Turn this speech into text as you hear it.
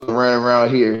running around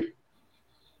here.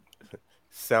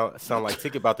 Sound like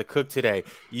Ticket about to cook today.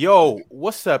 Yo,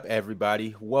 what's up,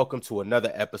 everybody? Welcome to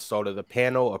another episode of The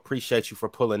Panel. Appreciate you for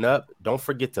pulling up. Don't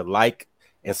forget to like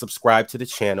and subscribe to the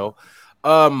channel.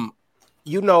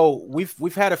 You know,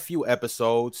 we've had a few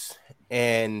episodes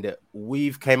and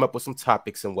we've came up with some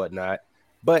topics and whatnot.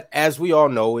 But as we all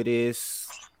know, it is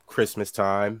Christmas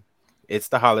time. It's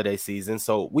the holiday season.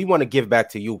 So we want to give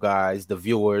back to you guys, the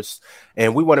viewers,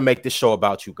 and we want to make this show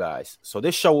about you guys. So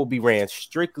this show will be ran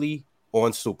strictly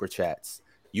on super chats.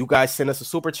 You guys send us a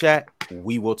super chat,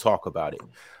 we will talk about it.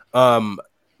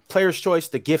 Player's choice,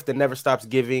 the gift that never stops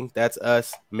giving. That's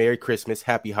us. Merry Christmas,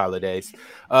 happy holidays.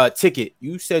 Ticket,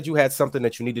 you said you had something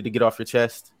that you needed to get off your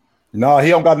chest. No,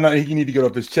 he don't got nothing he need to get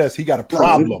off his chest. He got a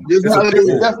problem.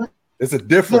 It's a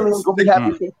difference.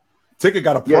 Ticket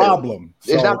got a problem.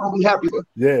 Yeah. It's not gonna be happy.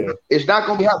 Yeah, it's not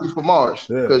gonna be happy for Mars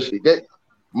because that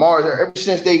Mars. Ever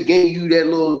since they gave you that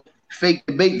little fake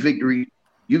debate victory,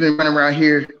 you've been running around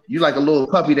here. You like a little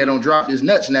puppy that don't drop his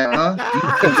nuts now,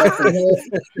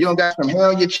 huh? You don't got some hair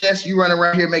on your chest. You running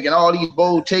around here making all these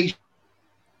bold takes.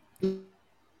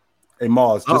 Hey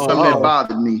Mars, just something that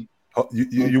bothered me.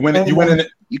 You went in. You went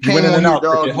in and out.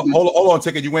 Hold on,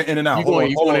 Ticket. You went in and out. You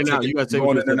going in and out. You got to take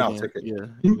in and out, Ticket. Yeah.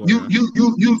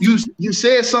 You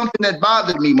said something that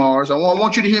bothered me, Mars. I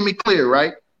want you to hear me clear,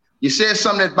 right? You said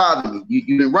something that bothered me.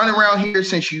 You've been running around here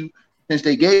since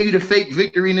they gave you the fake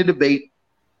victory in the debate.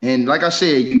 And like I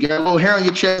said, you got a little hair on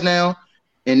your chest now.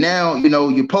 And now, you know,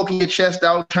 you're poking your chest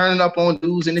out, turning up on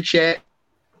dudes in the chat.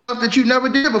 Stuff that you never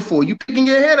did before. You picking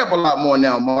your head up a lot more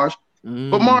now, Mars.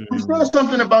 But Mars, you said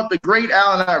something about the great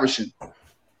Allen Iverson.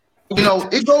 You know,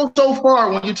 it goes so far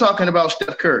when you're talking about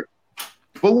Steph Curry.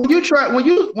 But when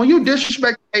you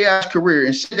disrespect AI's career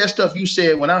and say that stuff you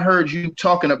said when I heard you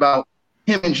talking about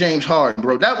him and James Harden,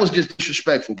 bro, that was just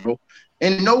disrespectful, bro.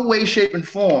 In no way, shape, and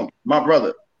form, my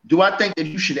brother, do I think that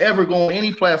you should ever go on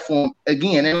any platform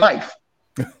again in life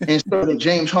and say that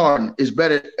James Harden is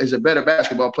a better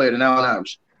basketball player than Allen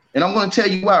Iverson. And I'm going to tell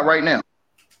you why right now.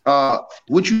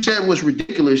 What you said was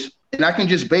ridiculous, and I can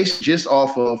just base it just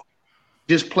off of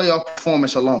just playoff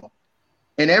performance alone.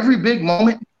 In every big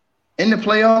moment in the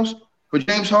playoffs for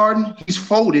James Harden, he's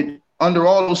folded under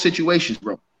all those situations,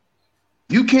 bro.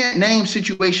 You can't name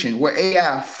situation where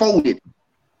AI folded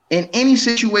in any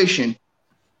situation,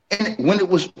 and when it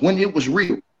was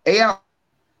real. AI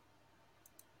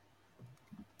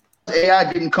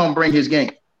didn't come bring his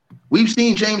game. We've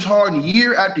seen James Harden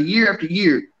year after year after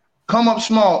year come up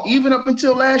small, even up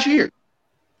until last year.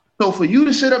 So for you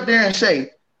to sit up there and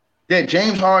say that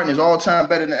James Harden is all-time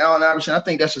better than Allen Iverson, I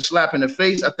think that's a slap in the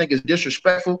face. I think it's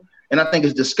disrespectful, and I think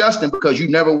it's disgusting because you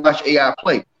never watched AI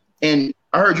play. And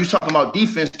I heard you talking about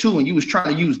defense too, and you was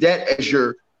trying to use that as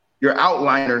your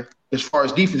outliner as far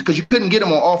as defense because you couldn't get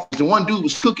him on offense. The one dude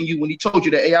was cooking you when he told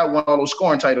you that AI won all those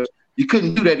scoring titles. You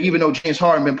couldn't do that even though James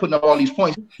Harden been putting up all these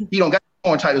points. He don't got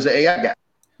scoring titles that AI got.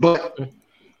 But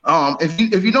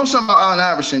if you know something about Allen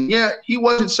Iverson, yeah, he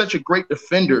wasn't such a great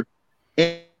defender.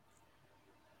 You're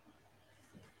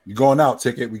going out,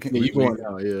 Ticket. You're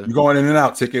going in and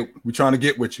out, Ticket. We're trying to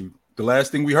get with you. The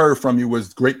last thing we heard from you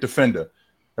was great defender.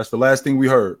 That's the last thing we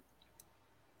heard.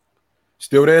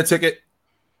 Still there, Ticket?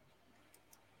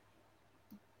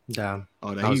 Damn.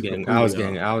 I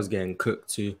was getting cooked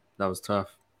too. That was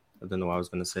tough. I don't know what I was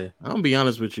gonna say. I'm gonna be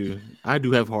honest with you. I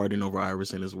do have Harden over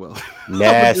Iverson as well.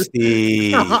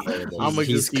 Nasty.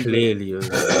 He's clearly.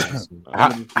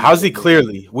 How's he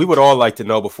clearly? We would all like to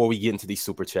know before we get into these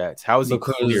super chats. How is he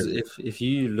clearly? If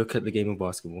you look at the game of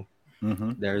basketball,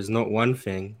 there is not one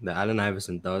thing that Allen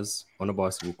Iverson does on a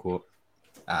basketball court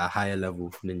at a higher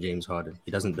level than James Harden.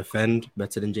 He doesn't defend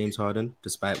better than James Harden,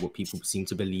 despite what people seem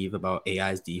to believe about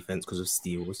AI's defense because of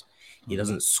steals. He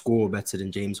doesn't score better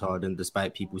than James Harden,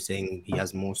 despite people saying he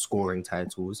has more scoring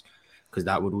titles, because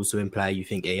that would also imply you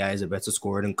think AI is a better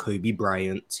scorer than Kobe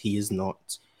Bryant. He is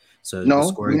not. So no, the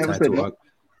scoring title,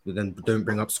 then don't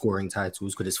bring up scoring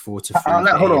titles because it's 4 to 3.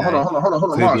 Hold on.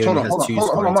 Kobe only has 2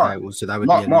 scoring titles, so that would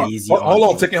be a lazy Hold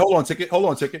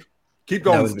on, Ticket. Keep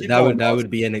going. That would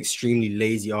be an extremely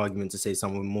lazy argument to say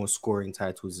someone with more scoring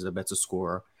titles is a better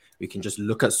scorer. We can just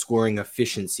look at scoring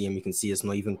efficiency and we can see it's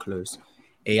not even close.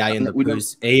 AI in the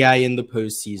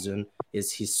postseason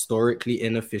is historically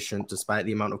inefficient despite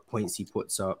the amount of points he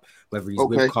puts up, whether he's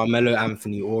with Carmelo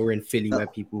Anthony or in Philly, where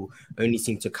people only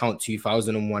seem to count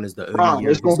 2001 as the only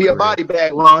year. It's going to be a body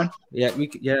bag, Ron. Yeah,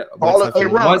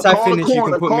 once I finish, you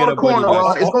can put me in a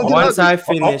body bag. Once I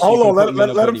finish, hold on,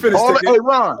 let him finish. Hey,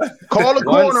 Ron, call the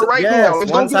corner right now.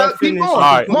 Once I finish, all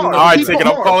right, take it.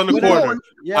 I'm calling the corner.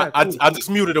 Yeah, I just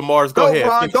muted him, Mars. Go ahead.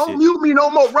 Ron, don't mute me no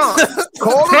more, Ron.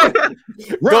 Call him.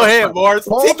 Go ahead, Mars.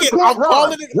 Ticket. I'm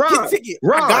calling it. Ticket.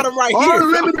 Ron, I got him right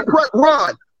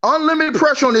here. Unlimited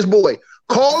pressure on this boy.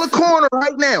 Call the corner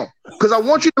right now, because I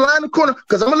want you to line the corner,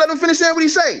 because I'm going to let him finish saying what he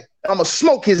say. I'm going to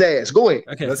smoke his ass. Go ahead.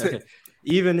 Okay.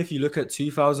 Even if you look at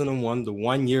 2001, the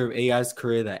 1 year of AI's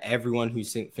career that everyone who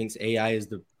thinks AI is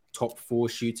the top 4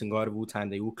 shooting guard of all time,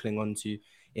 they all cling on to.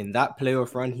 In that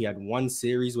playoff run, he had one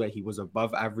series where he was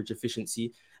above average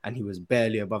efficiency, and he was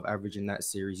barely above average in that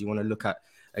series. You want to look at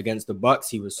against the Bucks,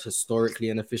 he was historically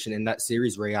inefficient in that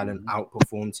series. Ray Allen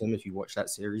outperformed him if you watch that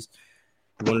series.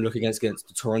 You want to look against the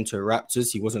Toronto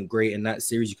Raptors, he wasn't great in that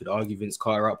series. You could argue Vince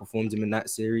Carter outperformed him in that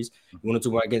series. You want to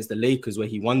talk about against the Lakers, where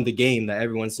he won the game that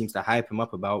everyone seems to hype him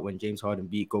up about when James Harden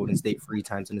beat Golden State 3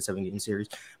 times in the 7-game series.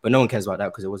 But no one cares about that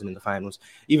because it wasn't in the finals.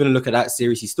 Even look at that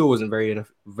series, he still wasn't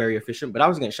very efficient. But I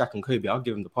was against Shaq and Kobe. I'll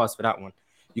give him the pass for that one.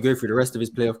 You go through the rest of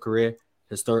his playoff career,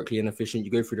 historically inefficient.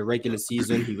 You go through the regular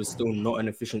season, he was still not an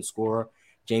efficient scorer.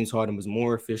 James Harden was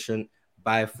more efficient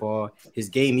by far. His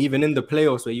game, even in the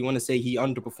playoffs where you want to say he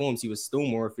underperforms, he was still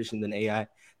more efficient than AI.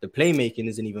 The playmaking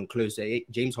isn't even close.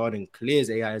 James Harden clears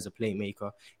AI as a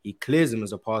playmaker. He clears him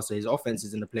as a passer. His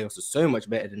offenses in the playoffs are so much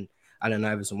better than Allen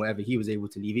Iverson, whatever he was able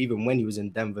to leave. Even when he was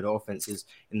in Denver, the offenses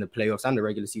in the playoffs and the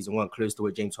regular season weren't close to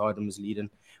what James Harden was leading.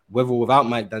 With or without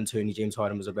Mike D'Antoni, James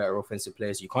Harden was a better offensive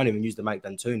player. So you can't even use the Mike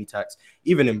D'Antoni tax.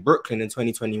 Even in Brooklyn in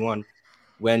 2021,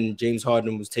 when James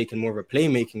Harden was taking more of a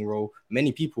playmaking role,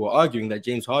 many people were arguing that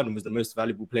James Harden was the most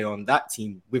valuable player on that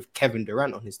team with Kevin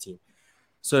Durant on his team.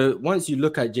 So once you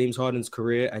look at James Harden's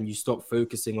career and you stop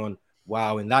focusing on,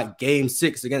 wow, in that game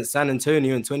 6 against San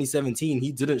Antonio in 2017,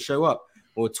 he didn't show up.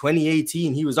 Or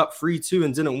 2018, he was up 3-2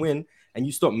 and didn't win. And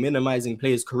you stop minimizing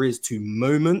players' careers to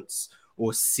moments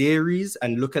or series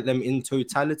and look at them in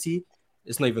totality.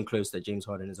 It's not even close that James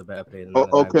Harden is a better player than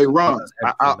okay, Ron.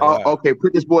 Okay,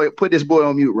 put this boy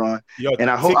on mute, Ron. Yo, and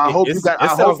I hope you got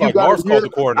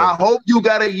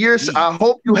a year. I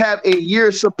hope you have a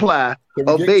year's supply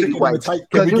of baby wipes.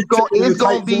 Because it's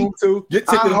gonna be.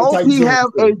 I hope he have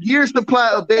a year's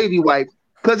supply of baby wipes,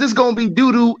 because it's gonna be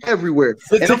doo-doo everywhere.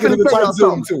 And I'm gonna tell y'all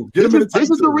something. This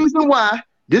is the reason why.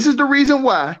 This is the reason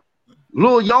why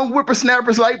little young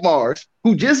whippersnappers like Mars,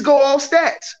 who just go off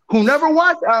stats, who never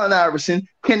watched Allen Iverson,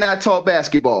 cannot talk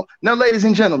basketball. Now, ladies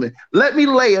and gentlemen, let me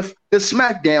lay the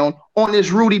smackdown on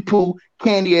this Rudy Poo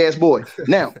candy-ass boy.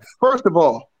 Now, first of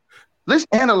all, let's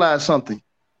analyze something.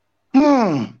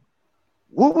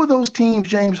 What were those teams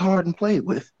James Harden played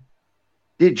with?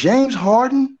 Did James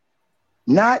Harden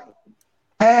not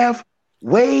have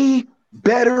way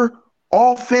better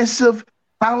offensive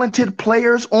talented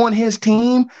players on his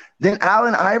team than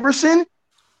Allen Iverson?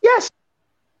 Yes.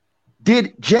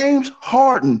 Did James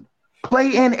Harden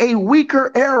play in a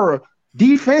weaker era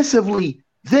defensively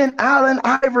than Allen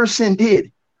Iverson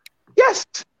did? Yes.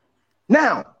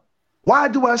 Now, why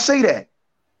do I say that?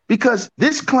 Because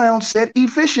this clown said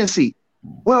efficiency.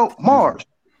 Well, Mars,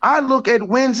 I look at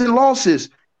wins and losses,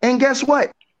 and guess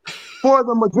what? For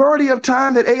the majority of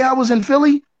time that AI was in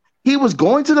Philly, he was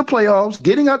going to the playoffs,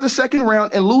 getting out the second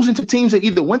round, and losing to teams that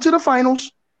either went to the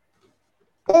finals,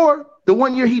 or the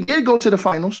 1 year he did go to the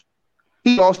finals,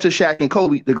 he lost to Shaq and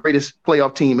Kobe, the greatest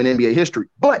playoff team in NBA history.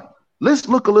 But let's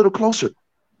look a little closer.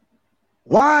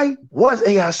 Why was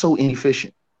AI so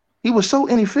inefficient? He was so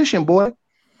inefficient, boy,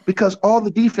 because all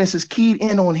the defenses keyed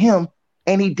in on him,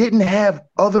 and he didn't have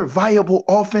other viable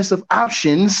offensive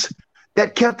options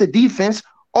that kept the defense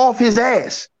off his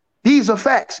ass. These are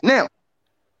facts. Now,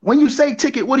 when you say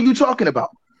ticket, what are you talking about?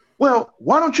 Well,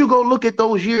 why don't you go look at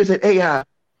those years that AI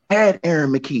had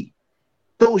Aaron McKee,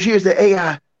 those years that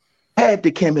AI had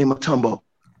Dikembe Mutombo,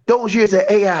 those years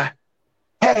that AI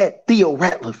had Theo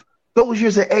Ratliff, those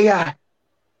years that AI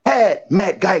had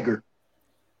Matt Geiger.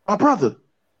 My brother,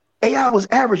 AI was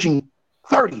averaging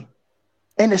 30,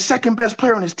 and the second best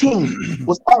player on his team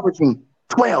was averaging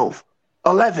 12,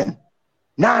 11,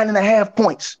 9.5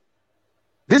 points.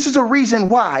 This is a reason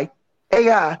why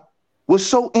AI was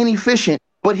so inefficient,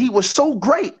 but he was so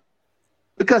great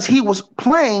because he was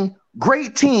playing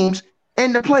great teams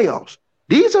in the playoffs.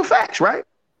 These are facts, right?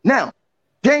 Now,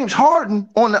 James Harden,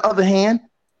 on the other hand,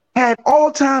 had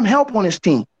all-time help on his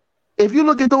team. If you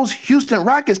look at those Houston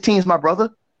Rockets teams, my brother,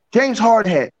 James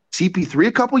Harden had CP3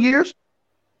 a couple years.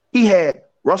 He had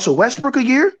Russell Westbrook a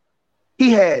year.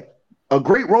 He had a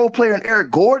great role player in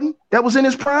Eric Gordon that was in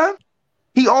his prime.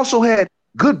 He also had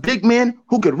good big men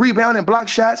who could rebound and block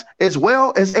shots, as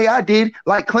well as AI did,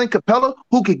 like Clint Capella,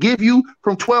 who could give you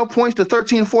from 12 points to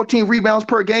 13, 14 rebounds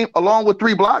per game, along with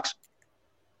 3 blocks.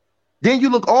 Then you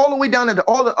look all the way down into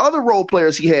all the other role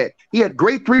players he had. He had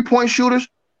great 3-point shooters,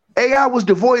 AI was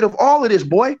devoid of all of this,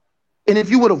 boy. And if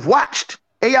you would have watched,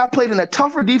 AI played in a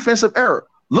tougher defensive era.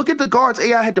 Look at the guards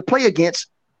AI had to play against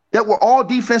that were all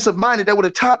defensive minded, that were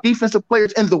the top defensive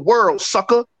players in the world,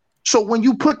 sucker. So when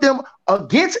you put them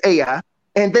against AI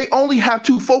and they only have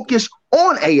to focus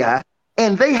on AI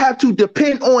and they have to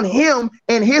depend on him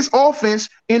and his offense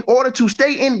in order to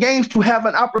stay in games, to have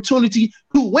an opportunity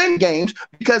to win games,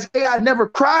 because AI never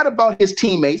cried about his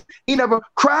teammates. He never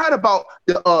cried about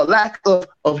the lack of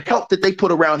help that they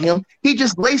put around him. He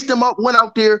just laced them up, went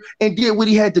out there and did what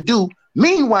he had to do.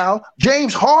 Meanwhile,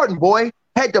 James Harden, boy,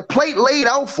 had the plate laid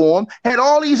out for him, had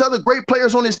all these other great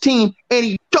players on his team, and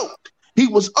he choked. He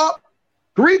was up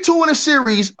 3-2 in a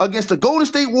series against the Golden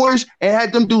State Warriors and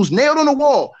had them dudes nailed on the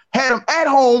wall. Had him at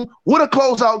home with a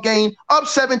closeout game, up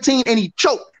 17, and he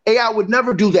choked. AI would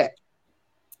never do that.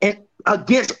 And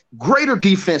against greater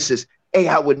defenses,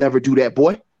 AI would never do that,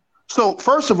 boy. So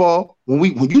first of all,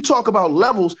 when you talk about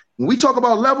levels,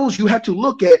 you have to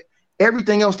look at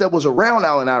everything else that was around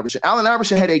Allen Iverson. Allen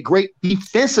Iverson had a great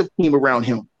defensive team around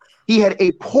him. He had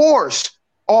a porous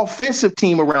offensive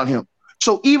team around him.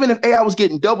 So even if AI was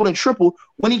getting doubled and tripled,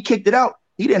 when he kicked it out,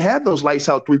 he didn't have those lights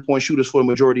out three-point shooters for the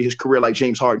majority of his career like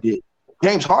James Harden did.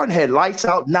 James Harden had lights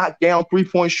out, knocked down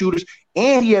three-point shooters,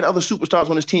 and he had other superstars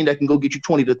on his team that can go get you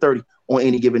 20 to 30 on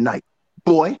any given night.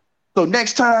 Boy, so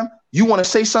next time you want to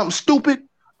say something stupid,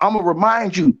 I'm going to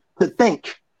remind you to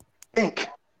think.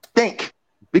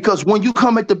 Because when you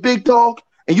come at the big dog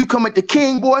and you come at the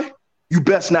king, boy, you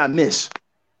best not miss.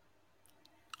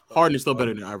 Harden is still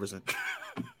better than Iverson.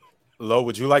 Lo,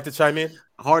 would you like to chime in?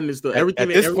 Harden is still everything.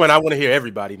 At this point, I want to hear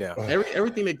everybody now.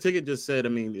 Everything that Ticket just said, I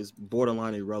mean, is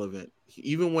borderline irrelevant.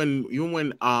 Even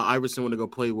when Iverson went to go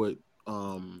play with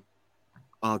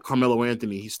Carmelo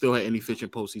Anthony, he still had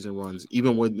inefficient postseason runs.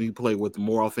 Even when he played with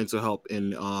more offensive help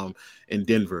in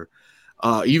Denver.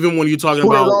 Even when you're talking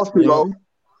about Who they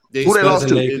lost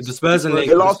to? The Spurs and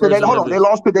They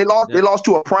lost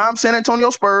to a prime San Antonio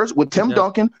Spurs with Tim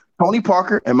Duncan, Tony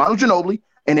Parker, and Manu Ginobili,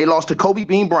 and they lost to Kobe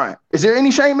Bean Bryant. Is there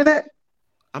any shame in that?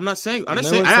 I'm not saying. No one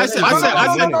said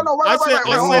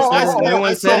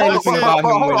anything about him.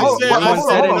 Hold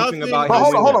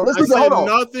on. Let's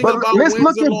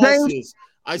look at James.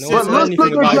 I said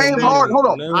nothing about James Harden. Hold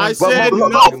on. I said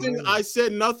nothing. I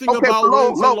said nothing about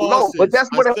wins and losses. But that's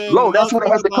what it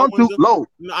has to come to.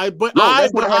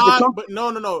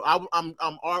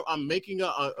 I'm making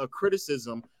a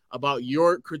criticism about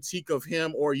your critique of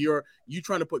him, or you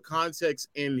trying to put context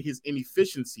in his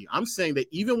inefficiency. I'm saying that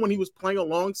even when he was playing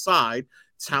alongside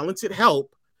talented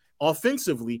help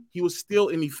offensively, he was still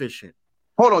inefficient.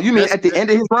 Hold on, you mean at the end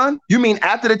of his run? You mean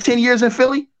after the 10 years in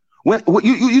Philly? When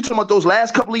you talking about those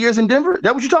last couple of years in Denver?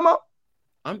 That what you talking about?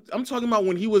 I'm talking about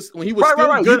when he was right. Good.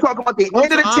 You talking about the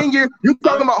end of the 10 years? You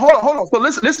talking about hold on. So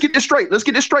let's get this straight.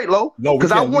 Lo. No,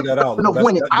 because I want the legend of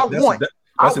winning.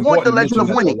 I want the legend of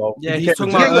winning. Yeah, he's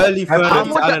talking about early first.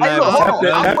 Hold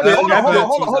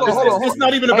on. It's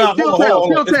not even about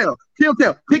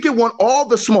Chilltown. Pickett won all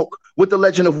the smoke with the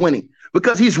legend of winning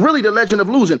because he's really the legend of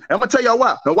losing. I'm gonna tell y'all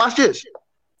why. Now watch this.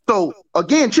 So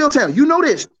again, Chilltown, you know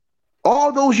this.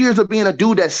 All those years of being a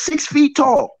dude that's 6 feet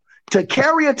tall to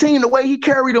carry a team the way he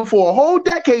carried them for a whole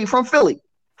decade from Philly.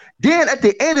 Then at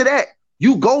the end of that,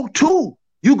 you go to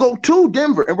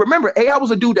Denver. And remember, AI was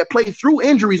a dude that played through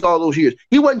injuries all those years.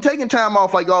 He wasn't taking time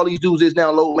off like all these dudes is now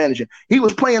load managing. He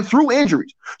was playing through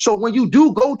injuries. So when you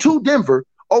do go to Denver,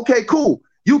 okay, cool.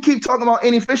 You keep talking about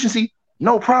inefficiency,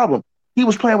 no problem. He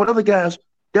was playing with other guys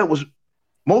that was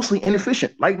mostly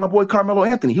inefficient, like my boy Carmelo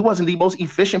Anthony. He wasn't the most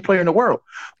efficient player in the world.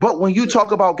 But when you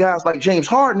talk about guys like James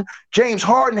Harden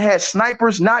had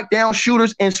snipers, knockdown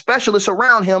shooters, and specialists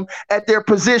around him at their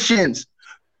positions.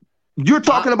 You're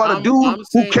talking about a dude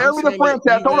who carried the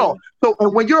franchise. Hold on. So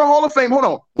when you're a Hall of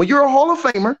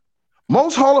Famer,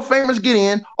 most Hall of Famers get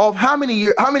in off how many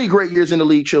great years in the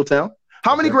league, Chilltown?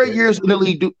 How many great years in the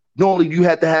league normally you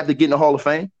have to get in the Hall of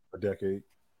Fame? A decade.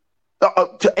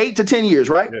 To 8 to 10 years,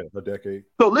 right? Yeah, a decade.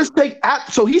 So let's take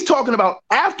so he's talking about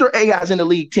after AI's in the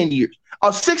league 10 years. A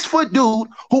 6-foot dude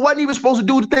who wasn't even supposed to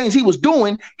do the things he was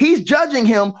doing, he's judging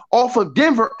him off of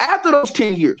Denver after those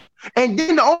 10 years. And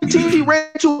then the only team he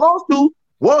ran to lost to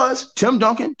was Tim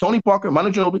Duncan, Tony Parker, Manu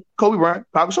Ginobili, Kobe Bryant,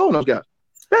 Pau Gasol, and those guys.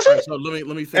 That's it. So let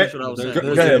me finish what I was saying.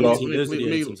 Go ahead, Lo. Let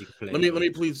me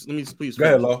please. Go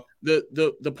ahead, Lo.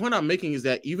 The point I'm making is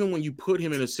that even when you put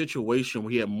him in a situation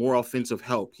where he had more offensive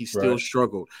help, he still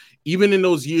struggled. Even in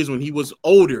those years when he was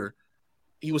older,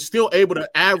 he was still able to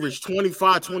average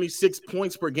 25, 26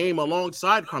 points per game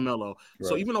alongside Carmelo. Right.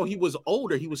 So even though he was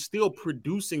older, he was still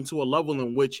producing to a level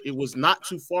in which it was not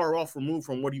too far off removed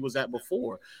from what he was at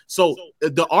before. So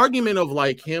the argument of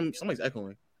like him, somebody's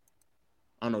echoing.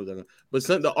 I don't know that, but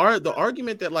the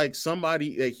argument that like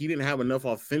somebody that he didn't have enough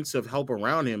offensive help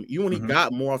around him, even when he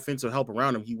got more offensive help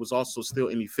around him, he was also still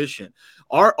inefficient.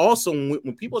 Also,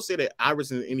 when people say that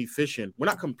Iverson is inefficient, we're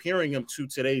not comparing him to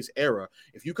today's era.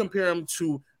 If you compare him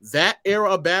to that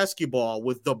era of basketball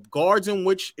with the guards and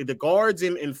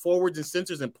forwards and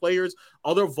centers and players,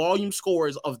 other volume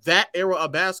scorers of that era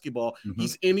of basketball,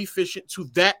 he's inefficient to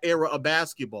that era of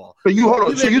basketball. So you hold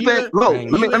on. So you think?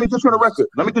 Let me just on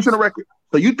the record.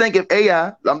 So you think if AI?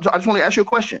 I just want to ask you a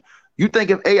question. You think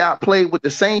if AI played with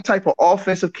the same type of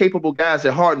offensive capable guys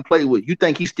that Harden played with, you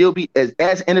think he still be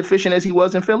as inefficient as he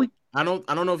was in Philly? I don't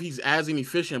know if he's as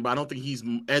inefficient, but I don't think he's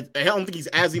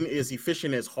as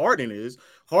efficient as Harden is.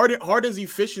 Harden's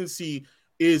efficiency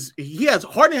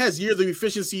Harden has years of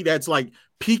efficiency that's like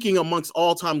peaking amongst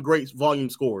all-time great volume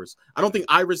scorers. I don't think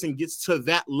Iverson gets to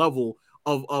that level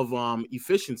of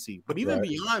efficiency. But even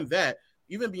beyond that,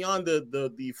 even beyond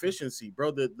the efficiency,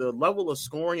 bro, the level of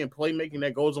scoring and playmaking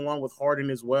that goes along with Harden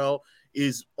as well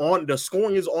is on the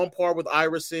scoring is on par with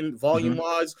Iverson volume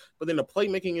wise, but then the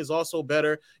playmaking is also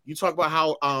better. You talk about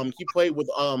how he played with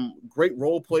great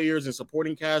role players and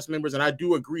supporting cast members, and I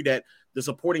do agree that the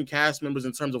supporting cast members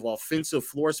in terms of offensive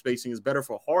floor spacing is better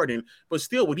for Harden, but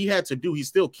still what he had to do, he's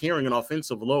still carrying an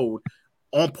offensive load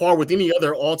on par with any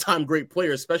other all-time great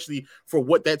player, especially for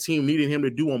what that team needed him to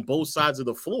do on both sides of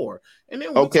the floor. And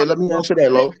then let me answer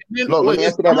that, Lo. Let me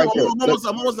answer that right there. I'm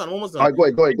almost done. All right, go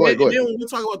ahead. And then when we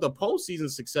talk about the postseason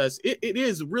success, it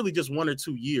is really just 1 or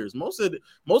 2 years. Most of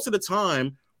the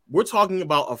time, we're talking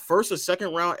about a first or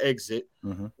second round exit.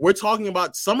 We're talking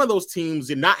about some of those teams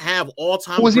did not have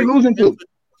all-time. Who was he losing to?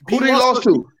 Who did he lost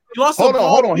to? Hold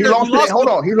on. He lost to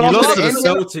the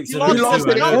Celtics. He lost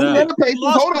to the Indiana Pacers.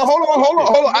 Hold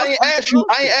on. I ain't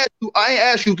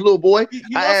asked you, little boy.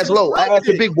 I asked Lo. I asked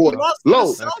the big boy.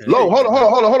 Lo. Hold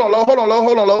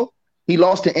on, Lo. He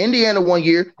lost to Indiana 1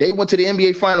 year. They went to the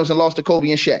NBA Finals and lost to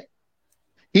Kobe and Shaq.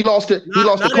 He lost to Kobe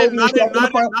and Shaq in the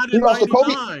finals. He lost to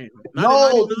Kobe.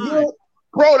 No,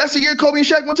 bro, that's the year Kobe and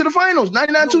Shaq went to the finals.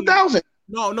 99-2000.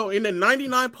 No. In the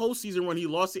 99 postseason when he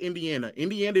lost to Indiana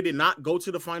did not go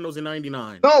to the finals in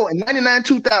 99. No, in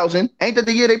 99-2000, ain't that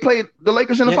the year they played the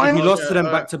Lakers in the finals? He lost to them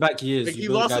back-to-back years. He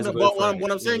lost to them.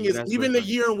 What I'm saying is, even the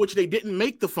year in which they didn't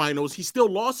make the finals, he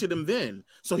still lost to them then.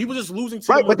 So he was just losing to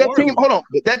them. Right, but that team, hold on,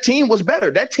 that team was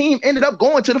better. That team ended up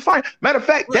going to the final. Matter of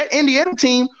fact, that Indiana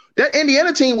team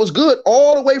was good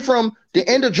all the way from the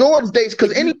end of Jordan's days,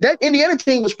 because that Indiana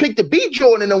team was picked to beat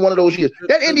Jordan in one of those years.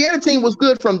 That Indiana team was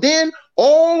good from then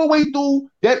all the way through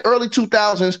that early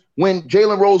 2000s when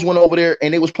Jalen Rose went over there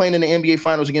and they was playing in the NBA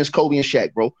Finals against Kobe and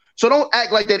Shaq, bro. So don't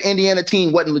act like that Indiana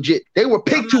team wasn't legit. They were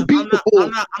picked to beat the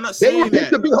Bulls. I'm not saying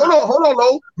that. Hold on,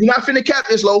 Lo. You're not finna cap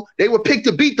this, Lo. They were picked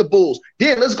to beat the Bulls.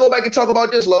 Then let's go back and talk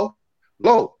about this, Lo.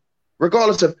 Lo,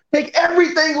 regardless of take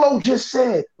everything Lo just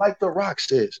said, like The Rock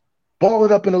says. Ball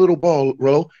it up in a little ball,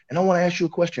 Ro. And I want to ask you a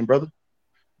question, brother.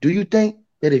 Do you think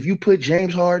that if you put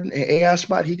James Harden in AI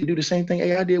spot, he could do the same thing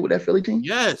AI did with that Philly team?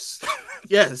 Yes.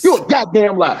 Yes. You a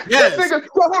goddamn lie. Yes. Nigga,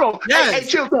 hold on. Yes. Hey,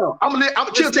 Chill Town. I'm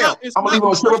gonna Chill Town. I'm gonna leave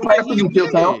on silver play for you, Chill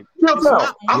Town. Chill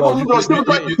Town. I'm gonna leave on silver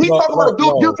play. He talking about a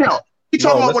dude, Chill Town. He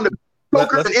talking about one of the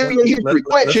brokers in NBA history.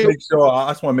 Go ahead, Chill.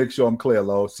 I just want to make sure I'm clear,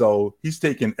 Lo. So he's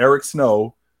taking Eric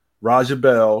Snow, Raja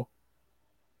Bell,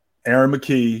 Aaron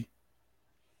McKee,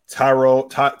 Tyrone,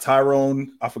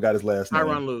 I forgot his last name.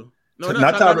 Tyronn Lue.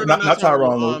 Not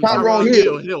Tyronn Lue.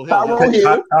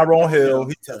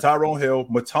 Tyrone Hill,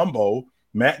 Mutombo,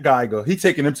 Matt Geiger. He's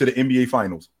taking them to the NBA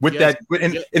Finals with that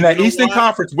in that Eastern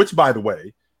Conference, which by the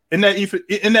way, in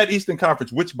that Eastern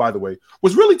Conference, which by the way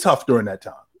was really tough during that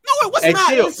time. No, it was not.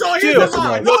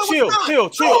 Chill. No,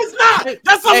 it's not.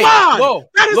 That's a lie.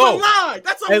 That is a lie.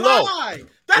 That's a lie.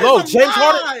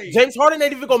 James Harden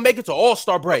ain't even gonna make it to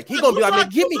All-Star break. He's gonna be like, man,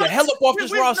 get me the hell up off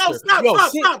this roster. Stop.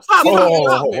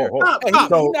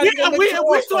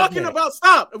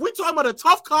 If we talking about a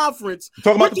tough conference,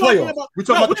 we're talking about the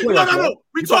playoffs.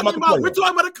 We're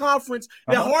talking about a conference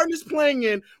that Harden is playing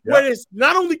in, where it's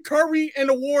not only Curry and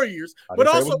the Warriors, but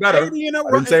also KD and I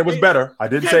didn't say it was better. I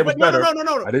didn't say it was better.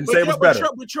 No. I didn't say it was better.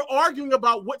 But you're arguing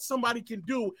about what somebody can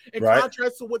do in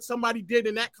contrast to what somebody did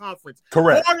in that conference.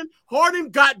 Correct. Harden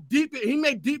got deep. He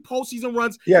made deep postseason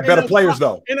runs. Yeah, better players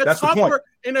though. That's the point.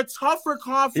 In a tougher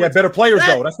conference. Yeah, better players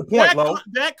though. That's the point, Lo.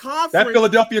 That conference. That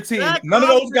Philadelphia team. None of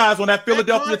those guys on that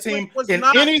Philadelphia team in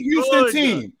any Houston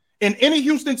team. In any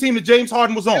Houston team that James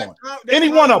Harden was on. Any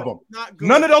one of them.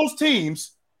 None of those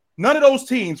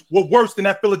teams were worse than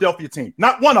that Philadelphia team.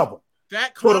 Not one of them.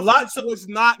 That conference was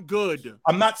not good.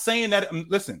 I'm not saying that.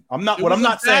 Listen, I'm not. What I'm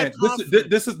not saying.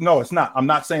 This is no. It's not. I'm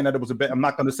not saying that it was a bad. I'm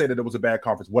not going to say that it was a bad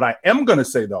conference. What I am going to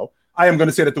say though, I am going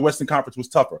to say that the Western Conference was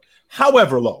tougher.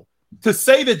 However, Lo, to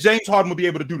say that James Harden will be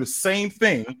able to do the same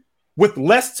thing with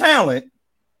less talent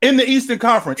in the Eastern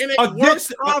Conference in a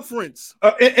worse conference,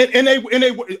 in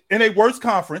a worse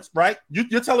conference, right?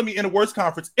 You're telling me in a worse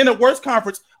conference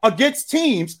against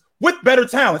teams with better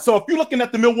talent. So if you're looking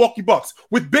at the Milwaukee Bucks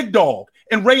with Big Dog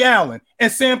and Ray Allen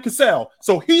and Sam Cassell,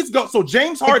 so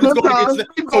James Harden is going against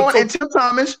and Tim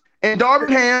Thomas and Darvin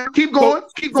Ham. Keep going.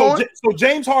 So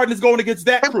James Harden is going against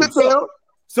that crew.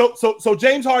 So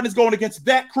James Harden is going against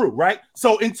that crew, right?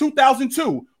 So in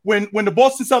 2002, when the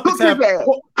Boston Celtics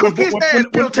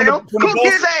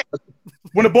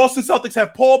when the Boston Celtics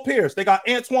have Paul Pierce, they got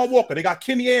Antoine Walker, they got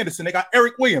Kenny Anderson, they got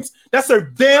Eric Williams. That's a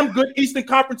damn good Eastern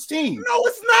Conference team. No,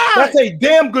 it's not. That's a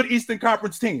damn good Eastern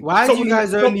Conference team. Why do you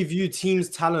guys only view teams'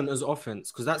 talent as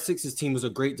offense? Because that Sixers team was a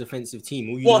great defensive team.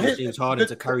 All you need is James Harden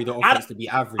to carry the offense to be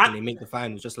average, and they make the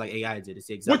finals just like AI did. It's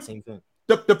the exact same thing.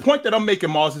 The point that I'm making,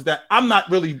 Mars, is that I'm not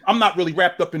really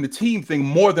wrapped up in the team thing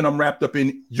more than I'm wrapped up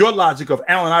in your logic of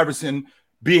Allen Iverson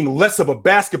being less of a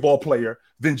basketball player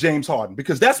than James Harden,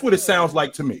 because that's what it sounds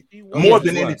like to me more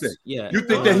than anything. Yeah, you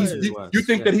think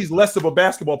that he's less of a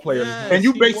basketball player, and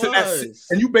you basing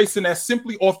that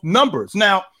simply off numbers.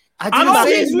 Now, I didn't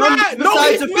say it's not.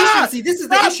 Besides efficiency, this is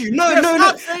the issue. No.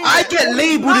 I get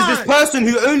labeled as this person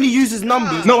who only uses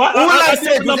numbers. No, all I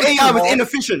said was AI was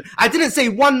inefficient. I didn't say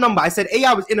one number. I said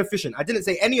AI was inefficient. I didn't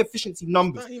say any efficiency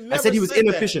numbers. I said he was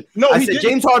inefficient. I said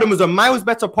James Harden was a miles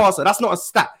better passer. That's not a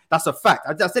stat. That's a fact.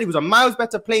 I said he was a miles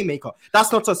better playmaker.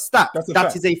 That's not a stat.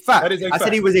 That is a fact. I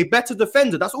said he was a better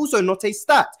defender. That's also not a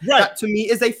stat. Right. That to me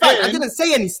is a fact. I didn't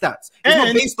say any stats. It's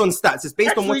not based on stats. It's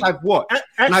based on what I've watched.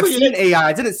 And I've seen AI.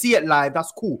 I didn't see it live.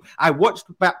 That's cool. I watched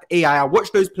back AI. I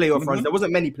watched those playoff runs. There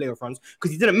wasn't many playoff runs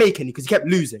because he didn't make any because he kept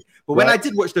losing. But when I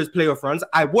did watch those playoff runs,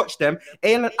 I watched them.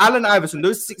 Allen Iverson,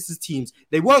 those Sixers teams,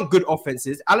 they weren't good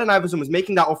offenses. Allen Iverson was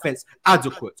making that offense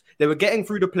adequate. They were getting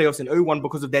through the playoffs in 0-1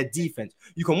 because of their defense.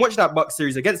 You can watch that Bucks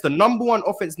series against the number one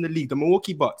offense in the league, the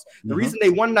Milwaukee Bucks. The reason they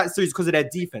won that series because of their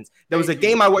defense. There was a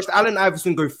game I watched Allen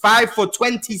Iverson go 5 for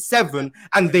 27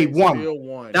 and they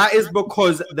won. That is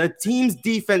because the team's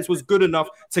defense was good enough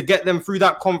to get them through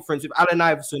that conference with Allen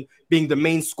Iverson being the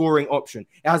main scoring option.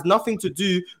 It has nothing to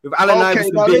do with Allen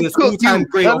Iverson being a full-time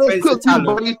great offensive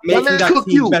talent, making that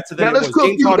team better than it was.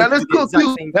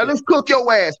 Now let's cook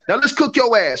your ass. Now let's cook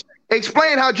your ass.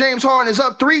 Explain how James Harden is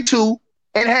up 3-2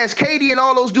 and has KD and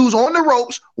all those dudes on the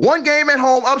ropes. One game at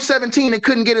home, up 17 and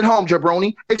couldn't get it home,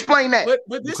 Jabroni. Explain that.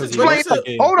 But this is Hold on.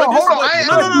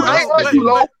 I ain't asked you,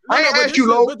 Lo. I ain't asked you,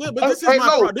 Lo. But this is my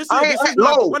problem. This is my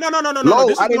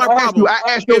problem. I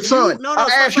asked your son. I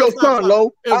asked your son,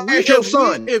 Lo. I asked your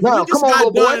son. Now, come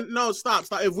on, boy. No, stop.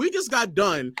 If we just got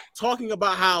done talking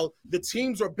about how the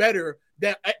teams are better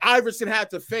that Iverson had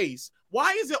to face,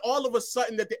 why is it all of a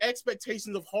sudden that the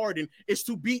expectations of Harden is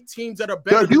to beat teams that are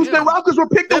better? The Houston Rockets were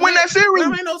picked to win that series.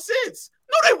 That made no sense.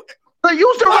 No, the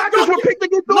Houston Rockets were picked to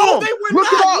get through. No, they were not. Look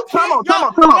it up. Come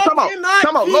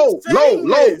on. Low.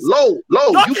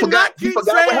 You forgot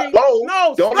what happened.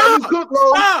 Low. Don't let me cook,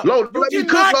 Low. Low. Don't let me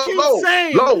cook, Low.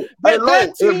 Hey, Low.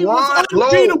 If Ron,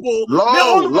 Low.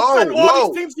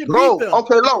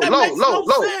 Okay,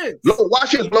 Low.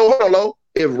 Watch this, Low. Hold on, Low.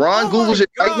 If Ron Googles it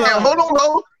right now, hold on,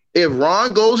 Low. If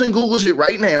Ron goes and Googles it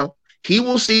right now, he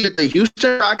will see that the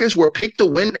Houston Rockets were picked to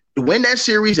win that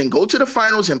series and go to the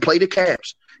finals and play the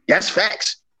Cavs. That's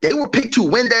facts. They were picked to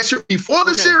win that series. Before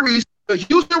the series, the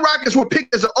Houston Rockets were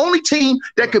picked as the only team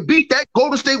that could beat that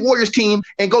Golden State Warriors team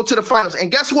and go to the finals.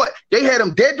 And guess what? They had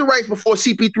them dead to rights before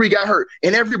CP3 got hurt,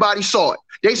 and everybody saw it.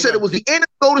 They said it was the end of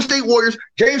the Golden State Warriors.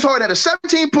 James Harden had a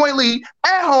 17-point lead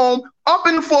at home, up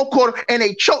in the fourth quarter, and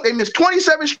they choked. They missed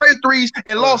 27 straight threes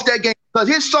and lost that game because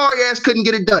his sorry ass couldn't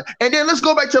get it done. And then let's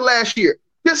go back to last year.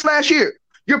 This last year,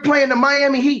 you're playing the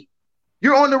Miami Heat.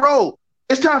 You're on the road.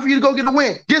 It's time for you to go get a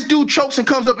win. This dude chokes and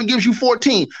comes up and gives you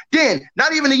 14. Then,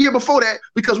 not even the year before that,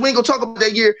 because we ain't going to talk about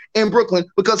that year in Brooklyn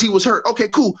because he was hurt. Okay,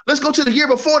 cool. Let's go to the year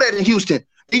before that in Houston.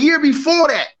 The year before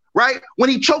that, right, when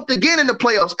he choked again in the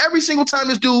playoffs. Every single time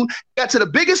this dude got to the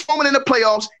biggest moment in the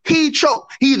playoffs, he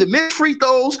choked. He either missed free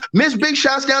throws, missed big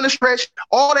shots down the stretch.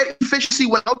 All that efficiency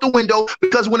went out the window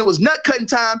because when it was nut cutting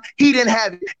time, he didn't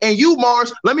have it. And you,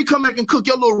 Mars, let me come back and cook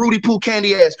your little Rudy Poo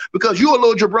candy ass because you a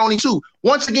little jabroni too.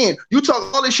 Once again, you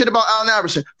talk all this shit about Allen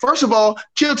Iverson. First of all,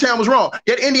 Chilltown was wrong.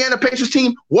 That Indiana Pacers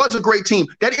team was a great team.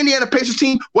 That Indiana Pacers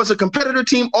team was a competitor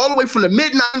team all the way from the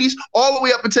mid-90s all the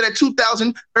way up into that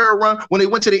 2000 era run when they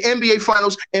went to the NBA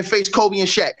Finals and faced Kobe and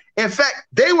Shaq. In fact,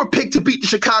 they were picked to beat the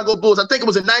Chicago Bulls. I think it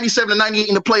was in 97 or 98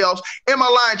 in the playoffs. Am I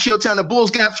lying, Chilltown? The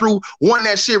Bulls got through, won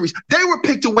that series. They were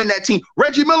picked to win that team.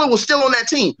 Reggie Miller was still on that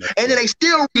team. And then they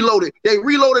still reloaded. They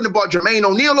reloaded and bought Jermaine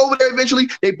O'Neal over there eventually.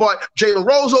 They bought Jalen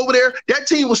Rose over there. That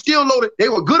team was still loaded. They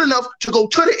were good enough to go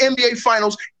to the NBA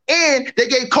Finals. And they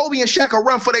gave Kobe and Shaq a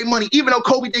run for their money. Even though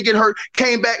Kobe did get hurt,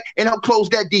 came back and helped close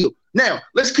that deal. Now,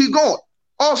 let's keep going.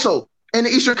 Also, in the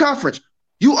Eastern Conference,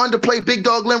 you underplayed big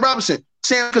dog Glenn Robinson,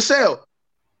 Sam Cassell,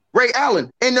 Ray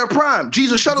Allen in their prime.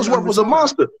 Jesus Shuttlesworth was a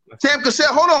monster. Sam Cassell,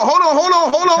 hold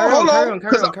on.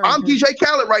 Because I'm DJ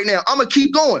Khaled right now. I'm going to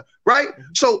keep going, right?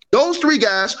 So those three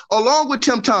guys, along with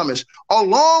Tim Thomas,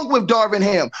 along with Darvin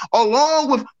Ham, along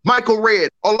with Michael Redd,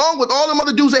 along with all them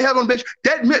other dudes they had on the bench,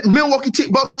 that Milwaukee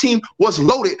Bucks team was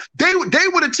loaded. They were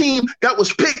the team that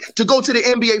was picked to go to the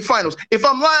NBA Finals. If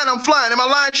I'm lying, I'm flying. Am I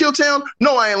lying, Chilltown?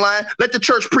 No, I ain't lying. Let the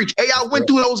church preach. AI went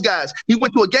through those guys. He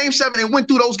went to a Game 7 and went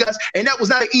through those guys, and that was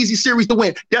not an easy series to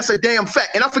win. That's a damn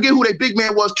fact. And I forget who their big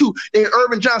man was, too. They had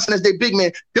Irvin Johnson as their big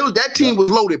man. That team was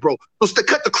loaded, bro. So to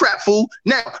cut the crap, fool.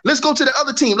 Now, let's go to the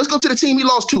other team. Let's go to the team he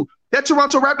lost to. That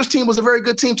Toronto Raptors team was a very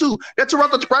good team, too. That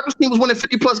Toronto Raptors team was winning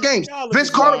 50-plus games. Vince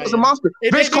Carter was a monster.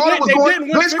 Vince Carter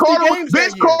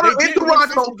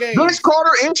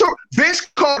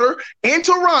in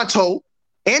Toronto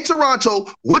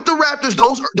with the Raptors,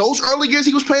 those early years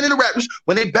he was playing in the Raptors,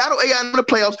 when they battled AI in the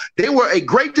playoffs, they were a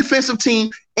great defensive team,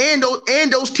 and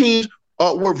those teams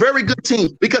were very good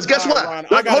teams. Because guess what?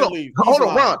 Hold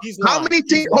on, Ron. How many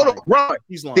teams? Hold on, Ron.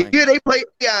 The year they played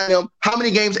AI in them, how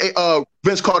many games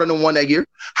Vince Carter won that year?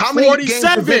 How many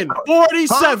 47. games?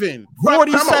 47.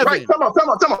 47. Come on.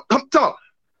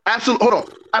 Absolutely. Hold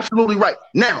on. Absolutely right.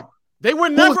 Now, they were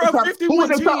never a 50-win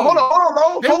team. Hold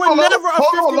on. They were never a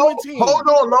 50-win team. Hold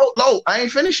on, low. I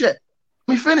ain't finished yet.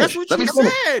 Let me finish. That's what you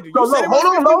said.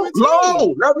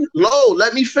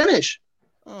 Let me finish.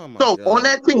 God. On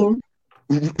that team,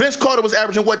 Vince Carter was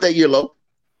averaging what that year, Low?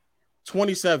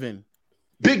 27.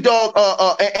 Big dog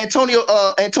Antonio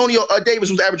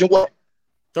Davis was averaging what?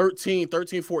 13,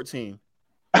 14.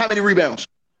 How many rebounds?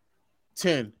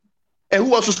 10. And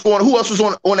who else was scoring? Who else was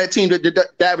on that team that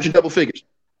averaging double figures?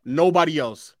 Nobody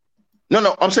else.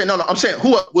 No. I'm saying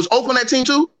who was Oak on that team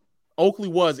too? Oakley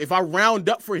was. If I round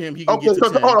up for him, he can get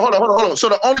to 10. Hold on. So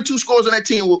the only two scorers on that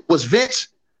team was Vince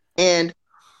and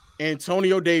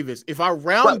Antonio Davis. If I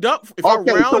round up, for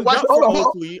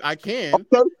Oakley, I can,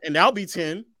 and that'll be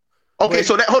 10. Okay, but,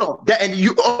 so that hold on.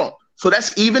 So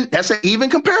that's an even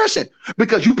comparison,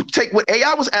 because you take what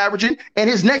AI was averaging, and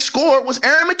his next score was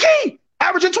Aaron McKee,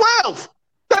 averaging 12.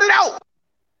 Cut it out.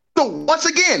 So once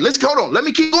again, hold on. Let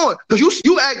me keep going, because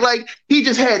you act like he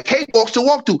just had cakewalks to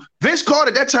walk through. Vince Carter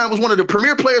at that time was one of the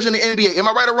premier players in the NBA. Am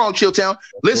I right or wrong, Chilltown?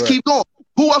 Let's keep going.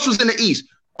 Who else was in the East?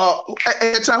 At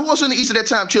that time, who else in the East at that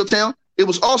time, Chilltown? It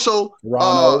was also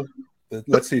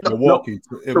let's see, Milwaukee.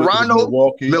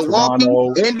 Milwaukee,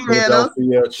 Indiana,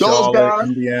 those guys.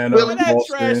 Indiana, that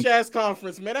trash ass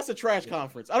conference, man. That's a trash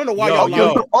conference. I don't know why y'all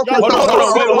lying.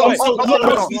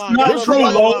 It's not true,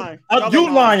 Lo.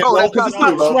 You lying, Lo, because it's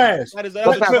not trash.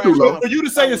 For you to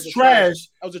say it's trash,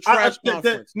 that was a trash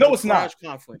conference. No, it's not.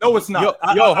 No, it's not.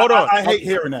 Yo, hold on. I hate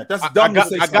hearing that. That's dumb to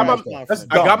say. I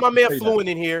got my man Fluent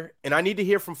in here, and I need to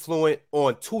hear from Fluent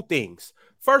on two things.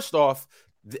 First off,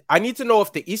 I need to know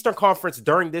if the Eastern Conference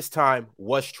during this time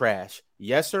was trash.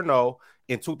 Yes or no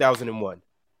in 2001.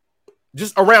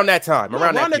 Just around that time.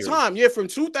 Around that time. Yeah, from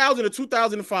 2000 to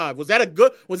 2005. Was that a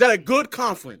good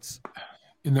conference?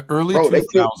 In the early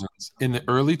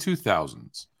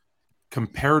 2000s,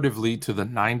 comparatively to the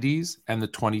 90s and the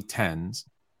 2010s,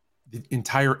 the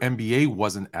entire NBA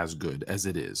wasn't as good as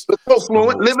it is.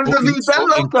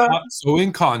 So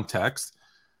in context,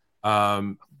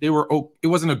 it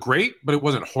wasn't a great, but it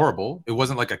wasn't horrible. It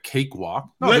wasn't like a cakewalk.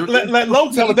 No, let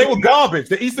Low tell it. They were garbage.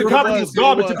 The Eastern Conference was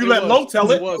garbage. If you let Low tell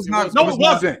it, no, it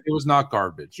wasn't. It was not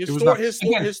garbage.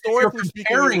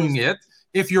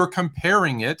 If you're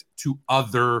comparing it to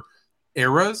other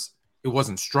eras, it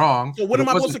wasn't strong. So what am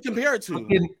I supposed to compare it to?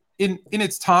 In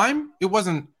its time, it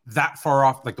wasn't that far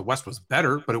off. Like the West was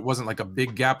better, but it wasn't like a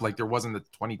big gap like there was in the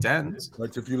 2010s.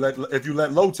 Like if you let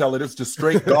Low tell it, it's just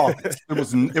straight garbage.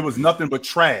 It was nothing but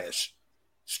trash,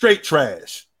 straight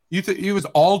trash. You think it was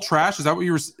all trash? Is that what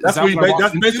you were? That's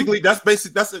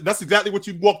exactly what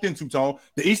you walked into, Tone.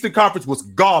 The Eastern Conference was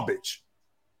garbage.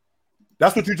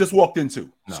 That's what you just walked into.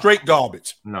 No. Straight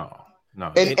garbage. No.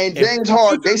 And James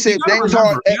Harden, they said James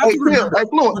Harden.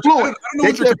 Fluent.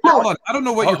 I don't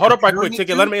know what. Hold up, right quick,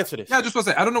 Ticket. Let me answer this. Yeah, I just want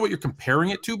to say I don't know what you're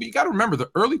comparing it to, but you got to remember the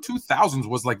early 2000s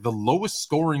was like the lowest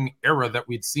scoring era that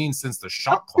we'd seen since the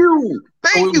shot clock.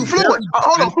 Thank you, Fluent.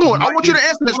 Hold on, Fluent. I want you to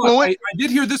answer this, Fluent. I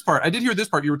did hear this part.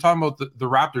 You were talking about the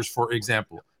Raptors, for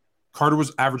example. Carter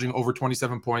was averaging over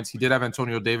 27 points. He did have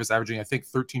Antonio Davis averaging, I think,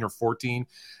 13 or 14.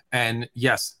 And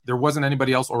yes, there wasn't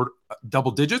anybody else or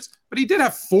double digits, but he did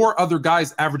have 4 other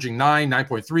guys averaging 9,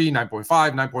 9.3,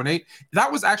 9.5, 9.8.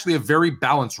 That was actually a very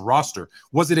balanced roster.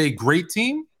 Was it a great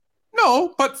team?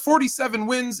 No, but 47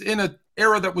 wins in an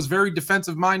era that was very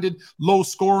defensive-minded, low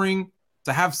scoring.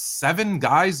 To have 7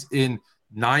 guys in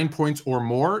 9 points or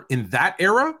more in that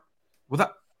era,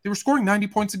 well, they were scoring 90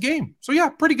 points a game. So yeah,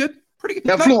 pretty good.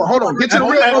 Now, Fluent, hold on. Get to the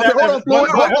real.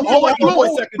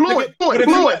 But if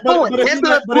you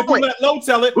let Low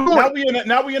tell it,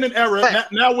 now we in an era.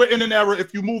 Now we're in an era.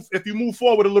 If you move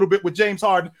forward a little bit with James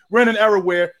Harden, we're in an era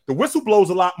where the whistle blows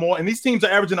a lot more, and these teams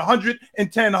are averaging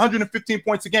 110, 115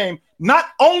 points a game. Not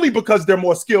only because they're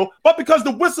more skilled, but because the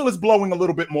whistle is blowing a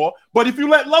little bit more. But if you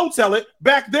let Low tell it,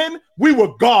 back then we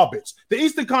were garbage. The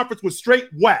Eastern Conference was straight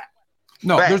whack.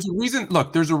 No, there's a reason.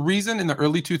 Look, there's a reason in the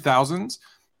early 2000s.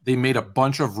 They made a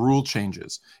bunch of rule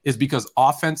changes is because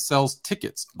offense sells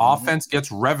tickets. Offense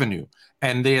gets revenue.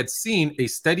 And they had seen a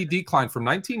steady decline from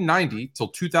 1990 till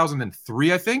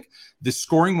 2003, I think. The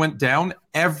scoring went down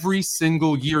every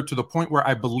single year to the point where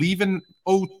I believe in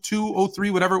 02, 03,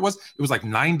 whatever it was like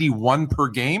 91 per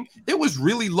game. It was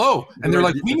really low. And they're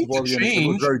like, we need to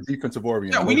change. Very defensive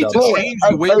oriented. Yeah, we need to change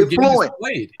the way the game is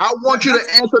played. I want you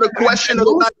to answer the question.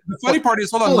 The funny part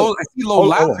is, hold on, Low, I see Low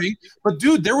laughing. But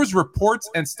dude, there was reports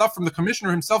and stuff from the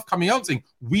commissioner himself coming out saying,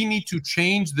 we need to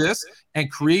change this and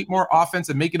create more offense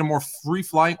and make it a more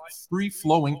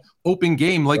free-flowing, open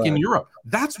game like in Europe.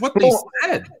 That's what they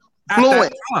said at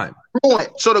that time.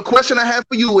 So the question I have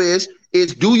for you is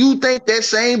do you think that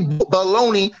same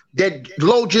baloney that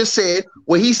Low just said,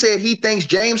 where he said he thinks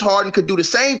James Harden could do the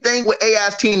same thing with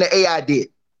AI's team that AI did?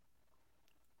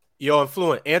 Yo,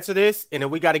 Influent, answer this, and then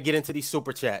we got to get into these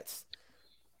super chats.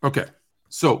 Okay.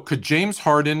 So could James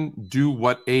Harden do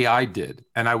what AI did?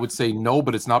 And I would say no,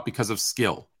 but it's not because of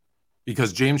skill.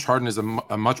 Because James Harden is a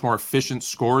much more efficient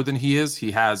scorer than he is. He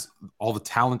has all the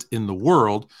talent in the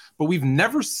world, but we've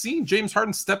never seen James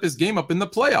Harden step his game up in the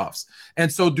playoffs.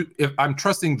 And so if I'm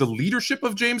trusting the leadership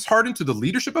of James Harden to the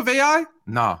leadership of AI,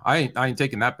 nah, I ain't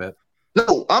taking that bet.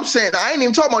 No, I'm saying I ain't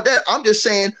even talking about that. I'm just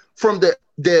saying from the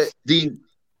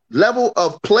level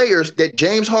of players that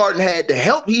James Harden had, the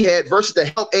help he had versus the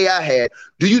help AI had,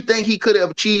 do you think he could have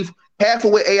achieved half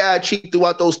of what AI achieved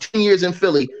throughout those 10 years in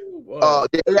Philly?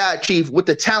 The AI achieved with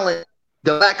the talent,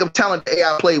 the lack of talent the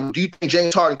AI played. Do you think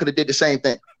James Harden could have did the same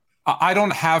thing? I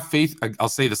don't have faith. I'll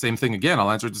say the same thing again.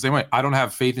 I'll answer it the same way. I don't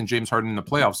have faith in James Harden in the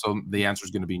playoffs, so the answer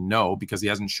is going to be no, because he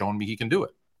hasn't shown me he can do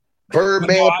it.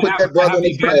 Birdman put that brother in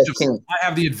the trash. I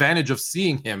have the advantage of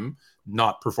seeing him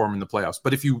not perform in the playoffs.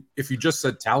 But if you just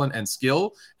said talent and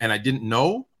skill, and I didn't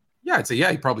know, yeah, I'd say yeah,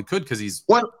 he probably could because he's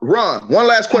one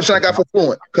last question I got for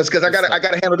Fluent because I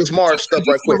gotta handle this Mars stuff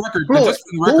right quick. Just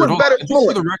for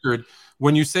the record,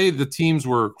 when you say the teams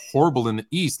were horrible in the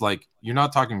East, like you're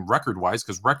not talking record wise,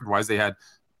 because record wise they had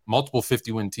multiple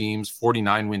 50-win teams,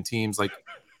 49-win teams. Like,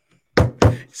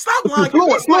 stop lying.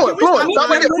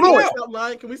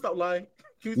 Can we stop lying?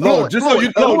 No, just so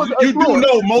you know, you do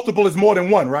know multiple is more than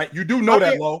one, right? You do know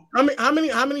that, Low. How many?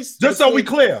 Just so we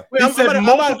clear. I'm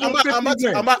about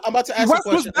to ask a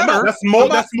question. That's more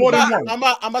than one. I'm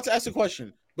about to ask a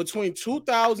question. Between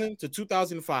 2000 to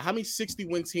 2005, how many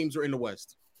 60-win teams are in the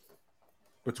West?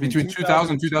 Between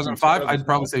 2000 and 2005, I'd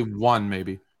probably say one,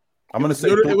 maybe. I'm gonna say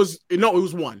it was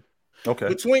one. Okay.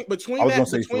 Between I was gonna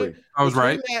say three. I was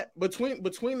right.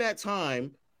 Between that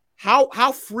time.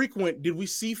 How frequent did we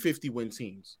see 50-win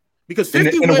teams? Because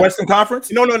 50 in the Western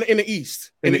Conference? No, in the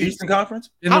East. In the Eastern Conference?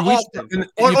 How often?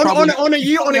 On a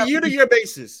year-to-year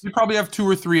basis. You probably have 2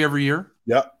 or 3 every year.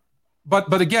 Yeah.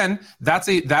 But again, hold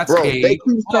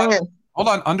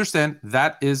on, understand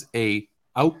that is a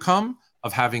outcome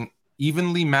of having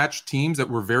evenly matched teams that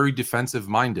were very defensive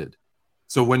minded.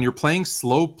 So when you're playing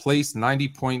slow pace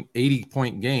 90-point,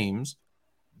 80-point games,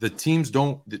 the teams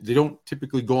don't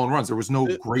typically go on runs. There was no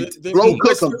great slow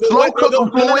cook them.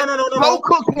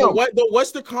 The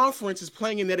Western Conference is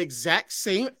playing in that exact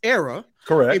same era.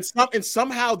 Correct. And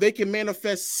somehow they can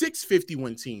manifest 6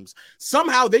 50-win teams.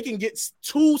 Somehow they can get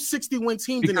 2 60-win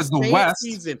teams because in the same West,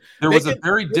 season. There was a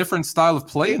very different style of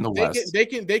play in the West.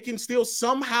 They can still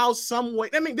somehow, some way.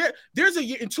 I mean, there's a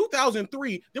year in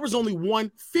 2003, there was only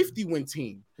one 50-win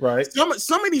team. Right.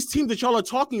 Some of these teams that y'all are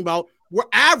talking about were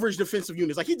average defensive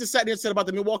units. Like he just sat there and said about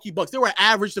the Milwaukee Bucks. They were an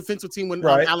average defensive team when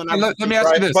Allen Iverson. Let me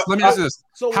ask you this. Let me ask you this.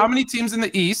 So how many teams in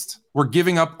the East were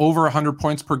giving up over 100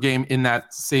 points per game in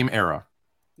that same era?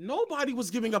 Nobody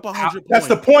was giving up 100 points. That's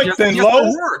the point, then,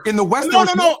 Lo. In the West, no.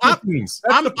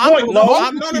 I'm the point, Lo.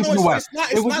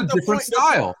 It was a different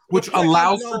style, which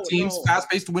allows for teams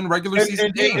fast-paced to win regular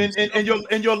season games. And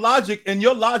your logic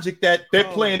that they're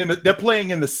playing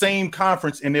in the same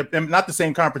conference, and they're not the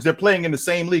same conference. They're playing in the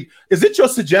same league. Is it your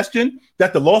suggestion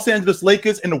that the Los Angeles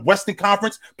Lakers in the Western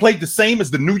Conference played the same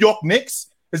as the New York Knicks?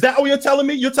 Is that what you're telling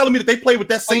me? You're telling me that they play with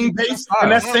that same pace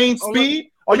and that same speed?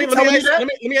 Are you telling me that?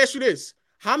 Let me ask you this.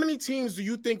 How many teams do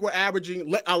you think were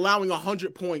allowing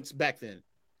 100 points back then?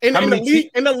 In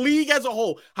the league as a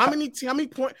whole,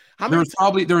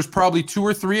 there was probably 2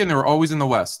 or 3, and they were always in the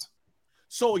West.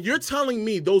 So you're telling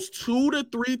me those 2 to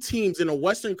 3 teams in the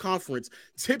Western Conference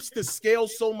tips the scale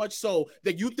so much so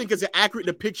that you think it's an accurate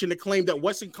depiction to claim that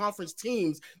Western Conference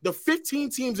teams, the 15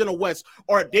 teams in the West,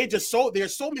 there's so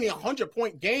many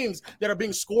 100-point games that are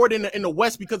being scored in the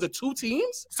West because of 2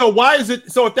 teams? So why is it?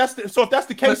 So if that's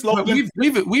the case,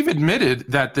 we've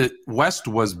admitted that the West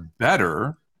was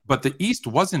better, but the East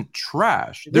wasn't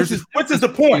trash. Which is the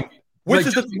point? Which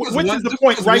is the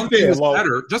point right there,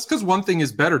 Lo? Just because one thing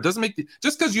is better doesn't make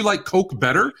just because you like Coke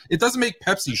better, it doesn't make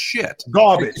Pepsi shit.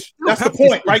 Garbage. That's Pepsi's the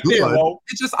point right there, Lo.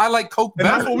 It's just I like Coke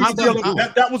better.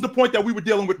 That was the point that we were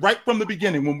dealing with right from the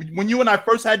beginning when you and I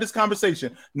first had this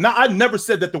conversation. Now, I never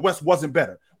said that the West wasn't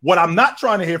better. What I'm not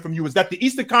trying to hear from you is that the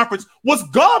Eastern Conference was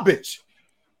garbage.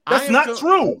 That's not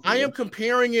true. I am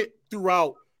comparing it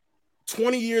throughout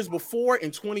 20 years before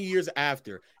and 20 years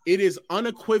after. It is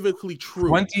unequivocally true.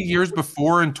 20 years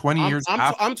before and 20 years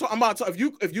after. I'm about to,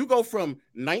 if you go from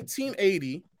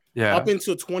 1980 up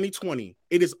until 2020,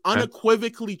 it is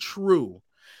unequivocally true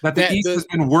that the East has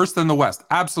been worse than the West.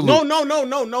 Absolutely.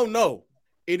 No.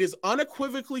 It is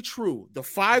unequivocally true. The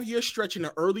 5-year stretch in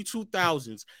the early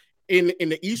 2000s in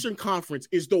the Eastern Conference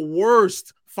is the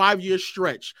worst 5-year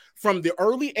stretch from the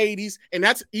early 80s, and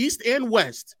that's East and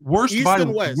West. Worst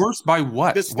by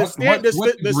what? The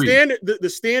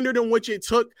standard in which it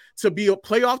took to be a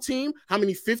playoff team. How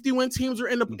many 50-win teams are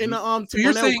in the So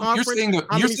you're saying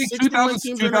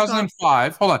 2000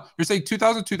 2005. Hold on. You're saying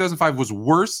 2000 2005 was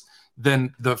worse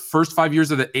than the first 5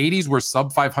 years of the 80s where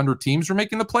sub 500 teams were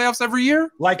making the playoffs every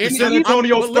year? Like the San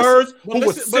Antonio Spurs, who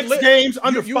was 6 games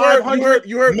under 500.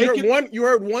 You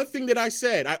heard one thing that I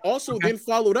said. I also then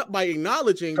followed up by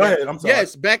acknowledging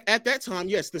yes, back at that time,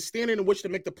 yes, the standard in which to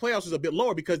make the playoffs was a bit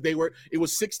lower because it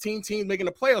was 16 teams making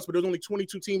the playoffs, but there was only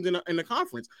 22 teams in the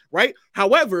conference, right?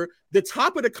 However, the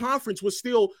top of the conference was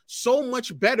still so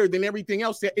much better than everything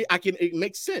else that it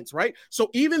makes sense, right? So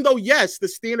even though, yes, the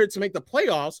standard to make the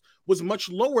playoffs was much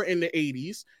lower in the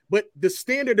 80s, but the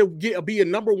standard to be a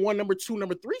number 1, number 2,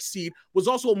 number 3 seed was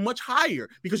also much higher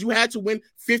because you had to win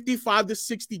 55 to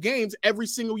 60 games every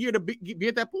single year to be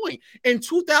at that point. In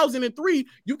 2003,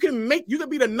 you can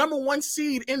be the number 1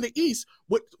 seed in the East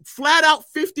with flat out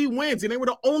 50 wins, and they were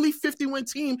the only 50-win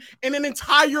team in an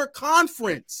entire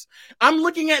conference. I'm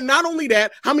looking at not only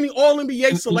that, how many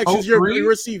All-NBA selections you're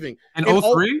receiving. In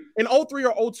 03? In 03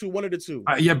 or 02, one of the two.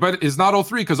 Yeah, but it's not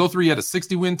 03 because 03 had a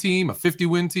 60-win team, a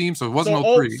 50-win team, so it wasn't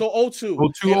 03. So 02.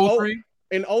 03?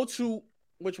 In 02,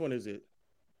 which one is it?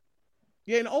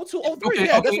 Yeah, in 02, 03. Okay,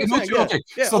 yeah, okay, that's what I'm saying. Okay.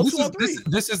 Yeah, so 02,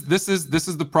 this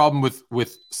is the problem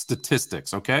with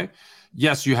statistics, okay?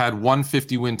 Yes, you had one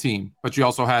 50-win team, but you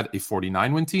also had a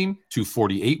 49-win team, 2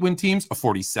 48-win teams, a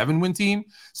 47-win team.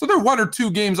 So they're 1 or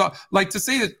 2 games off. Like to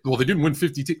say that, well, they didn't win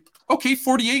 50 teams. Okay,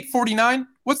 48, 49.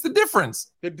 What's the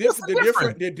difference? They're different.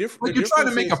 Like you're trying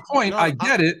to make a point. I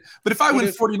get it. But if I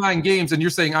win 49 games and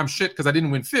you're saying I'm shit because I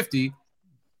didn't win 50,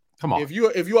 come on. If you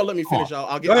all let me finish,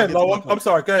 I'll get. Go ahead, Lo. I'm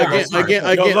sorry. Go ahead.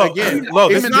 Again. Lo,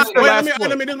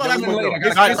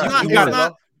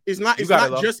 It's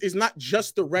not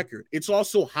just the record. It's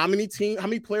also how many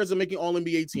players are making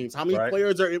All-NBA teams, how many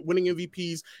players are winning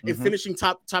MVPs and finishing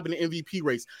top in the MVP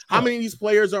race. How many of these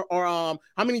players are how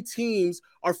many teams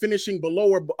are finishing below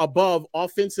or above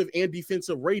offensive and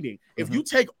defensive rating. If you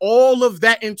take all of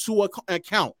that into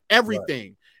account,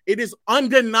 everything, it is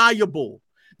undeniable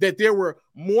that there were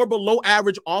more below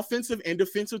average offensive and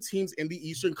defensive teams in the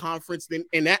Eastern Conference than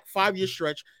in that 5-year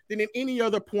stretch than in any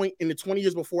other point in the 20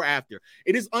 years before or after.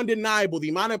 It is undeniable the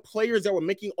amount of players that were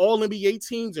making all NBA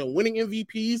teams and winning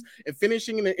MVPs and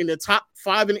finishing in the top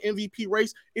 5 in the MVP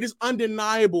race. It is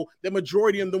undeniable that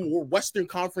majority of them were Western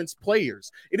Conference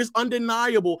players. It is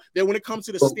undeniable that when it comes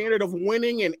to the standard of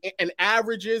winning and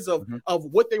averages of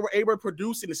what they were able to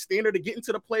produce and the standard to get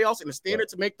into the playoffs and the standard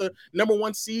to make the number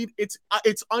 1 seed, it's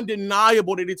undeniable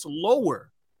that it's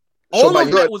lower. All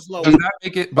of that was low. Does that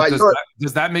make it? But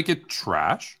does that make it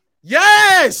trash?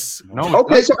 Yes. No.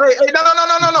 Okay. So hey,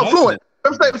 no. Fluent.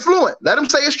 Let him say fluent. Let him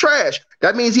say it's trash.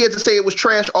 That means he had to say it was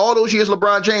trash all those years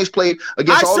LeBron James played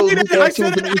against all those teams. I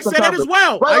said that as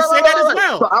well. I say that as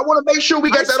well. So I want to make sure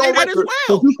we get that on record.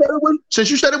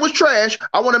 Since you said it was trash,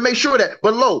 I want to make sure that.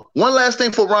 But one last thing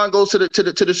before Ron goes to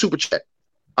the super chat.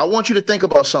 I want you to think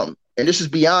about something, and this is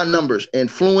beyond numbers.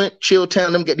 And Fluent, Chill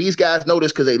Town, these guys know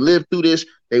this because they lived through this.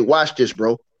 They watched this,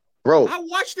 bro. I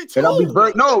watched it too. And I'll be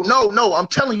no. I'm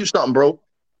telling you something,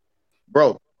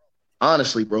 bro.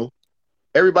 Honestly, bro.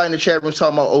 Everybody in the chat room is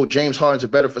talking about, James Harden's a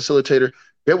better facilitator.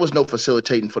 There was no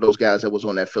facilitating for those guys that was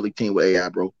on that Philly team with AI,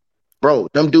 bro. Bro,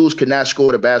 them dudes could not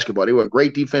score the basketball. They were a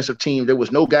great defensive team. There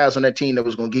was no guys on that team that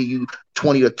was going to give you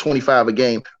 20 or 25 a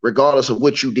game, regardless of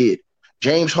what you did.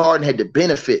 James Harden had the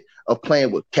benefit of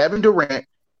playing with Kevin Durant,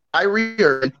 Kyrie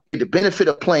Irving, had the benefit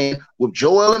of playing with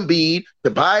Joel Embiid,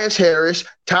 Tobias Harris,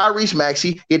 Tyrese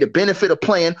Maxey. He had the benefit of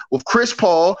playing with Chris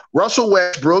Paul, Russell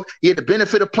Westbrook. He had the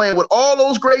benefit of playing with all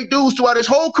those great dudes throughout his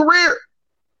whole career.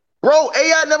 Bro,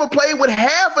 AI never played with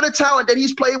half of the talent that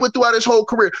he's played with throughout his whole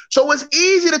career. So it's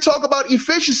easy to talk about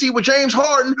efficiency with James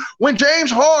Harden when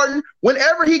James Harden,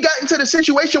 whenever he got into the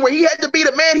situation where he had to be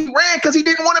the man, he ran because he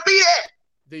didn't want to be that.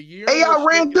 AI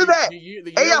ran to that.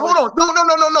 AI, hold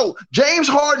on. No. James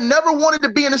Harden never wanted to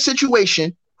be in a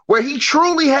situation where he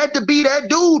truly had to be that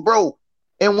dude, bro.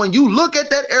 And when you look at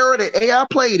that era that AI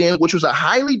played in, which was a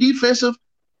highly defensive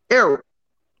era,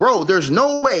 bro, there's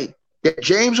no way that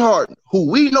James Harden,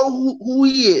 who we know who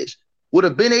he is, would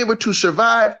have been able to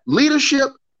survive leadership,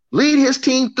 lead his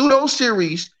team through those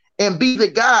series, and be the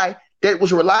guy that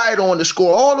was relied on to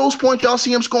score all those points y'all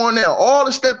see him scoring now, all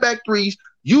the step-back threes.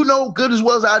 You know good as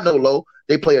well as I know, Lo.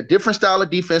 They play a different style of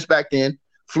defense back then.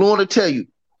 Fluent to tell you,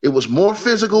 it was more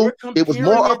physical. It was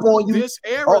more up on you. This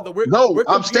era,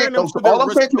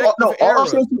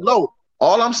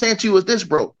 all I'm saying to you is this,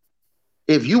 bro.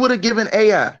 If you would have given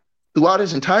AI throughout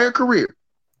his entire career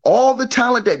all the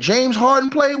talent that James Harden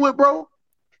played with, bro,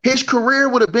 his career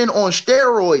would have been on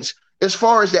steroids as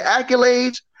far as the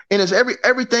accolades and as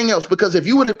everything else. Because if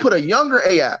you would have put a younger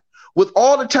AI with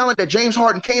all the talent that James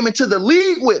Harden came into the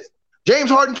league with. James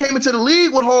Harden came into the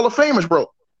league with Hall of Famers, bro,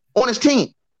 on his team.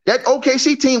 That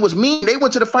OKC team was mean. They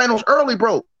went to the finals early,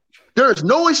 bro. There is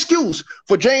no excuse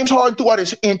for James Harden throughout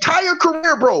his entire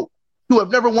career, bro, to have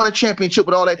never won a championship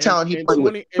with all that talent he played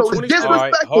with. So it's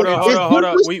disrespectful. Hold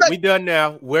on. We done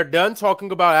now. We're done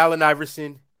talking about Allen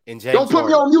Iverson and James Don't put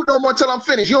me on mute no more until I'm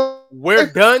finished. We're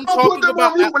done talking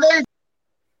about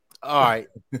all right.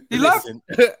 He left.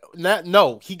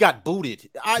 No, he got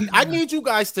booted. I need you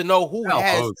guys to know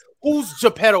who's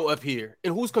Geppetto up here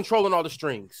and who's controlling all the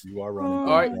strings. You are running. All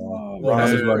right.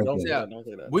 Don't say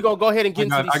that. We're gonna go ahead and get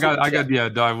into these.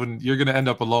 I wouldn't. You're gonna end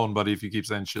up alone, buddy, if you keep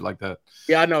saying shit like that.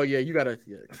 Yeah, I know. Yeah, you gotta.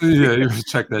 Yeah, you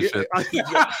check that shit.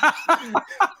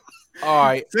 All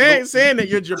right, saying that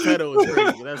you're Geppetto is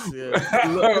crazy. That's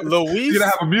Luis. You're gonna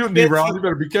have a mutiny, Ron. You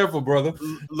better be careful, brother.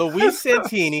 Luis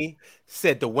Santini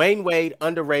said Dwayne Wade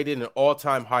underrated in an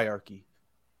all-time hierarchy,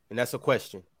 and that's a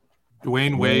question.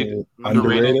 Dwayne Wade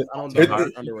underrated.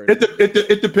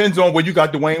 It depends on where you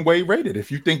got Dwayne Wade rated.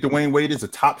 If you think Dwayne Wade is a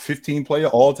top 15 player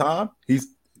all time,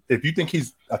 if you think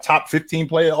he's a top 15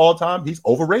 player all time, he's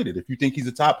overrated. If you think he's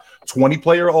a top 20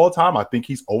 player all time, I think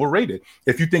he's overrated.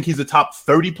 If you think he's a top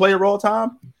 30 player all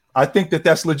time, I think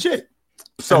that's legit.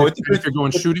 So if you're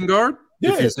going shooting guard,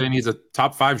 if you're saying he's a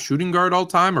top 5 shooting guard all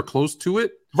time or close to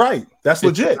it, right, that's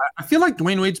legit. I feel like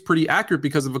Dwayne Wade's pretty accurate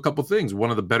because of a couple things. One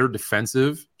of the better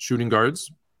defensive shooting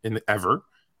guards ever,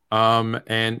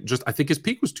 and just I think his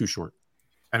peak was too short,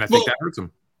 and I think that hurts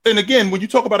him. And again, when you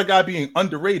talk about a guy being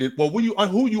underrated, well,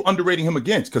 who are you underrating him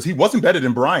against? Because he wasn't better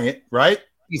than Bryant, right?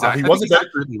 He wasn't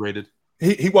accurately rated.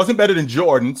 He wasn't better than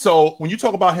Jordan. So when you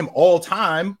talk about him all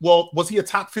time, well, was he a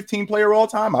top 15 player all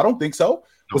time? I don't think so.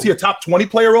 No. Was he a top 20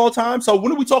 player all time? So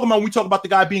when are we talking about when we talk about the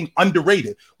guy being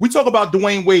underrated? We talk about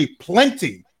Dwayne Wade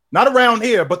plenty, not around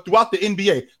here, but throughout the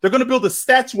NBA. They're going to build a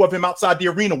statue of him outside the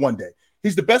arena one day.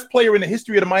 He's the best player in the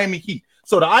history of the Miami Heat.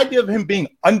 So the idea of him being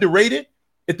underrated,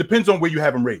 it depends on where you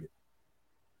have him rated.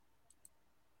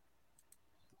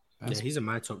 Yeah, he's in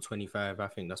my top 25. I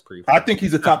think that's pretty. I think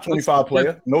he's a top 25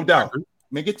 player, no doubt.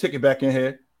 Man, get Ticket back in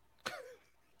here.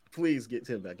 Please get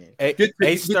Tim back in. Get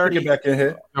Ticket back in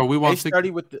here. No, we want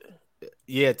Ticket with the.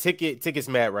 Yeah, Ticket's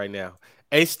mad right now.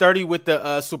 A30 with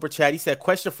the super chat. He said,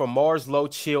 question for Mars, Low,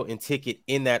 Chill, and Ticket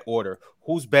in that order.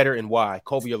 Who's better and why?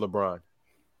 Kobe or LeBron?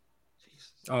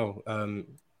 Oh,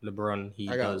 LeBron.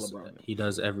 He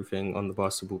does everything on the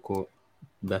basketball court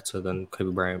better than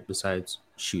Kobe Bryant besides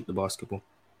shoot the basketball.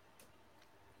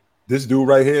 this dude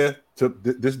right here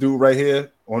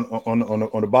on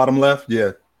the bottom left,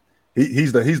 yeah,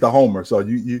 he's the homer. So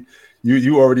you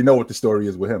already know what the story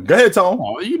is with him. Go ahead, Tom.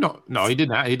 Oh, no, he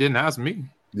didn't ask me.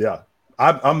 Yeah,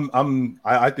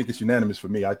 I think it's unanimous for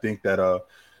me. I think that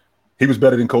he was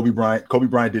better than Kobe Bryant. Kobe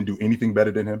Bryant didn't do anything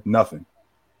better than him. Nothing.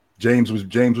 James was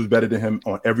better than him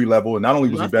on every level, and not only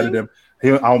was he better than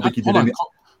him, I don't think he did anything.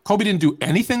 Kobe didn't do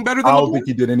anything better than I don't think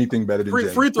he did anything better than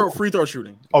James. Free throw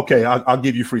shooting. Okay, I'll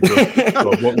give you free throw.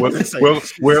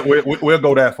 We'll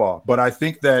go that far. But I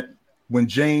think that when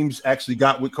James actually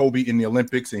got with Kobe in the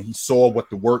Olympics and he saw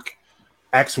what the work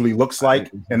actually looks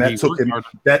like, and that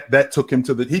took him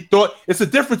to the. He thought it's a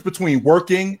difference between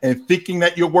working and thinking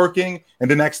that you're working,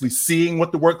 and then actually seeing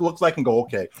what the work looks like and go,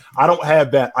 okay, I don't have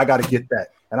that. I got to get that.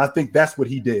 And I think that's what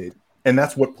he did, and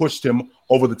that's what pushed him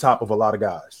over the top of a lot of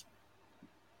guys.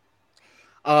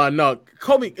 No,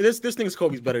 Kobe. This thing is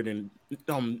Kobe's better than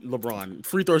LeBron.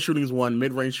 Free throw shooting is one.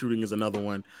 Mid range shooting is another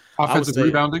one. Offensive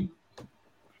rebounding.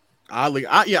 Oddly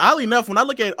enough, when I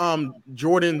look at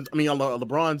LeBron's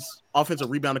offensive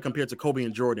rebounding compared to Kobe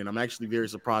and Jordan, I'm actually very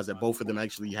surprised that both of them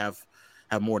actually have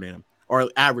more than him or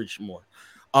average more,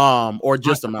 or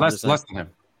just less than him.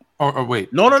 Or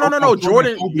wait, no.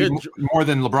 Jordan more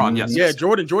than LeBron. Yes, yeah.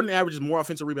 Jordan averages more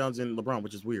offensive rebounds than LeBron,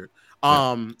 which is weird.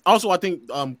 Also, I think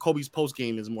Kobe's post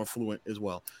game is more fluent as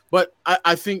well. But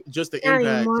I think just the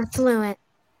impact more fluent.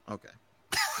 Okay.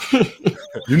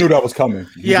 You knew that was coming.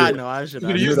 I know. I should.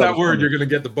 You're gonna use that word. You're gonna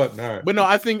get the button. All right. But no,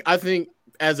 I think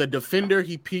as a defender,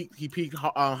 he peaked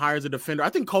higher as a defender. I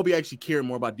think Kobe actually cared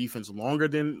more about defense longer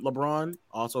than LeBron.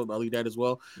 Also, I'll leave that as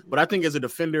well. But I think as a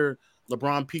defender,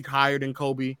 LeBron peaked higher than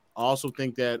Kobe. I also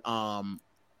think that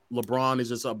LeBron is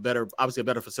just obviously a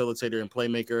better facilitator and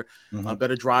playmaker, a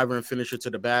better driver and finisher to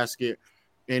the basket.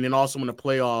 And then also in the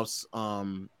playoffs,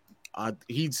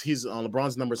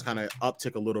 LeBron's numbers kind of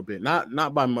uptick a little bit,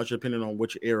 not by much, depending on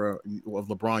which era of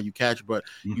LeBron you catch, but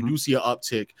you do see an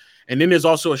uptick. And then there's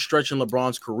also a stretch in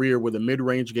LeBron's career where the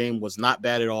mid-range game was not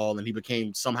bad at all, and he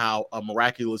became somehow a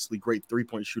miraculously great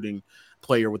three-point shooting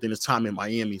player within his time in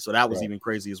Miami. So that was even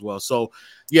crazy as well. So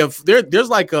yeah, there's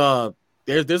a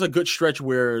good stretch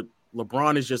where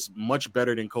LeBron is just much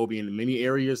better than Kobe in many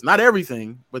areas, not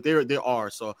everything, but there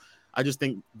are. So I just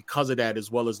think because of that,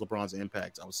 as well as LeBron's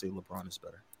impact, I would say LeBron is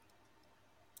better.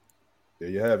 There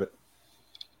you have it.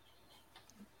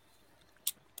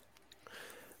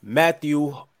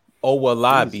 Matthew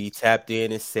Owalabi tapped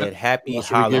in and said, "Happy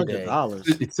holiday."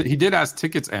 He did ask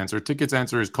Ticket's answer. Ticket's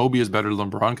answer is Kobe is better than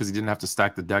LeBron because he didn't have to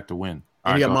stack the deck to win.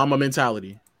 And he got mama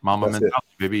mentality. Mama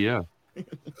mentality, baby. Yeah.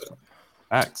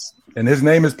 X. And his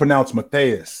name is pronounced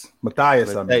Matthias.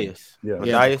 Matthias.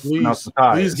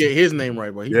 Please get his name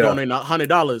right, boy. He's donating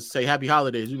 $100. Say happy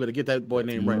holidays. You better get that boy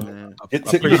name right, man. We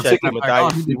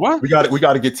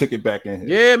got to get Ticket back in here.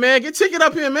 Yeah, man. Get Ticket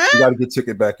up here, man. We got to get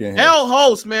Ticket back in here. Hell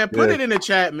host, man. Put it in the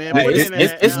chat, man.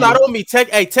 It's not on me.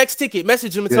 Text Ticket.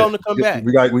 Message him and tell him to come back.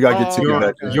 We got to get Ticket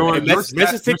back in here.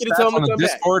 Message Ticket and tell him to come back.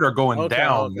 Discord are going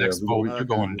down next vote. You're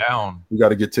going down. We got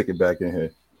to get Ticket back in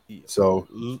here. So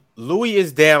Louis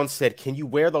is down. Said, "Can you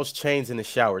wear those chains in the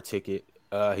shower?" Ticket.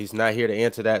 He's not here to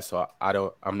answer that, so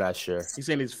I'm not sure. He's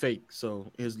saying it's fake,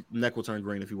 so his neck will turn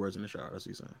green if he wears it in the shower. That's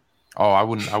what he's saying. Oh, I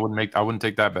wouldn't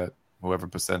take that bet. Whoever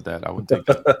percent that, I wouldn't take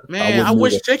that. Man, I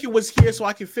wish Ticket was here so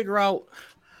I could figure out.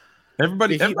 Did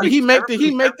he make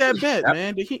that bet,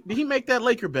 man? Did he make that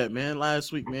Laker bet, man,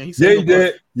 last week, man? He said he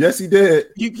did. Yes, he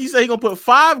did. He said he gonna put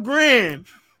 $5,000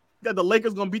 that the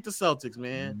Lakers gonna beat the Celtics,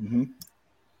 man. Mm-hmm.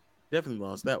 Definitely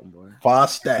lost that one, boy. 5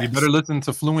 stats. You better listen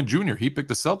to Fluent Jr. He picked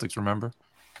the Celtics, remember?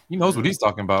 He knows what he's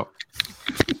talking about.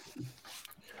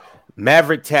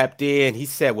 Maverick tapped in. He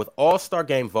said, with All-Star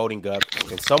game voting up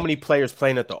and so many players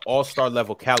playing at the All-Star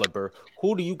level caliber,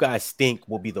 who do you guys think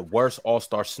will be the worst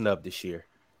All-Star snub this year?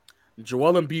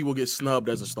 Joel Embiid will get snubbed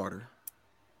as a starter.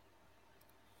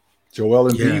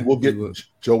 Joel Embiid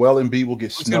will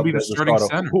get snubbed as a starter.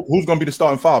 Who's going to be the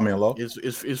starting five man, Lo?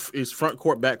 It's front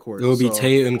court, back court. It will be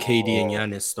Tatum, KD, and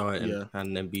Giannis starting,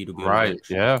 and Embiid will be right.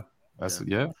 Yeah,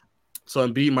 yeah. So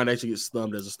Embiid might actually get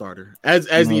snubbed as a starter. As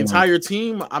the entire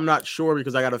team, I'm not sure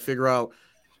because I got to figure out.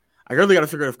 I really got to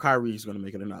figure out if Kyrie is going to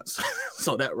make it or not.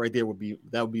 So that right there would be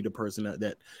the person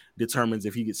that determines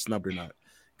if he gets snubbed or not.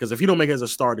 Because if he don't make it as a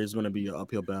starter, it's going to be an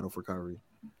uphill battle for Kyrie.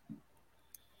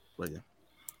 But yeah.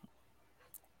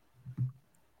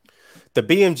 The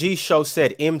BMG show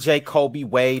said MJ, Kobe,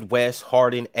 Wade, West,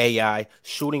 Harden, AI,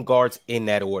 shooting guards in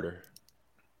that order.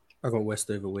 I got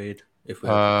West over Wade if we're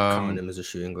counting him as a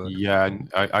shooting guard. Yeah,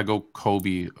 I go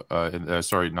Kobe.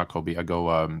 Sorry, not Kobe. I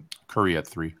go Curry at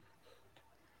 3.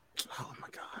 Oh my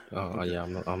god. Oh yeah,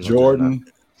 I'm not Jordan,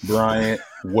 Bryant,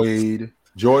 Wade,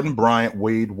 Jordan, Bryant,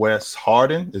 Wade, West,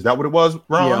 Harden. Is that what it was,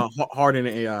 Ron? Yeah, Harden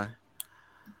and AI.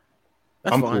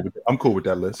 That's fine. I'm cool with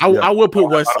that list. I would put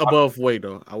West above Wade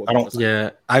though.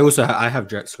 I have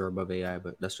Drexler above AI,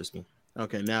 but that's just me.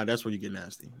 Okay, now that's where you get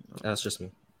nasty. That's just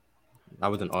me. I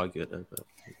wouldn't argue it, but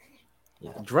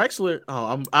yeah. Drexler.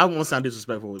 I won't sound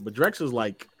disrespectful, but Drexler's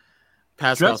like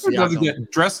Pascal Drexler doesn't Siakam.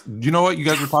 get dressed. You know what? You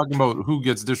guys were talking about who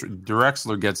gets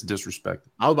Drexler gets disrespected.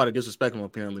 I was about to disrespect him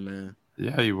apparently, man.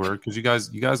 Yeah, you were, because you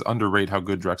guys underrate how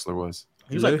good Drexler was.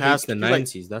 He was like past the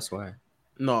 90s. That's why.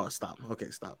 No, stop.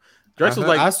 Okay, stop. Drexler's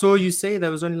I saw you say there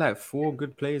was only like 4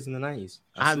 good players in the 90s.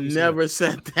 I never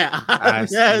said that.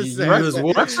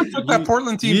 Drexler took that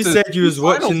Portland team. You said you was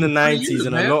watching the 90s,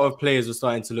 and a lot of players were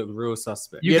starting to look real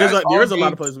suspect. There's a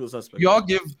lot of players who were suspect. Y'all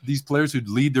give these players who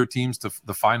lead their teams to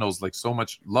the finals like so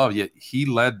much love, yet he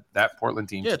led that Portland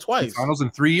team twice to finals in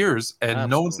 3 years,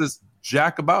 and no one says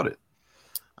jack about it.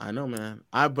 I know, man.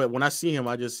 But when I see him,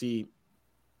 I just see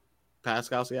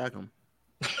Pascal Siakam.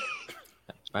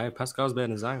 Right, Pascal's better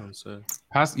than Zion, so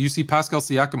you see Pascal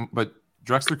Siakam, but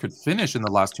Drexler could finish in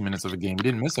the last 2 minutes of a game. He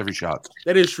didn't miss every shot.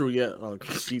 That is true, yeah. Oh,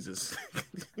 Jesus.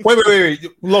 Wait.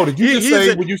 Loaded. You just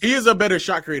say he is a better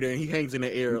shot creator, and he hangs in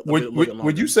the air.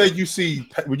 Would you say you see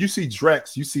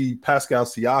Drex, you see Pascal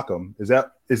Siakam?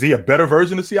 Is he a better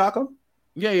version of Siakam?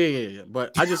 Yeah.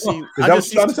 But I just see. Is that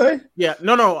what you're trying to say? Yeah.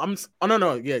 No.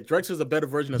 No. Yeah, Drex is a better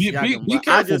version of Siakam. Be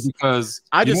careful, because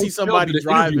I just see somebody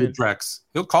driving. Drex.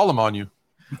 He'll call him on you.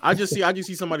 I just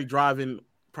see somebody driving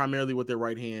primarily with their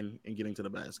right hand and getting to the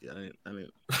basket. I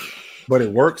didn't. But it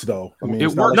works though. I mean,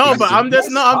 it works. No, but I'm just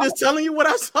telling you what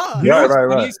I saw. Yeah,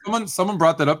 right. Someone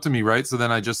brought that up to me, right? So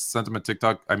then I just sent him a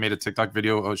TikTok. I made a TikTok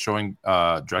video showing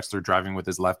Drexler driving with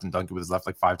his left and dunking with his left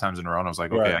like 5 times in a row. And I was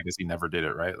like, okay, I guess he never did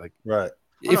it, right? Like, right.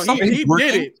 He did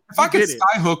it. If I could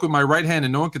skyhook with my right hand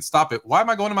and no one could stop it, why am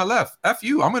I going to my left? F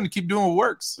you. I'm going to keep doing what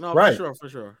works. No, for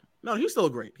sure. No, he's still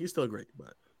great.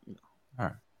 But all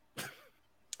right.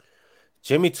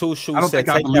 Jimmy Two Shoes said,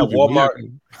 "Take that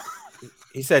Walmart."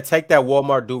 He said, "Take that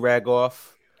Walmart do-rag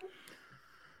off."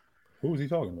 Who was he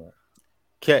talking about?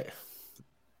 K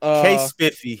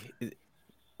Spiffy.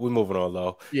 We're moving on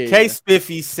low. K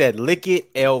Spiffy said, "Lick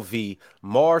it, LV."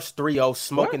 Mars 3-0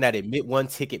 smoking that Admit One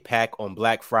ticket pack on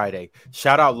Black Friday.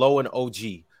 Shout out Low and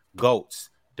OG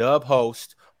Goats. Dub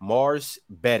host Mars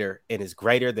better and is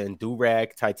greater than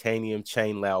do-rag titanium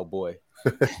chain loud boy.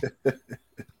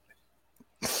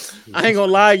 I ain't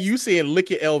gonna lie, you saying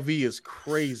 "lick it LV" is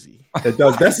crazy. It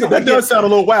does. That does sound a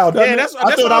little wild. Yeah, that's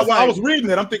I thought I was reading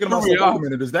it. I'm thinking about wait a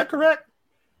minute. Is that correct?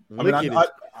 I mean, I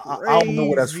don't know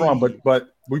where that's from, but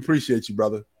we appreciate you,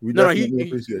 brother. We definitely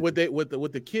appreciate you. What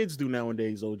the kids do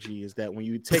nowadays, OG, is that when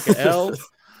you take an L,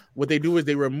 what they do is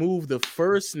they remove the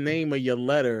first name of your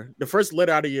letter, the first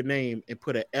letter out of your name, and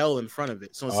put an L in front of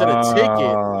it. So instead of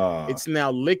ticket, it's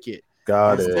now lick it.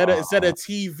 Got it. Instead of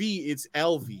TV, it's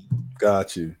LV.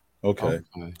 Got you. Okay.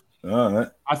 All right.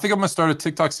 I think I'm gonna start a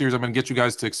TikTok series. I'm gonna get you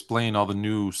guys to explain all the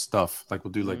new stuff. Like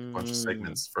we'll do like a bunch of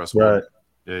segments for us. Right.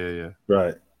 Yeah.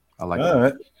 Right. I like all that.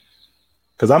 Right.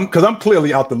 Because I'm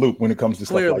clearly out the loop when it comes to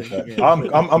stuff like that. Yeah.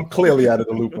 I'm clearly out of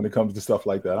the loop when it comes to stuff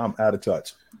like that. I'm out of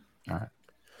touch. All right.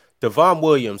 Devon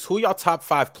Williams, who y'all top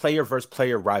 5 player versus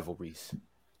player rivalries?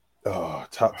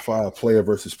 Top 5 player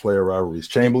versus player rivalries.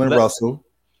 Chamberlain, Russell,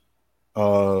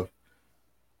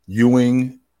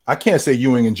 Ewing. I can't say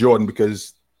Ewing and Jordan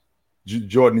because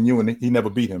Jordan and Ewing, he never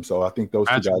beat him. So I think those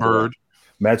two guys.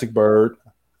 Magic Bird,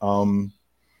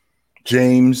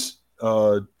 James,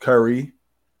 Curry.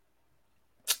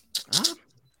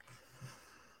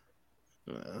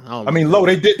 I mean, Low.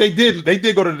 They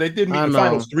did go to meet in the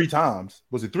finals 3 times.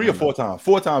 Was it 3 or 4 times?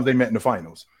 4 times they met in the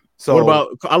finals. So what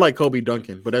about? I like Kobe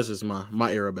Duncan, but that's just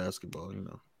my era of basketball. You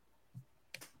know,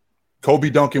 Kobe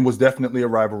Duncan was definitely a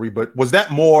rivalry, but was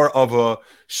that more of a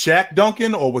Shaq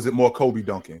Duncan or was it more Kobe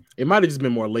Duncan? It might have just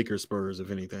been more Lakers Spurs, if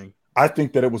anything. I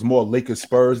think that it was more Lakers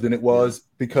Spurs than it was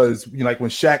because like when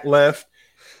Shaq left,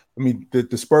 I mean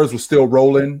the Spurs were still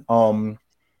rolling.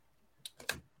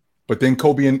 But then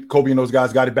Kobe and those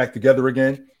guys got it back together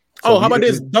again. So how about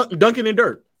this? Duncan and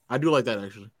Dirk. I do like that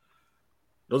actually.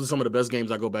 Those are some of the best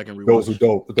games I go back and rewatch. Those are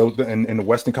dope. Those in the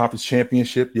Western Conference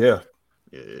Championship, yeah.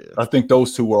 I think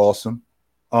those two were awesome.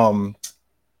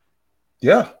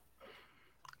 Yeah.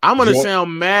 I'm gonna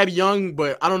sound mad young,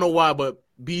 but I don't know why. But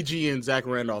BG and Zach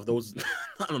Randolph, those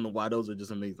I don't know why. Those are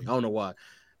just amazing. I don't know why.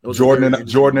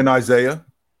 Jordan and Isaiah.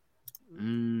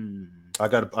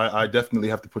 I definitely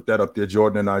have to put that up there.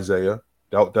 Jordan and Isaiah.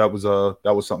 That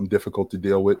was something difficult to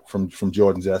deal with from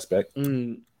Jordan's aspect.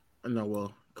 No,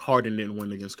 well, Harden didn't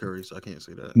win against Curry, so I can't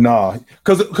say that. No,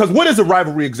 because what is a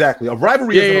rivalry exactly? A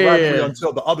rivalry isn't a rivalry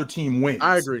until the other team wins.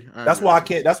 I agree. That's why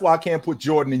I can't put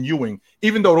Jordan and Ewing,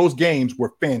 even though those games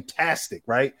were fantastic,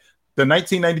 right? The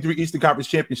 1993 Eastern Conference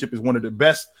Championship is one of the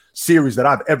best series that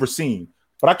I've ever seen.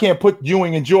 But I can't put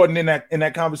Ewing and Jordan in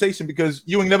that conversation because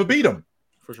Ewing never beat him.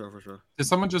 For sure. Did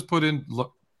someone just put in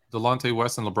Delonte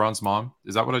West and LeBron's mom?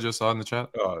 Is that what I just saw in the chat?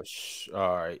 Oh,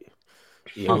 all right.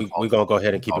 Yeah, we're going to go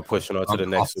ahead and keep it pushing on to the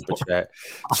next super chat.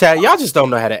 Chat, y'all just don't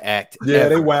know how to act. Yeah, ever.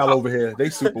 They wild over here. They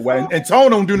super wild. And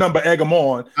Tone don't do nothing but egg them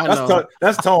on.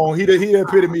 That's Tone. He the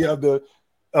epitome of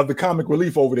the comic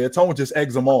relief over there. Tone just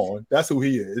eggs them on. That's who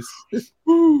he is.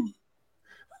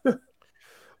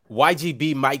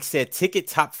 YGB Mike said ticket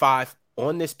top 5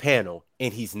 on this panel,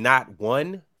 and he's not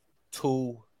 1,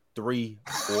 2, 3,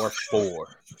 or 4.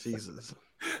 Jesus.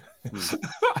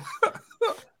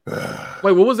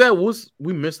 Wait, what was that?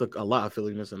 We missed a lot of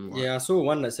Philly missing. Yeah, I saw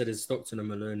one that said is Stockton and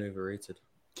Malone overrated.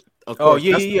 Of course,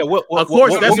 yeah. Of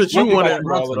course, that's what you wanted,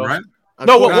 right?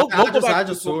 No, I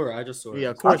just saw it. Yeah,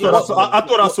 of course. I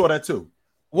thought I saw that too.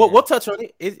 We'll touch on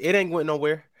it. It ain't going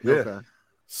nowhere. Yeah. Okay.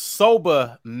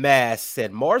 Soba Mass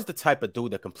said Mars the type of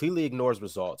dude that completely ignores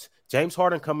results. James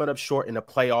Harden coming up short in the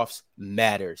playoffs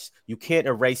matters. You can't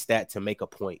erase that to make a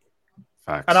point.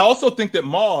 Facts. And I also think that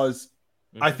Mars,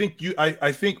 I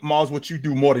think Mars, what you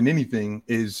do more than anything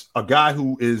is a guy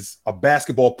who is a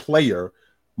basketball player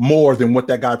more than what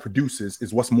that guy produces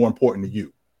is what's more important to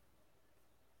you.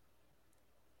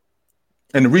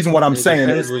 And the reason what I'm saying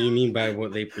is what you mean by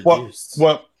what they produce.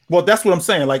 Well, that's what I'm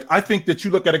saying. Like, I think that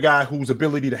you look at a guy whose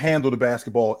ability to handle the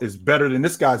basketball is better than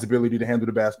this guy's ability to handle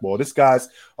the basketball, this guy's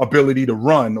ability to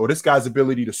run, or this guy's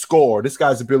ability to score, this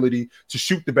guy's ability to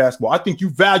shoot the basketball. I think you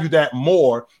value that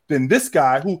more than this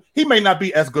guy who he may not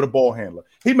be as good a ball handler.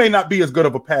 He may not be as good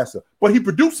of a passer, but he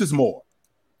produces more.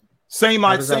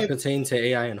 How does that pertain to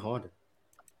AI and Harden?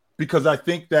 Because I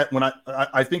think that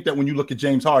when you look at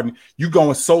James Harden, you're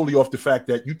going solely off the fact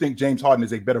that you think James Harden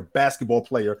is a better basketball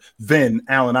player than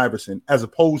Allen Iverson, as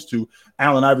opposed to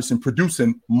Allen Iverson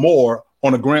producing more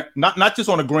on a grand, not just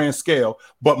on a grand scale,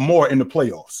 but more in the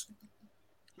playoffs.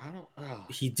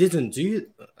 He didn't do.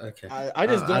 Okay,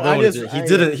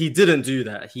 He didn't do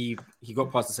that. He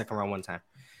got past the second round one time.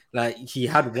 Like, he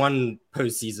had one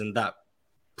postseason that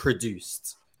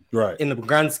produced. Right. In the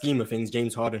grand scheme of things,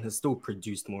 James Harden has still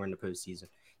produced more in the postseason.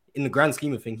 In the grand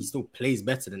scheme of things, he still plays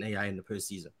better than AI in the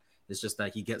postseason. It's just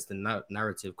that he gets the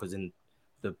narrative because in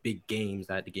the big games,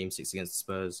 like the Game 6 against the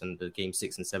Spurs and the Game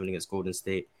 6 and 7 against Golden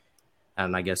State,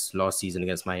 and I guess last season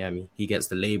against Miami, he gets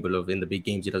the label of in the big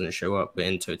games he doesn't show up, but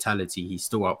in totality, he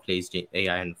still outplays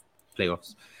AI in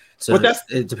playoffs. So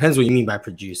it depends what you mean by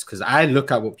produce, because I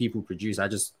look at what people produce. I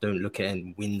just don't look at it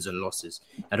in wins and losses.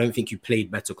 I don't think you played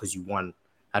better because you won.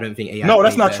 I don't think AI. No,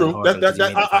 that's not true.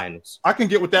 I can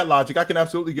get with that logic. I can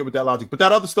absolutely get with that logic. But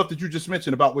that other stuff that you just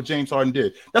mentioned about what James Harden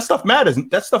did, that stuff matters.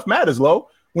 That stuff matters, Lo,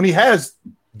 when he has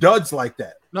duds like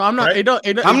that. No, I'm not. Right?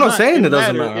 I'm not saying it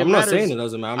doesn't matter. I'm not saying it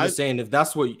doesn't matter. I'm just saying if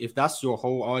that's your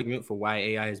whole argument for why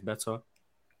AI is better,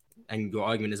 and your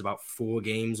argument is about 4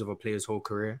 games of a player's whole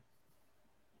career.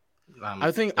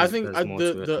 I think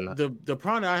the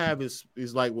problem I have is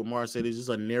like what Mars said, is just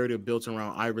a narrative built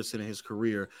around Iverson and his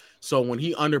career. So when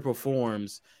he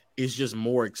underperforms, it's just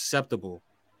more acceptable,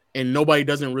 and nobody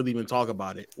doesn't really even talk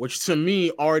about it, which to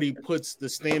me already puts the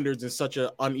standards in such an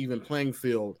uneven playing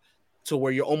field to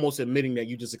where you're almost admitting that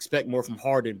you just expect more from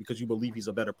Harden because you believe he's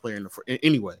a better player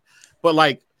anyway. But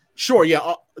like, sure,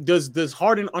 yeah. Does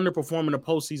Harden underperform in the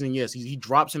postseason? Yes, he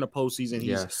drops in the postseason.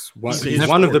 He's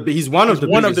one of the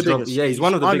biggest. Yeah, he's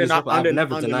one of the biggest. I've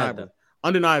never denied that.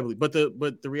 Undeniably, but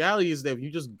the reality is that if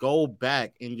you just go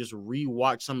back and just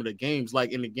rewatch some of the games,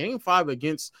 like in the Game 5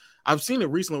 I've seen it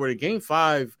recently where the Game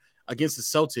 5 against the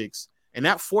Celtics, in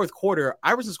that fourth quarter,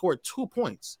 Iverson scored 2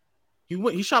 points.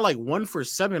 He shot like 1 for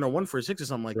 7 or 1 for 6 or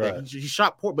something like that. He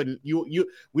shot poor, but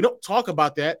we don't talk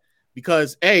about that.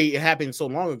 Because it happened so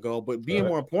long ago, but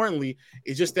more importantly,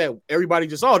 it's just that everybody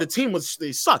the team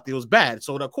they sucked. It was bad.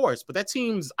 So of course, but that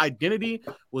team's identity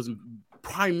was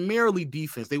primarily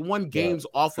defense. They won games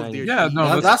off of their defense.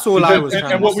 That's all I was.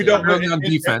 And what we don't really on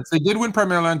defense, they did win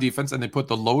primarily on defense, and they put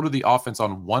the load of the offense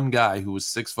on one guy who was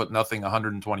 6'0",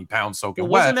 120 pounds, soaking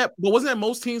wet. Wasn't that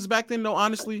most teams back then? though?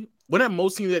 Honestly, wasn't that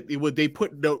most teams that they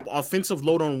put the offensive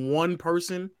load on one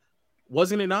person?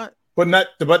 Wasn't it not? But not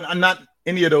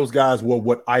any of those guys were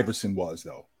what Iverson was,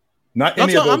 though. Not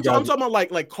any of those guys. I'm talking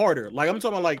about like Carter. Like I'm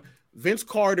talking about like Vince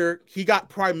Carter. He got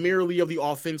primarily of the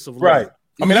offensive load. Right.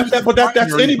 I mean,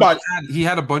 that's anybody. He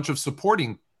had a bunch of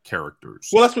supporting characters.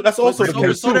 Well, that's also the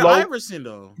case too. Iverson,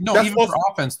 though. No, that's even also, for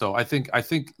offense, though, I think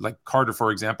like Carter,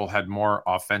 for example, had more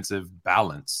offensive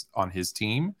balance on his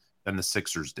team than the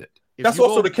Sixers did. That's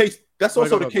also the case. That's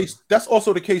also the case. That's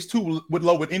also the case too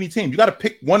with any team. You got to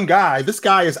pick one guy. This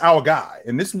guy is our guy,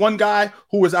 and this one guy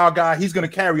who is our guy, he's going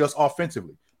to carry us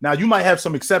offensively. Now, you might have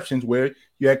some exceptions where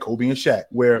you had Kobe and Shaq,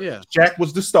 where Shaq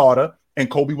was the starter and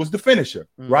Kobe was the finisher,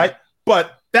 right?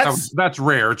 But that's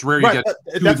rare. It's rare you get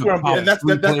that's where I'm getting. That's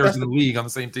players in the league on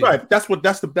the same team. Right. That's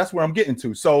where I'm getting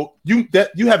to. So you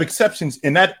have exceptions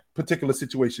in that particular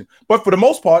situation, but for the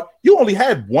most part, you only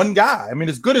had one guy. I mean,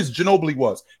 as good as Ginobili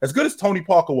was, as good as Tony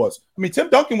Parker was, I mean, Tim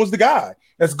Duncan was the guy.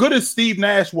 As good as Steve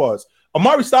Nash was,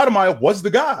 Amari Stoudemire was the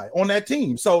guy on that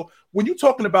team. So when you're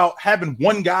talking about having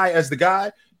one guy as the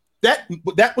guy, that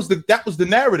was the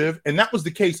narrative, and that was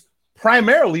the case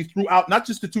primarily throughout not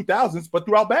just the 2000s, but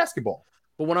throughout basketball.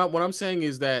 But what I'm saying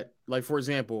is that, like, for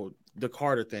example, the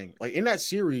Carter thing, like in that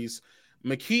series,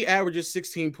 McKee averages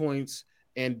 16 points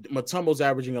and Mutombo's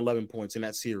averaging 11 points in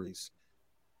that series.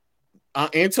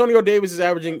 Antonio Davis is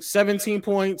averaging 17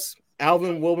 points.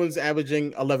 Alvin Williams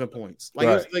averaging 11 points. Like,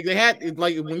 right. Like they had,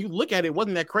 like, when you look at it, it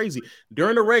wasn't that crazy.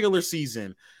 During the regular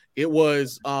season, it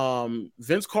was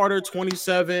Vince Carter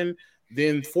 27,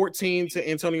 then 14 to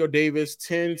Antonio Davis,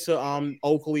 10 to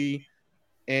Oakley,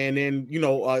 and then,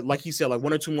 like he said, like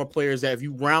one or two more players that if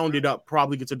you round it up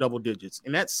probably get to double digits.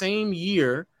 In that same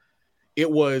year, it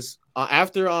was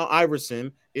after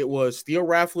Iverson, it was Theo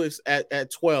Raffles at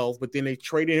 12, but then they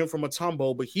traded him for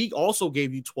Mutombo, but he also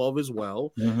gave you 12 as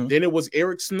well. Mm-hmm. Then it was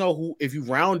Eric Snow, who, if you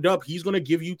round up, he's going to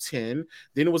give you 10.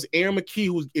 Then it was Aaron McKee,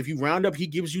 who, if you round up, he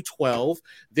gives you 12.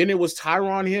 Then it was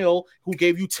Tyronn Hill, who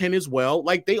gave you 10 as well.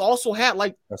 Like, they also had,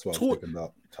 like, that's what I'm thinking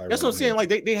about. That's what I'm saying. Like,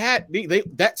 they had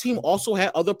that team also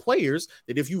had other players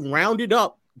that if you rounded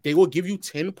up, they will give you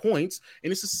 10 points,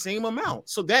 and it's the same amount.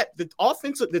 So that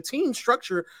the team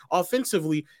structure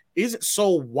offensively isn't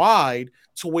so wide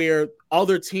to where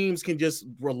other teams can just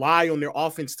rely on their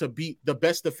offense to beat the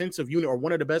best defensive unit or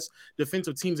one of the best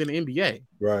defensive teams in the NBA.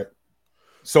 Right.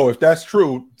 So if that's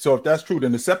true,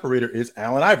 then the separator is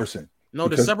Allen Iverson. No,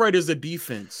 the separator is the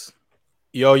defense.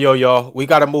 Yo, we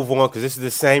got to move on because this is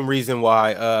the same reason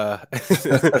why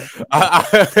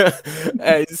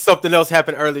something else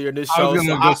happened earlier in this show.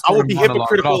 I would be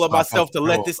hypocritical of myself to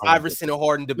let this Iverson and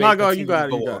Harden debate. No, you got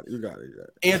it.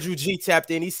 Andrew G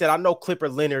tapped in. He said, "I know Clipper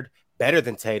Leonard better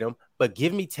than Tatum, but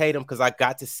give me Tatum because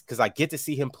I get to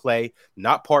see him play,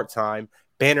 not part-time.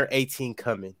 Banner 18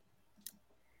 coming."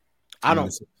 I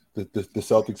don't. The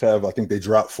Celtics have, I think they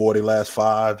dropped 40 last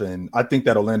 5, and I think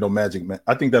that Orlando Magic team,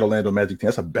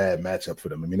 that's a bad matchup for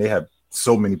them. I mean, they have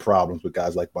so many problems with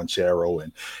guys like Banchero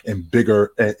and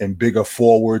bigger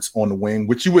forwards on the wing,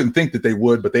 which you wouldn't think that they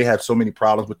would, but they have so many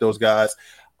problems with those guys.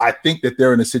 I think that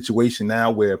they're in a situation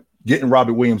now where getting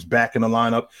Robert Williams back in the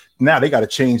lineup, now they got to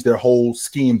change their whole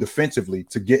scheme defensively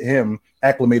to get him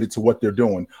acclimated to what they're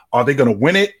doing. Are they going to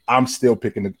win it? I'm still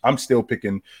picking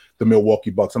the Milwaukee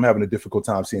Bucks. I'm having a difficult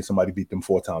time seeing somebody beat them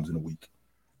 4 times in a week.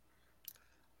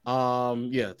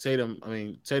 Tatum. I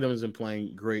mean, Tatum has been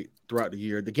playing great throughout the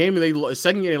year. The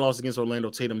second game they lost against Orlando,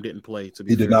 Tatum didn't play.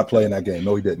 He did not play in that game.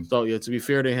 No, he didn't. So to be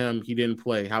fair to him, he didn't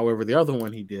play. However, the other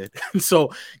one he did.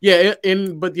 So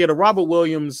the Robert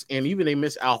Williams, and even they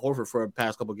missed Al Horford for the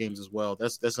past couple of games as well.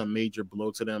 That's a major blow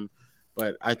to them.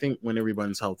 But I think when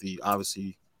everyone's healthy,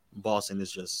 obviously Boston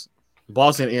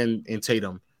and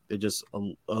Tatum, they're just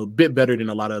a bit better than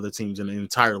a lot of other teams in the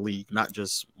entire league, not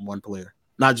just one player.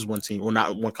 Not just one team or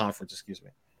not one conference, excuse me.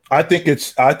 I think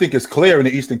it's clear in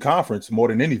the Eastern Conference more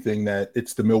than anything that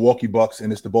it's the Milwaukee Bucks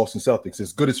and it's the Boston Celtics.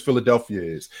 As good as Philadelphia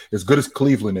is, as good as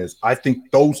Cleveland is, I think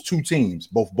those two teams,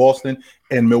 both Boston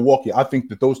and Milwaukee, I think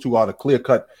that those two are the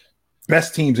clear-cut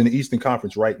best teams in the Eastern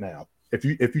Conference right now. If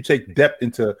you take depth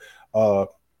into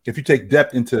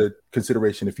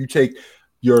consideration, if you take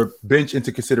your bench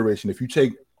into consideration, if you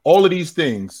take all of these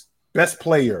things, best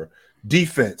player,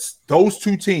 defense, those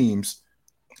two teams,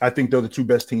 I think they're the two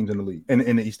best teams in the league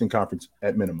in the Eastern Conference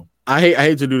at minimum. I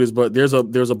hate to do this, but there's a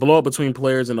blow up between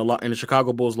players in the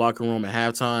Chicago Bulls locker room at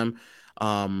halftime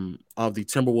of the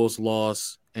Timberwolves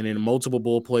loss, and then multiple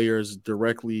Bull players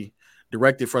directed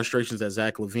frustrations at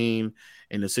Zach LaVine,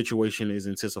 and the situation is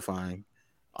intensifying.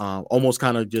 Almost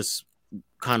kind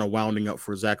of wounding up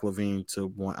for Zach LaVine to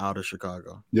want out of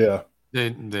Chicago. Yeah,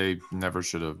 they never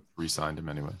should have re-signed him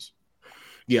anyways.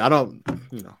 Yeah, I don't,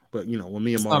 but when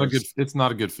me and Mars, it's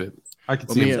not a good fit. I can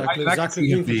see Zach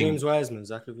LaVine for James Wiseman.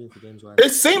 It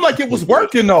seemed like it was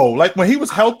working though. Like when he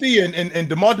was healthy and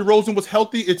DeMar DeRozan was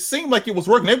healthy, it seemed like it was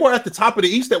working. They were at the top of the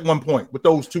East at one point with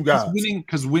those two guys.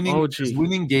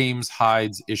 Winning games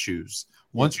hides issues.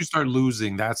 Once you start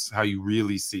losing, that's how you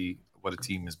really see what a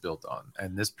team is built on.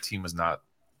 And this team was not.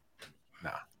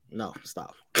 Nah. No,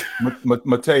 stop.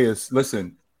 Mateus,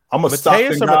 listen, I'm a Mateus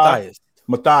Stockton or guy. Matthias?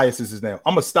 Matthias is his name.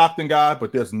 I'm a Stockton guy,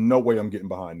 but there's no way I'm getting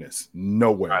behind this.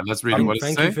 No way. All right, let's read it. What does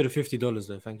it Thank say? you for the $50,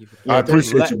 though. Thank you. I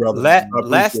appreciate you, brother.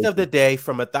 Last of the day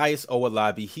from Matthias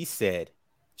Owolabi, he said,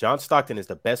 John Stockton is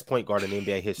the best point guard in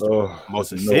NBA history.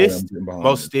 Most assists,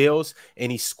 most steals,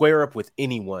 and he square up with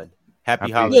anyone.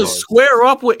 Happy holidays. Square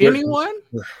up with anyone?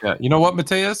 Yeah. You know what,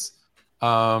 Mateus?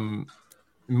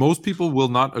 Most people will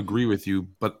not agree with you,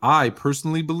 but I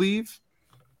personally believe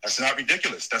that's not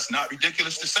ridiculous. That's not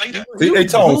ridiculous to say that. Hey,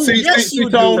 Tone,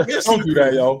 Tone, don't do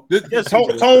that, yo.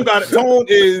 Tone got it. Tone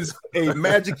is a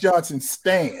Magic Johnson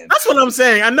stan. That's what I'm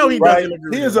saying. I know he doesn't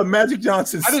agree. He is a Magic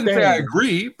Johnson stan. I didn't say I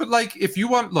agree, but like if we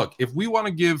want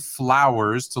to give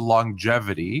flowers to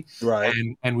longevity, right,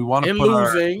 and we want to put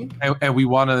losing, and we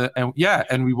want to,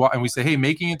 and we say, hey,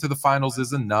 making it to the finals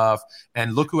is enough,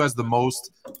 and look who has the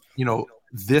most,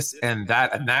 this and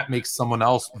that makes someone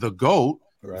else the GOAT,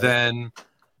 right. Then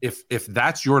if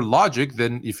that's your logic,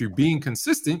 then if you're being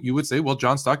consistent, you would say, well,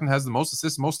 John Stockton has the most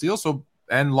assists, most steals,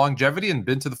 and longevity, and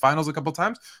been to the finals a couple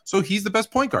times, so he's the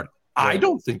best point guard. Yeah. I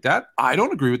don't think that. I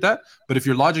don't agree with that. But if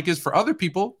your logic is for other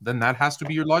people, then that has to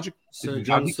be your logic. So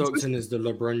John Stockton is the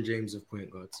LeBron James of point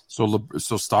guards.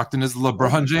 So Stockton is the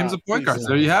LeBron James of point guards.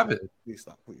 There you have it. Please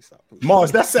stop.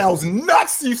 Mars, that sounds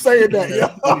nuts. You saying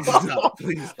that?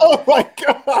 Please stop. Oh my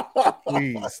god.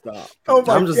 Please stop. Oh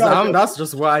my god. That's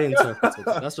just what I interpreted.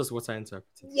 That's just what I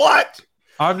interpreted. What?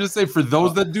 I'm just saying, for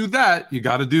those that do that, you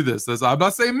got to do this. I'm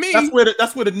not saying me.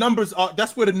 That's where the numbers are.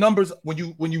 That's where the numbers, when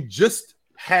you just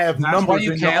have numbers, why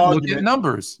you can't look at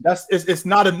numbers. It's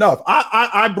not enough.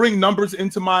 I bring numbers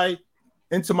into my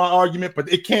argument,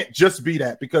 but it can't just be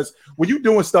that, because when you're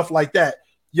doing stuff like that,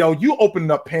 you open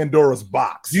up Pandora's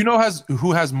box. Do you know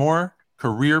who has more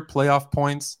career playoff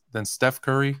points than Steph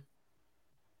Curry?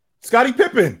 Scottie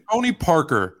Pippen. Tony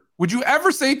Parker. Would you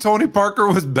ever say Tony Parker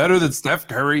was better than Steph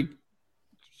Curry?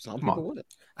 Some people would.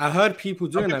 I heard people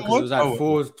doing that because it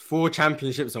was like four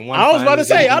championships and one. I was about to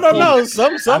say, I don't know.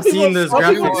 Some I've people seen this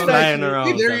graphics flying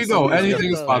around. There you go.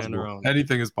 Anything is possible.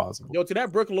 Anything is possible. Yo, to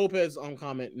that Brook Lopez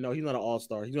comment, no, he's not an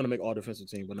all-star. He's gonna make all defensive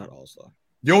team, but not all-star.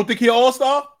 You don't think he's an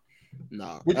all-star?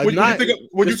 Nah. When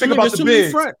you think about the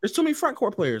bigs, there's too many front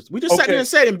court players. We just sat there and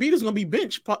said Embiid is gonna be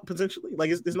bench potentially. Like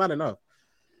it's not enough.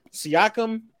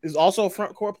 Siakam is also a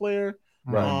front court player.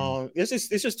 Right. It's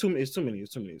just too many. It's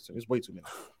way too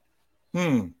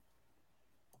many.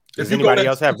 Does anybody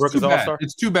else have Brook as all-star?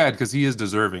 It's too bad because he is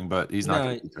deserving, but he's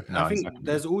not. I think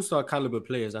there's all-star caliber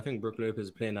players. I think Brook Lopez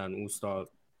is playing at an all-star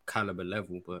caliber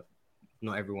level, but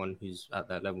not everyone who's at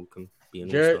that level can be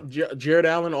an all-star. Jared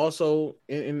Allen also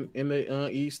in the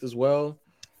East as well.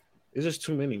 It's just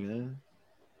too many, man.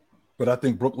 But I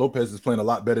think Brook Lopez is playing a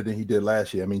lot better than he did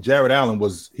last year. I mean, Jared Allen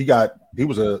was a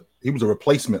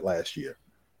replacement last year.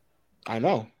 I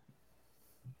know.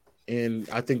 And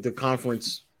I think the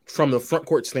conference, from the front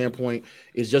court standpoint,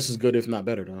 is just as good, if not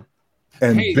better, though.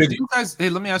 And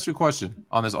let me ask you a question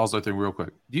on this all-star thing real quick.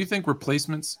 Do you think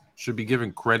replacements should be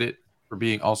given credit for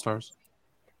being all-stars?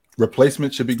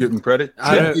 Replacements should be given credit?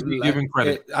 I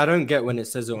don't get when it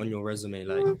says it on your resume,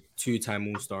 like two-time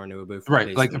all-star, and they were both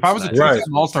right. Like if I was a two-time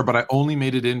all-star, but I only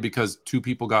made it in because two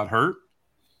people got hurt,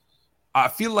 I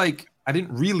feel like I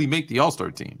didn't really make the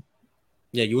all-star team.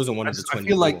 Yeah, you wasn't one of the 20. I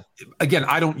feel like, again,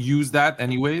 I don't use that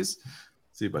anyways.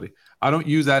 See, buddy, I don't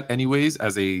use that anyways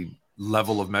as a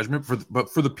level of measurement.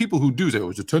 But for the people who do say, "Oh,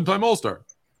 it's a 10-time all-star,"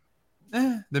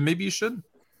 then maybe you should.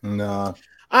 Nah,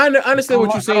 I understand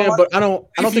what you're saying, but I don't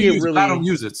think it really. I don't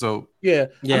use it, so yeah.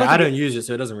 I don't use it,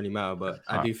 so it doesn't really matter. But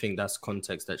I do think that's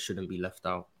context that shouldn't be left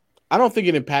out. I don't think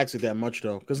it impacts it that much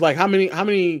though, because like how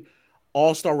many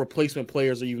all-star replacement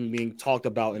players are even being talked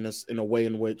about in a way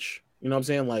in which, you know what I'm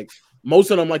saying, like.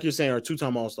 Most of them, like you're saying, are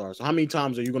two-time all-stars. So how many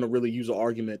times are you going to really use an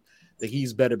argument that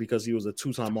he's better because he was a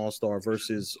two-time all-star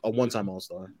versus a one-time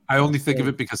all-star? I only think of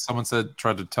it because someone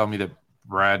tried to tell me that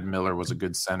Brad Miller was a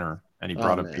good center, and he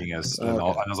brought up Pingas, and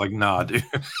I was like, nah, dude.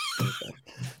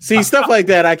 See, stuff like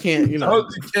that, I can't, you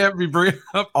can't be bringing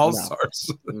up all-stars.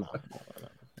 No.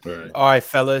 Right. All right,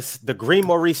 fellas. The Green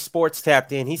Maurice Sports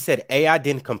tapped in. He said AI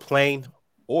didn't complain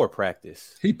or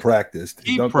practice. He practiced.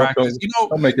 Don't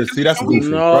make it. See, that's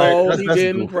goofy. No, right? he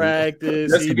didn't practice.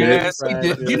 Yes, he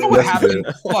did. You know what happened?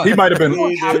 He might have been.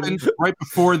 What happened right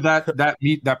before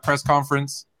that press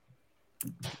conference?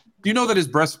 Do you know that his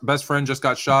best friend just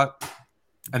got shot,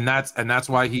 and that's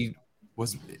why he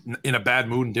was in a bad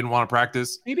mood and didn't want to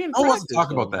practice. He didn't. I wasn't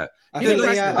talking about that.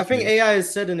 I think AI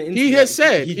has said in the interview. He has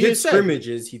said he did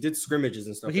scrimmages. He did scrimmages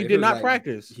and stuff. But he did not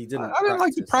practice. He didn't. I didn't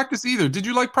like to practice either. Did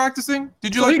you like practicing?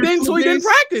 Did you so like? He didn't. So he didn't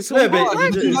practice. So yeah,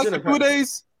 did you like the 2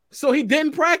 days? So he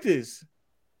didn't practice.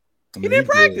 I mean, he didn't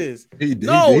practice. He did.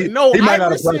 No. He might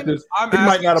not have practiced. He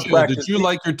might not have practiced. Did you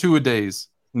like your 2 days?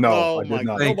 No, I did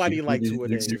not. Nobody liked 2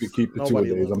 days. You could keep the 2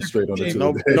 days. I'm straight on the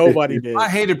 2 days. Nobody did. I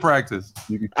hated practice.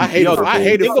 I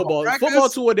hated football. Football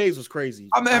 2 days was crazy.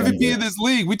 I'm the MVP of this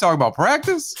league. We talk about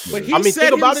practice. But he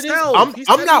said about it.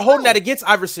 I'm not holding that against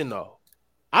Iverson though.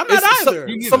 I'm not either.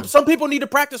 Some people need to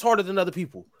practice harder than other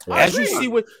people. As you see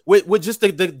with just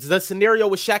the scenario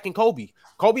with Shaq and Kobe.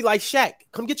 Kobe like, Shaq,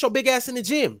 come get your big ass in the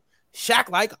gym. Shaq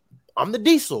like, I'm the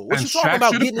diesel. What you talking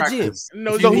about getting the gym?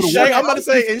 No, I'm about to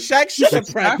say, and Shaq should have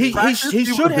practiced. He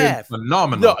should have.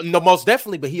 Phenomenal. No, most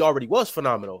definitely, but he already was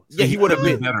phenomenal. Yeah, he would have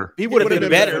been better. He would have been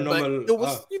better. But it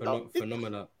was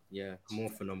phenomenal. Yeah, more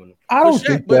phenomenal. I don't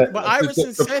think that. But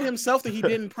Iverson said himself that he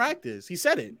didn't practice. He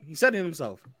said it. He said it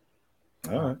himself.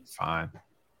 All right, fine.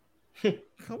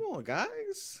 Come on,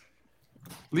 guys.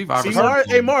 Leave Iverson.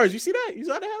 Hey, Mars, you see that? You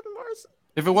saw that happen, Mars?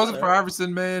 If it wasn't for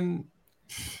Iverson, man.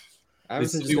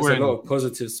 Iverson just gets a lot of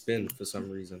positive spin for some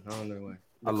reason. I don't know why.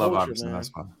 I love Iverson. Man. That's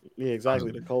fun. Yeah,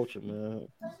 exactly. The culture, man.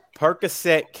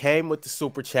 Percocet came with the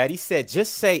super chat. He said,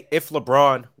 just say if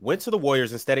LeBron went to the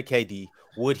Warriors instead of KD,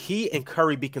 would he and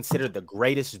Curry be considered the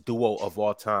greatest duo of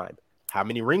all time? How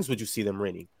many rings would you see them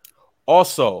winning?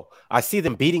 Also, I see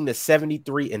them beating the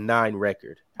 73-9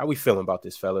 record. How we feeling about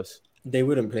this, fellas? They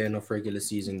wouldn't play enough regular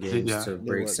season games to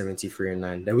break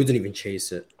 73-9. They wouldn't even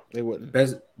chase it. They wouldn't.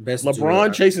 Best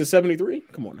LeBron chasing 73?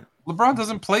 Come on now. LeBron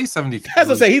doesn't play 73. As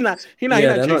I say, he's not.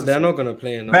 They're not gonna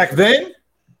play enough. Back then.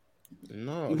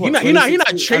 No, he's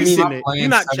not chasing it. He's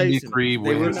not chasing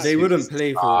it. They wouldn't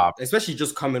play for, especially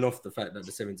just coming off the fact that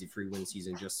the 73 win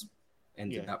season just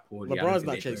ended that poorly. LeBron's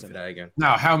not chasing that again.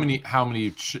 Now, how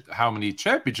many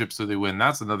championships do they win?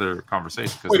 That's another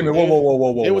conversation. Wait a minute,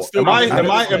 whoa.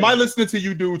 Am I listening to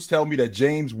you dudes tell me that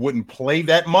James wouldn't play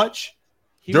that much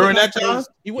during that time?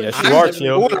 Yes, you are,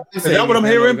 Chill. Is that what I'm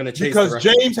hearing? Because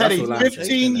James had a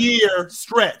 15-year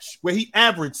stretch where he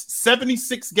averaged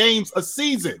 76 games a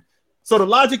season. So the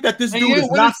logic that this dude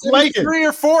is not playing 3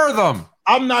 or 4 of them.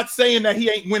 I'm not saying that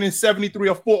he ain't winning 73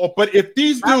 or 4, but if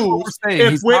these dudes,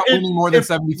 if we're winning more than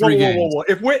 73 games,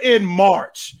 if we're in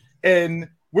March and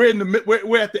we're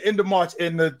at the end of March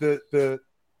and the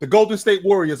Golden State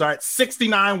Warriors are at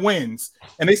 69 wins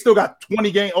and they still got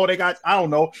 20 games. Oh, they got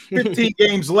 15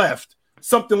 games left,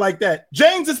 something like that.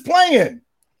 James is playing.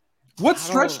 What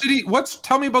stretch did he?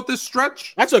 Tell me about this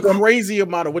stretch. That's a crazy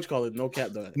amount of no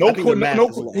cap though. No.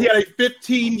 He had a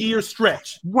 15-year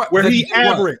stretch where he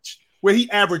averaged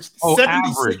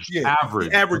 76 years.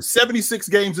 He averaged 76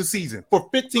 games a season for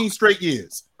 15 straight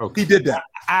years. Okay. He did that.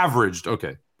 Averaged,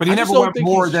 okay. But he never went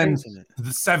more than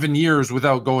the 7 years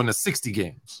without going to 60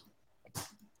 games.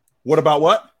 What about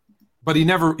what? But he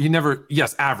never.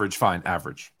 Yes, average. Fine,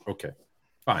 average. Okay,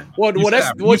 fine. Well,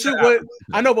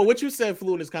 I know, but what you said,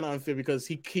 Fluent, is kind of unfair because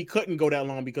he couldn't go that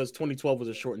long because 2012 was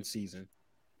a shortened season.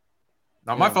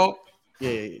 Not my fault.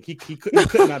 Yeah, he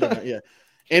couldn't not have done. Yeah.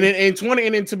 And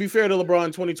then to be fair to LeBron,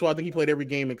 2012, I think he played every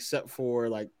game except for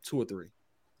like 2 or 3.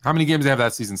 How many games did he have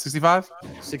that season? 65?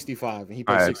 65. And he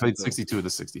played 62 of the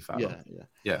 65.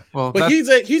 Yeah. Well, but he's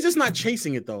just not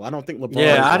chasing it though. I don't think LeBron.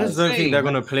 Yeah, I just don't think they're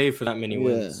gonna play for that many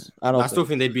wins. I still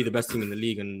think they'd be the best team in the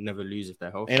league and never lose if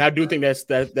they're healthy. And I do think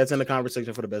that's in the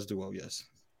conversation for the best duo. Yes.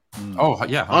 Oh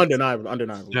yeah,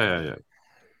 undeniable. Yeah.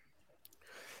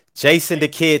 Jason the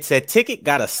Kid said Ticket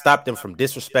gotta stop them from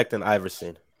disrespecting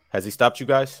Iverson. Has he stopped you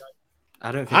guys?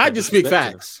 I don't think I just speak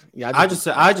facts. Yeah, I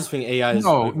just think AI is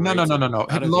no.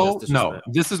 Hello, no.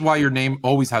 This is why your name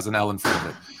always has an L in front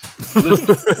of it.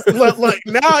 Look,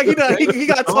 now he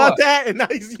got taught that, and now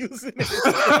he's using it.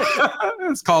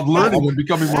 It's called learning and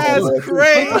becoming more. That's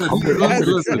great.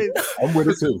 I'm with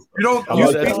it too. You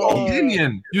speak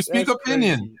opinion. You speak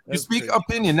opinion. You speak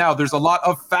opinion. Now, there's a lot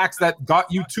of facts that got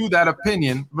you to that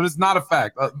opinion, but it's not a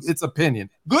fact. It's opinion.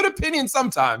 Good opinion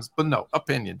sometimes, but no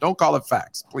opinion. Don't call it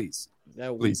facts, please.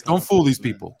 Please don't fool these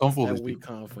people. Don't fool these people. Weak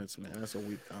conference, man. That's a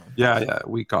weak conference. Yeah,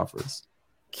 weak conference.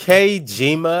 K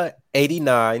Jima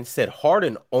 89 said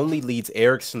Harden only leads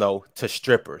Eric Snow to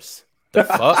strippers. The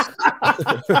fuck?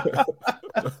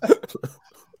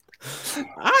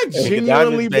 I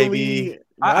genuinely believe.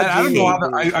 I don't know how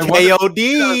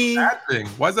KOD.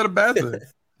 Why is that a bad thing?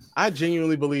 I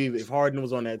genuinely believe if Harden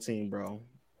was on that team, bro,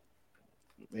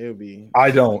 it would be.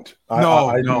 I don't.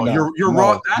 No, you're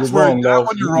wrong. That's where that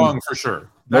one you're wrong for sure.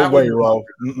 No way, Ro.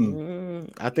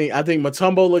 I think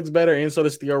Mutombo looks better, and so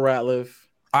does Theo Ratliff.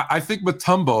 I think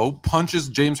Mutombo punches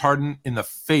James Harden in the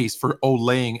face for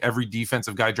olaying every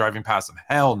defensive guy driving past him.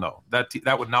 Hell no,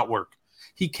 that would not work.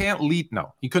 He can't lead.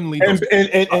 No, he couldn't lead. And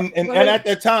at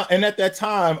that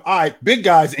time, all right, big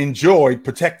guys enjoyed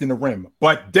protecting the rim,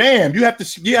 but damn, you have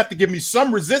to give me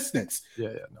some resistance. Yeah,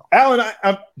 no. Allen,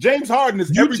 James Harden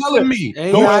is. You telling me?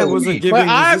 AI wasn't giving. But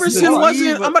Iverson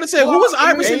wasn't. I'm about to say, who was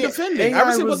Iverson defending?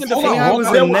 Iverson wasn't defending.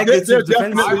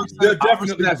 There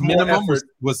definitely at minimum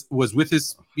was with his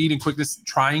speed and quickness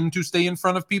trying to stay in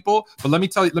front of people. But let me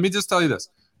just tell you this: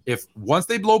 if once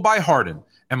they blow by Harden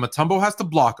and Mutombo has to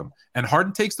block him, and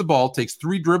Harden takes the ball, takes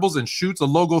 3 dribbles, and shoots a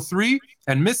logo 3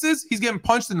 and misses, he's getting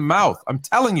punched in the mouth. I'm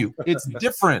telling you, it's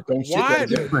different. Don't shoot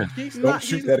that again. Don't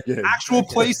shoot that again. Actual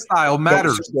play style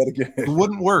matters. It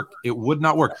wouldn't work. It would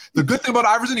not work. The good thing about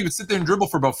Iverson, he would sit there and dribble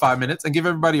for about 5 minutes and give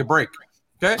everybody a break.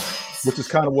 Okay, which is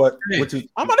kind of what. I'm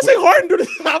about to say Harden do this.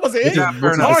 I was saying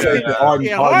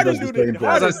Harden do this.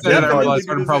 As I said, I realized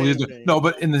Harden probably is doing. No,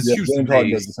 but in this Houston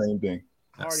Harden does the same thing.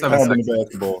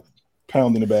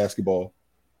 Pounding the basketball.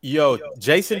 Yo,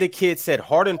 Jason the Kid said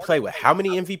Harden played with how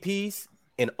many MVPs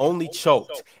and only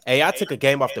choked. Hey, I took a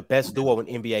game off the best duo in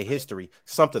NBA history,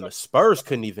 something the Spurs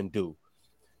couldn't even do.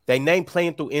 They named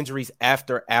playing through injuries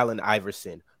after Allen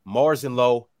Iverson. Mars and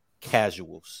Lowe,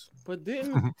 casuals. But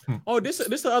then, this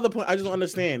is the other point I just don't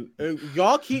understand.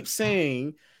 Y'all keep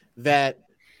saying that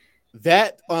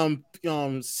that's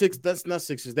not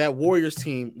Sixers. That Warriors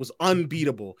team was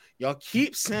unbeatable. Y'all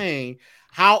keep saying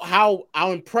how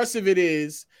impressive it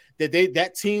is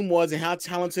that team was and how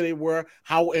talented they were,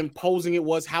 how imposing it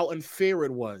was, how unfair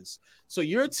it was. So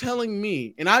you're telling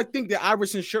me, and I think that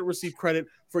Iverson should receive credit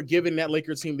for giving that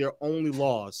Lakers team their only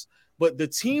loss. But the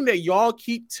team that y'all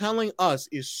keep telling us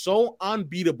is so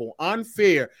unbeatable,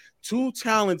 unfair, too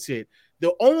talented.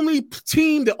 The only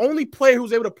player who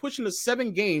was able to push into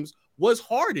 7 games was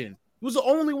Harden. He was the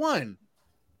only one.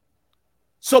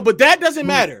 So, but that doesn't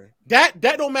matter. That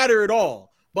don't matter at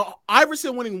all. But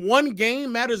Iverson winning 1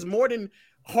 game matters more than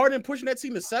Harden pushing that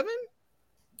team to 7?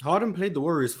 Harden played the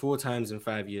Warriors 4 times in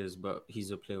 5 years, but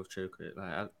he's a playoff choker.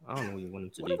 Like, I don't know what you want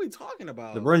him to do. What are we talking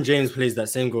about? LeBron James plays that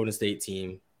same Golden State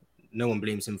team. No one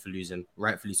blames him for losing,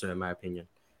 rightfully so, in my opinion.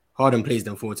 Harden plays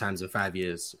them 4 times in 5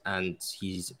 years, and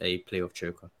he's a playoff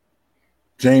choker.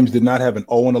 James did not have an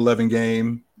 0-11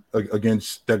 game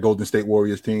against that Golden State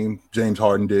Warriors team. James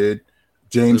Harden did.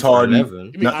 James Harden.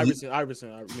 11. You mean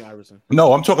Iverson?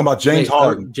 No, I'm talking about James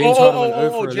Harden. James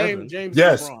Harden. James.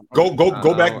 Yes. Go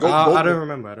back. I don't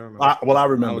remember. I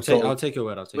remember. I'll take your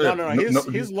word.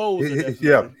 His lows.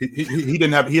 He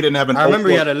didn't have an. I remember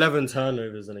he had 11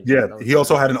 turnovers in a game. Yeah, he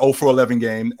also had an 0-for-11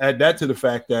 game. Add that to the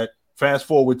fact that fast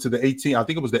forward to the 18, I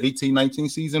think it was the 18-19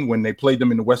 season when they played them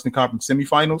in the Western Conference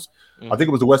semifinals. I think it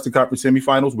was the Western Conference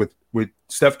semifinals with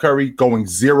Steph Curry going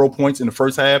 0 points in the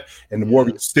first half, and the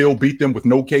Warriors still beat them with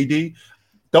no KD.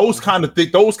 Those kind of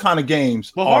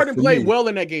games. But Harden played well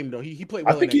in that game, though. He played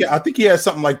well. I think he had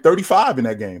something like 35 in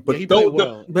that game. But he played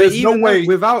well. But even no way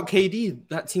without KD,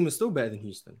 that team was still better than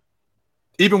Houston.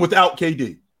 Even without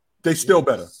KD, they still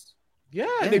better. Yeah,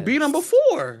 they beat them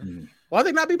before. Why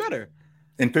they not be better?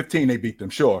 In 15, they beat them,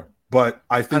 sure. But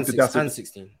I think that's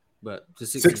 16. But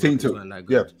 16 too.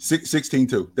 Yeah, 16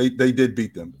 too. They did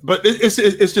beat them. But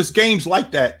it's just games like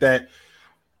that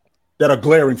are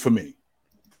glaring for me.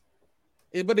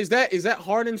 But is that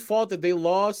Harden's fault that they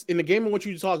lost in the game of what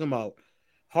you're talking about?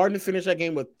 Harden finished that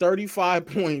game with 35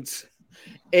 points,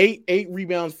 8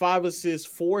 rebounds, 5 assists,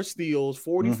 4 steals,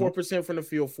 44% from the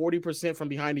field, 40% from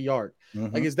behind the arc.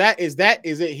 Like is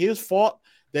it his fault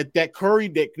that Curry,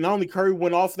 that not only Curry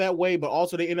went off that way, but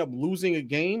also they end up losing a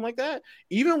game like that?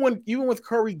 Even with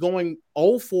Curry going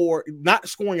 0-4, not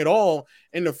scoring at all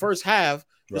in the first half,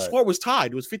 the score was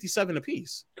tied. It was 57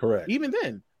 apiece. Correct. Even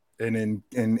then.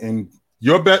 And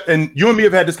your bet, and you and me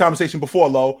have had this conversation before,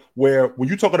 Lo, where when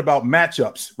you're talking about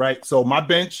matchups, right? So my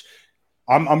bench,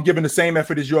 I'm giving the same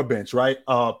effort as your bench, right?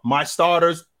 My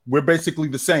starters, we're basically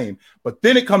the same. But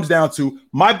then it comes down to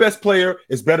my best player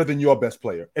is better than your best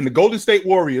player. And the Golden State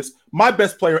Warriors, my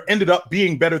best player ended up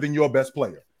being better than your best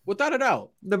player. Without a doubt.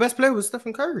 The best player was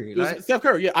Stephen Curry. Steph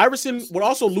Curry, yeah. Iverson would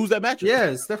also lose that matchup.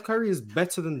 Yeah, Steph Curry is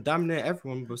better than damn near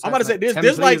everyone. I'm about to say,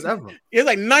 there's like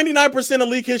 99% of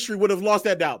league history would have lost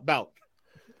that bout.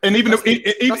 And even that's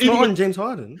not on James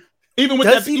Harden. Even with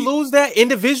Does he lose that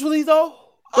individually though?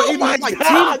 But oh my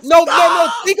God! No.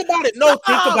 Think about it.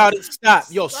 Think about it.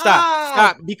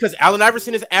 Stop. Because Allen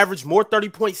Iverson has averaged more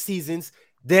 30-point seasons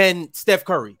than Steph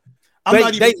Curry.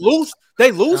 They lose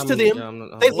to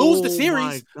them. They lose the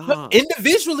series. But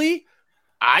individually,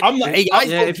 I'm like,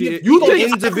 if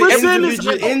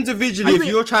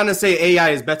you're trying to say AI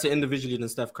is better individually than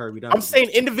Steph Curry, I'm saying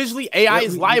individually, AI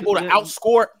is liable to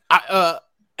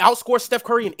outscore Steph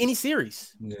Curry in any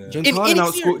series. Yeah. James Harden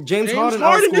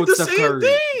outscored Steph Curry.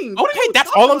 Okay,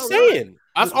 that's all I'm saying.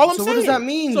 That's all I'm saying. What does that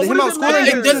mean?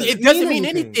 It doesn't mean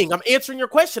anything. I'm answering your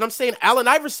question. I'm saying Allen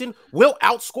Iverson will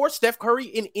outscore Steph Curry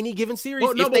in any given series.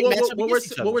 What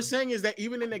we're saying is that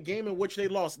even in the game in which they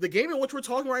lost, the game in which we're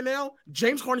talking right now,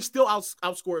 James Harden still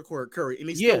outscored Curry, and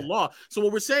he still lost. So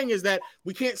what we're saying is that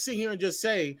we can't sit here and just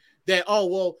say that, oh,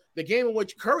 well, the game in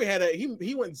which Curry had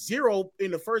he went 0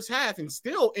 in the first half and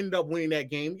still ended up winning that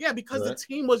game. Yeah, because the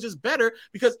team was just better.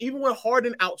 Because even when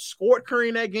Harden outscored Curry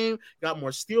in that game, got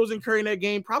more steals than Curry in that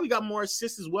game, probably got more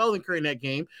assists as well than Curry in that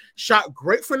game, shot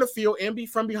great from the field and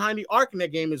from behind the arc in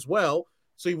that game as well.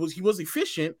 So he was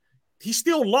efficient. He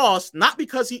still lost, not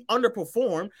because he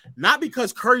underperformed, not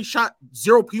because Curry shot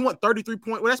 0. He went 33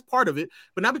 points. Well, that's part of it,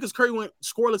 but not because Curry went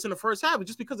scoreless in the first half. It's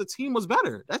just because the team was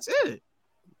better. That's it.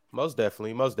 Most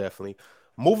definitely.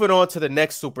 Moving on to the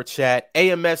next super chat.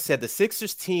 AMF said the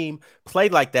Sixers team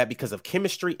played like that because of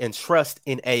chemistry and trust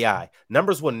in AI.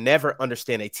 Numbers will never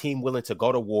understand a team willing to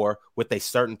go to war with a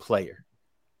certain player.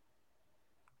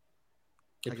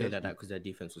 They played like that because their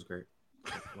defense was great.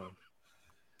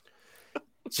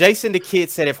 Jason the Kid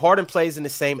said if Harden plays in the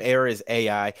same era as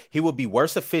AI, he will be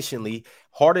worse efficiently.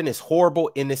 Harden is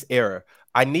horrible in this era.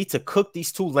 I need to cook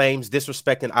these two lames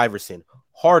disrespecting Iverson.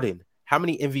 Harden, how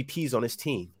many MVPs on his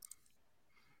team?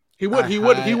 He would be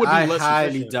less I highly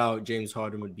efficient. doubt James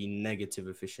Harden would be negative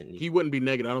efficiently. He wouldn't be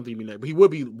negative. I don't think he'd be negative, but he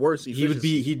would be worse efficient.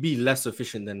 He'd be less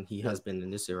efficient than he has been in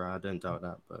this era. I don't doubt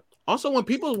that. But also when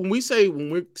we're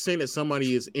saying that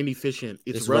somebody is inefficient,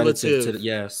 it's relative to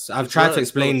yes. I've tried to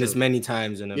explain this many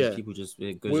times, and people just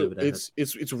it goes over that.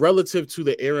 It's relative to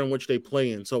the era in which they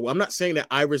play in. So I'm not saying that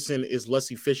Iverson is less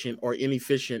efficient or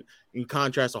inefficient in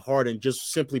contrast to Harden,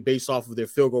 just simply based off of their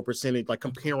field goal percentage, like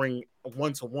comparing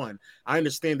 1-to-1. I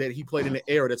understand that he played in an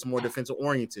era that's more defensive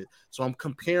oriented. So I'm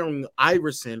comparing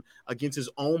Iverson against his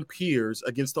own peers,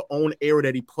 against the own era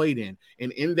that he played in.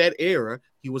 And in that era,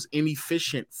 he was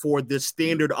inefficient for the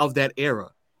standard of that era.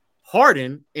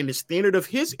 Harden, in the standard of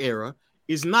his era,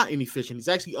 is not inefficient. He's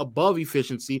actually above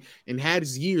efficiency and had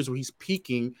his years where he's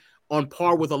peaking on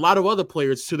par with a lot of other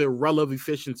players to their relative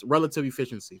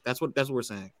efficiency. That's what we're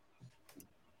saying.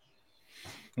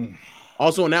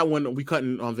 Also, in that one, we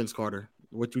cutting on Vince Carter.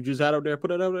 What you just had up there,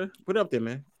 put it up there. Put it up there,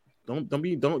 man. Don't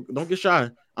get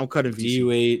shy. I'm cutting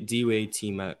VC. D-Wade,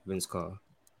 T-Mac, Vince Carter.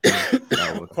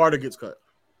 Carter gets cut.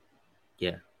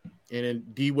 Yeah. And then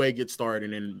D-Wade gets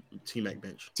started, and then T-Mac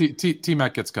bench.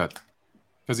 T-Mac gets cut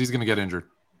because he's going to get injured.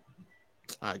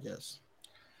 I guess.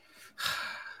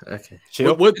 Okay.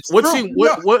 Why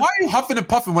are you huffing and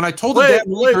puffing? When I told the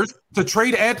Lakers to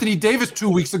trade Anthony Davis 2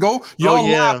 weeks ago, y'all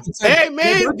laughed and said, hey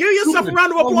man, give yourself a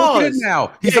round of applause. Look at it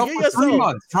now. He's out for 3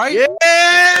 months, right? Yeah.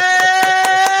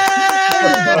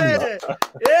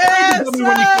 Yes, when you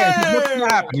can. What's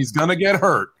gonna happen? He's gonna get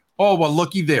hurt. Oh well,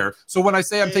 looky there. So when I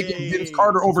say I'm taking Vince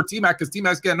Carter over T-Mac because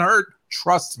T-Mac's getting hurt,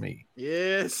 trust me.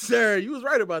 Yes, sir. You was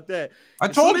right about that. I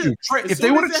told you. If they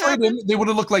would have traded him, they would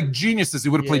have looked like geniuses. He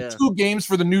would have played 2 games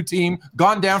for the new team,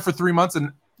 gone down for 3 months,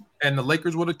 and the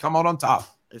Lakers would have come out on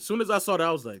top. As soon as I saw that,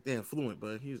 I was like, damn, fluent,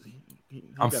 but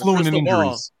I'm fluent in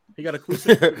injuries. He got a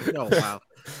crystal. Oh wow,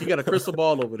 he got a crystal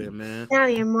ball over there, man. Now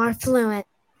you're more fluent.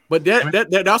 But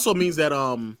that also means that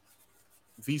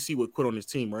VC would quit on his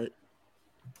team, right?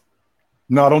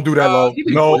 No, don't do that, Low.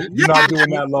 No, you're not doing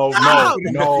that, Low.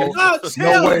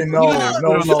 No way, no,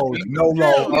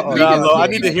 Low. I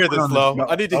need to hear this, Low.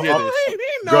 I need to hear this.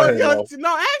 Go ahead,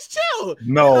 no, ask Chill.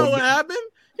 No, you know what happened?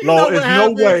 Low, there's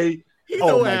no way. He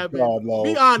know what happened. God, Low.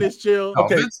 Be honest, Chill.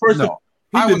 Okay, first of all,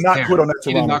 he did not quit on that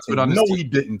Toronto team. No, he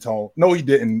didn't, Tone. No, he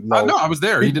didn't. No, I was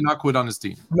there. He did not quit on his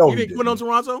team. No, he didn't quit on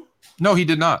Toronto? No, he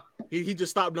did not. He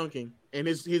just stopped dunking. And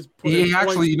he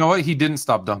actually, you know what? He didn't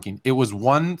stop dunking. It was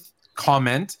one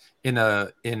comment in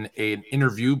an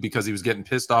interview because he was getting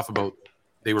pissed off about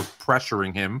they were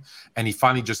pressuring him, and he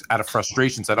finally just out of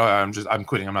frustration said, "Oh, I'm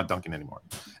quitting. I'm not dunking anymore."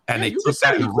 And they took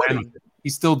that and ran with it. He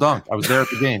still dunked. I was there at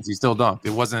the games. He still dunked.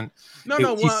 It wasn't.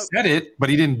 He said it, but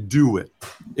he didn't do it.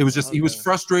 It was just he was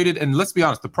frustrated. And let's be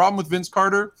honest, the problem with Vince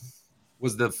Carter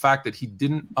was the fact that he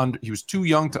was too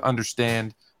young to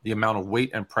understand the amount of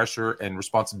weight and pressure and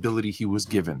responsibility he was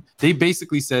given. They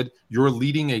basically said, you're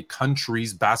leading a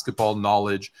country's basketball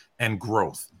knowledge and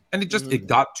growth. And it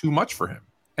got too much for him.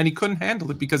 And he couldn't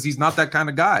handle it because he's not that kind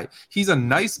of guy. He's a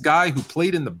nice guy who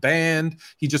played in the band.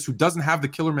 Who doesn't have the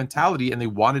killer mentality, and they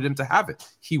wanted him to have it.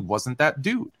 He wasn't that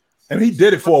dude. And he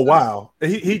did it for a while.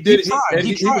 He did.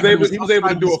 He was able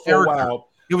to do it for a while.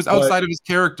 It was outside of his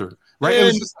character, right? It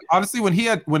was just, honestly, when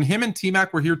him and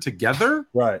T-Mac were here together,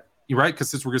 right? Because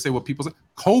since we're gonna say what people say,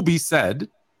 Kobe said,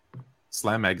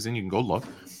 Slam Magazine, you can go look.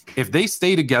 If they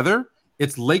stay together,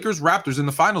 it's Lakers Raptors in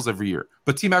the finals every year.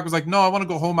 But T-Mac was like, no, I want to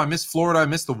go home. I miss Florida. I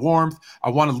miss the warmth. I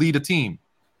want to lead a team.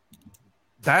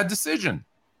 Bad decision.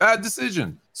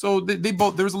 So they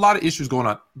both, there was a lot of issues going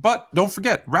on. But don't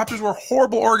forget, Raptors were a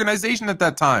horrible organization at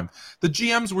that time. The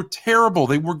GMs were terrible.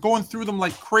 They were going through them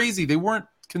like crazy. They weren't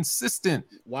consistent.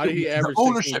 Why did he average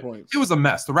 16 points? It was a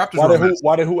mess. The Raptors were a mess.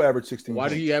 Why did who average 16 Why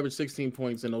points? did he average 16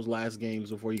 points in those last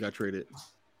games before he got traded?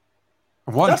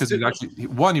 One, because he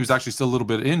was actually still a little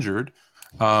bit injured.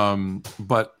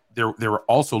 But they were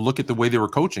also, look at the way they were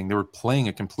coaching. They were playing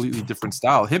a completely different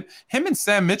style. Him and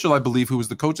Sam Mitchell, I believe, who was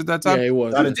the coach at that time. Yeah, he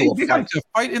was. They got into a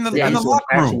fight in the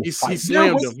locker room. He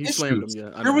slammed him. He slammed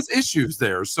him. Yeah, there was issues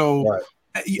there. So,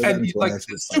 and like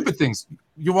stupid things.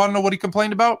 You want to know what he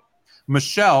complained about?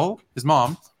 Michelle, his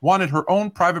mom, wanted her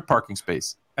own private parking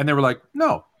space, and they were like,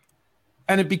 no.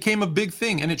 And it became a big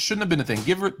thing, and it shouldn't have been a thing.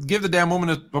 Give the damn woman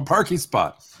a parking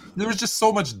spot. There was just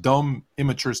so much dumb,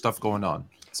 immature stuff going on.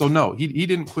 So no, he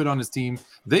didn't quit on his team.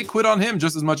 They quit on him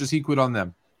just as much as he quit on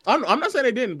them. I'm not saying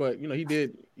they didn't, but he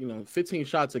did. 15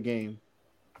 shots a game.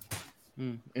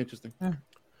 Interesting. Yeah.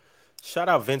 Shout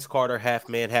out Vince Carter, half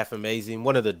man, half amazing.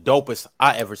 One of the dopest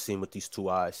I ever seen with these two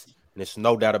eyes. And there's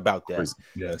no doubt about that.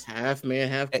 Yes. Half man,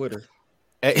 half quitter.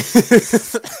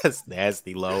 That's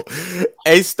nasty, low.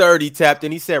 Ace 30 tapped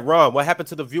in. He said, Ron, what happened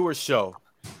to the viewers show?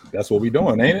 That's what we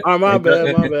doing, ain't it? Oh, my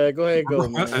bad. Go ahead, go,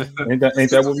 man. Ain't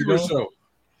that what we doing? Show?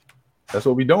 That's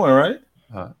what we doing, right?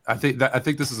 I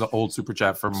think this is an old super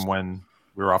chat from when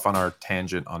we were off on our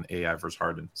tangent on AI versus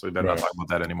Harden. So we better not talk about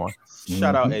that anymore.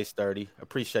 Shout out Ace 30.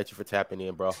 Appreciate you for tapping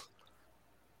in, bro.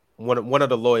 One of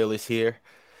the loyalists here.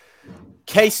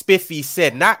 K Spiffy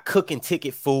said, not cooking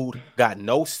ticket food got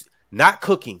no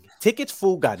tickets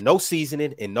food got no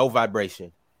seasoning and no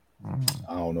vibration.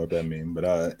 I don't know what that means,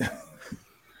 but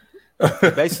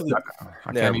basically,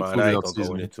 never mind. I ain't gonna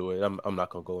go into it. I'm not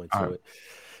gonna go into it.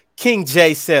 King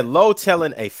J said, low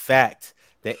telling a fact.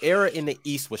 The era in the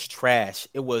East was trash.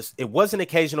 It wasn't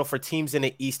occasional for teams in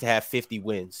the East to have 50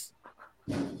 wins.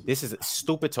 This is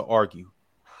stupid to argue.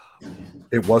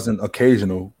 It wasn't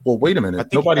occasional. Well, wait a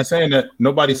minute. Nobody's saying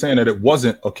that it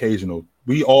wasn't occasional.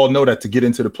 We all know that to get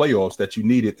into the playoffs, that you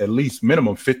needed at least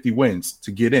minimum 50 wins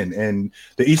to get in. And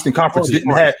the Eastern Conference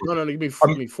didn't have. No, you mean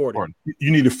 40.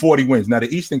 You needed 40 wins. Now,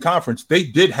 the Eastern Conference, they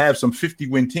did have some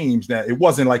 50-win teams. Now, it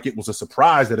wasn't like it was a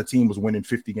surprise that a team was winning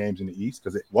 50 games in the East,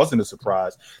 because it wasn't a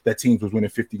surprise that teams was winning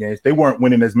 50 games. They weren't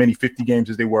winning as many 50 games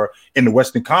as they were in the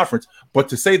Western Conference. But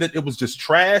to say that it was just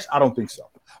trash, I don't think so.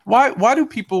 Why do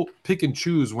people pick and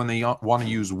choose when they want to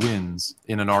use wins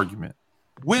in an argument?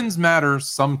 Wins matter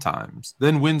sometimes,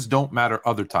 then wins don't matter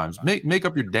other times. Make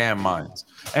up your damn minds.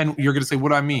 And you're going to say, what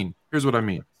do I mean? Here's what I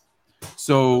mean.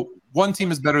 So one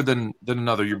team is better than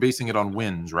another. You're basing it on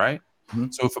wins, right?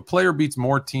 Mm-hmm. So if a player beats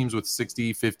more teams with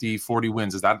 60, 50, 40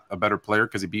 wins, is that a better player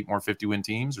because he beat more 50-win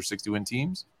teams or 60-win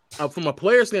teams? From a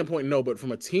player standpoint, no. But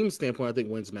from a team standpoint, I think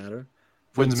wins matter.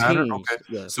 Wins matter? Okay.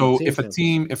 Yeah, so if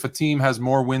a team has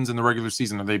more wins in the regular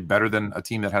season, are they better than a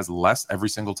team that has less every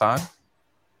single time?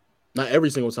 Not every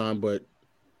single time, but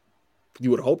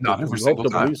you would hope not every single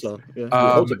time. So.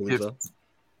 Yeah,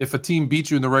 if a team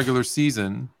beats you in the regular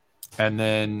season and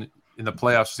then in the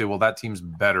playoffs you say, well, that team's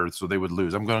better, so they would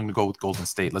lose. I'm going to go with Golden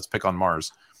State. Let's pick on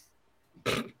Mars.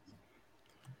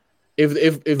 If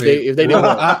they didn't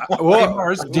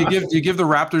Mars, do you give the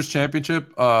Raptors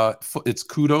championship its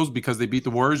kudos because they beat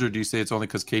the Warriors, or do you say it's only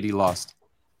because KD lost?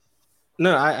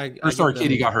 No,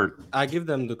 KD got hurt. I give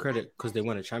them the credit because they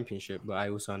won a championship, but I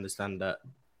also understand that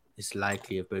it's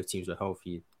likely if both teams were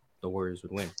healthy, the Warriors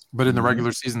would win. But in the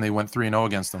regular season, they went 3-0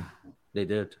 against them. They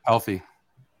did. Healthy.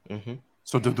 Mm-hmm.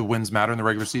 So do the wins matter in the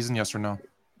regular season? Yes or no?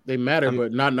 They matter,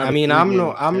 but not. I mean, I'm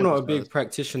not a big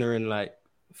practitioner in like.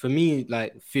 For me,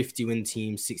 like 50-win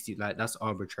teams, 60, like that's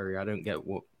arbitrary. I don't get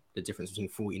what the difference between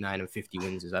 49 and 50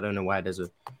 wins is. I don't know why there's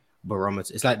a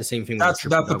barometer. It's like the same thing. That's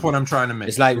the point I'm trying to make.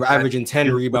 It's like averaging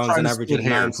 10 rebounds and averaging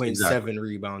 9.7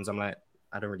 rebounds. I'm like,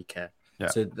 I don't really care. Yeah.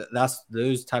 So that's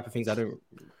those type of things I don't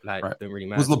like. Right. Don't really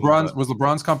matter. Was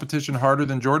LeBron's competition harder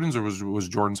than Jordan's, or was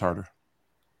Jordan's harder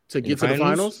to get to the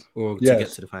finals, or to get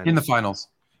to the finals? In the finals.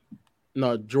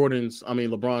 No, LeBron's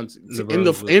in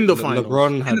the finals.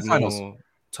 LeBron had in the finals. More.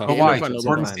 But why?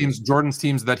 Jordan's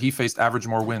teams that he faced average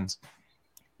more wins.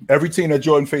 Every team that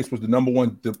Jordan faced was the number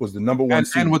one. Was the number one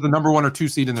seed. And was the number 1 or 2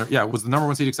 seed in there. Yeah, it was the number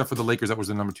 1 seed except for the Lakers that was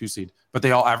the number 2 seed. But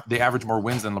they average more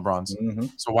wins than LeBron's. Mm-hmm.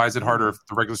 So why is it harder if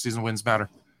the regular season wins matter?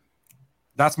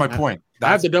 That's my point. I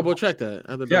have to double check that.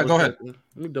 Go ahead. Let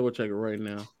me double check it right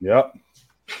now. Yep.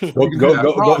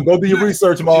 Go do your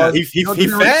research, Mars. He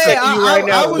right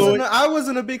now. I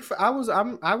wasn't a big fan. I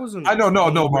wasn't. I know,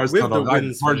 no, Mars. With no, the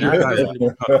wins. Mars,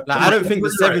 I don't think the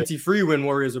 73 win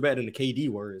Warriors are better than the KD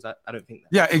Warriors. I don't think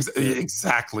that. Yeah,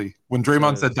 exactly. When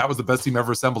Draymond said that was the best team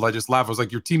ever assembled, I just laughed. I was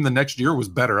like, your team the next year was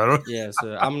better. Yeah,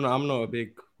 so I'm not a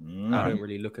big. I don't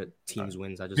really look at teams'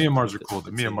 wins. Me and Mars are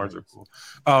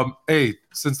cool. Hey,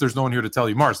 since there's no one here to tell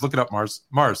you, Mars, look it up, Mars.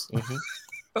 Mm-hmm.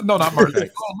 No, not Mars.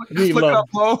 Look it up,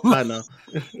 Flo. I know.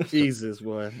 Jesus,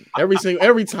 boy. Every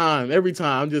time,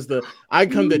 I'm just I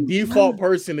become the default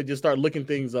person to just start looking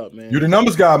things up, man. You're the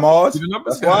numbers guy, Mars. You're the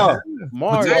numbers guy.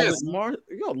 Mars,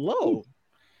 you go low.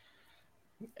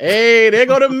 Hey, there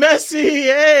go to Messi.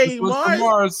 Hey,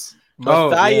 Mars.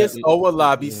 Matthias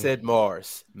Owolabi said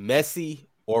Mars, Messi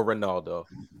or Ronaldo.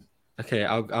 Okay,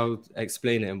 I'll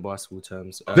explain it in basketball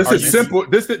terms. This is simple.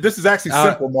 This is actually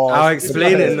simple, Mars. I'll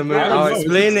explain it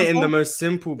in the most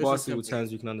simple basketball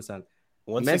terms you can understand.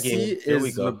 Messi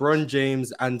is LeBron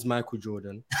James and Michael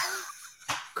Jordan.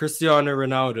 Cristiano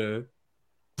Ronaldo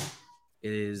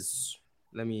is,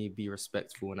 let me be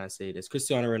respectful when I say this,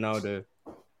 Cristiano Ronaldo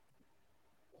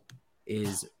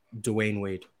is Dwayne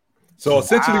Wade. So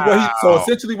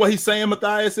essentially, what he's saying,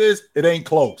 Matthias, is it ain't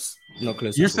close. Not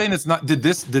close. You're saying it's not.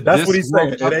 That's what he's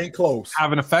saying. It ain't close.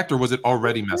 Have an effect, or was it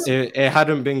already Messi? It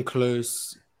hadn't been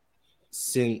close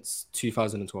since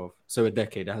 2012. So a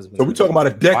decade. It hasn't been. So we're talking about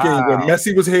a decade where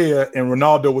Messi was here and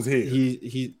Ronaldo was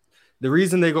here. The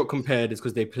reason they got compared is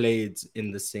because they played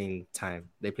in the same time.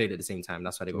 They played at the same time.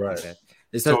 That's why they got compared.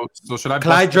 So should I?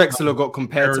 Clyde Drexler got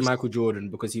compared to Michael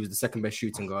Jordan because he was the second best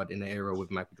shooting guard in the era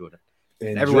with Michael Jordan.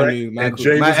 And everyone knew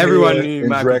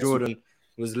Michael Jordan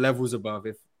was levels above.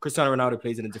 If Cristiano Ronaldo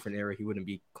plays in a different era, he wouldn't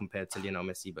be compared to Lionel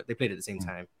Messi, but they played at the same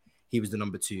time. He was the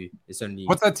number 2. It's only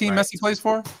what's that team Messi plays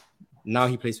for? Now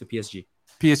he plays for PSG.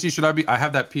 PSG, should I be? I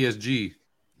have that PSG.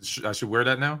 I should wear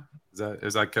that now.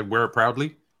 Is I can wear it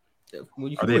proudly? Well,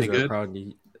 you can wear it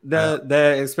proudly.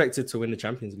 They're expected to win the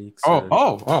Champions League. So.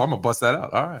 I'm gonna bust that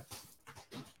out. All right.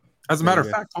 As a matter of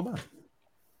fact, hold on.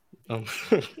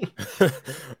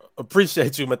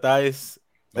 Appreciate you, Matthias.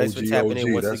 Thanks for tapping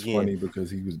in once that's again. Funny because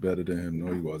he was better than him.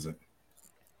 No, he wasn't.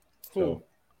 Cool.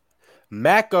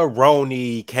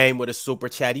 Macaroni came with a super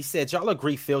chat. He said, y'all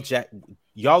agree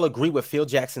with Phil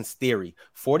Jackson's theory.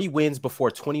 40 wins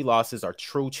before 20 losses are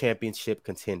true championship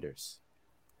contenders.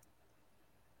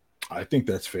 I think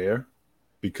that's fair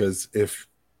because if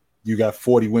you got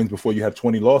 40 wins before you have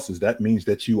 20 losses, that means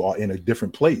that you are in a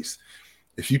different place.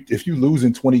 If you lose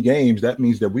in 20 games, that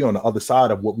means that we're on the other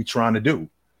side of what we're trying to do.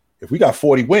 If we got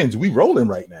 40 wins, we rolling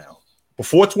right now.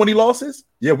 Before 20 losses,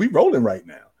 yeah, we rolling right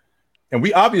now. And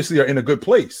we obviously are in a good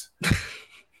place.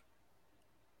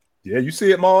 Yeah, you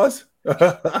see it, Mars?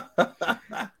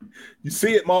 You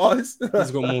see it, Mars?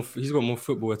 He's got more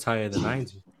football attire than I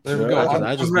do. There we go.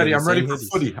 I'm ready. I'm ready for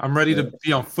footy. I'm ready to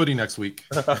be on footy next week.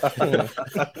 It's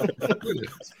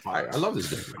fire. I love this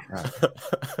jacket.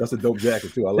 That's a dope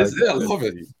jacket too. I love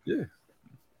it. Yeah.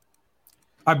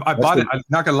 I bought it. I'm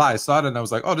not gonna lie. I saw it and I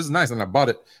was like, "Oh, this is nice," and I bought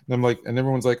it. And I'm like, and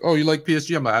everyone's like, "Oh, you like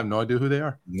PSG?" I'm like, I have no idea who they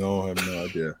are. No, I have no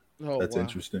idea. That's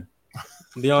interesting.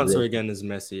 The answer again is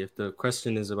Messi. If the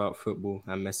question is about football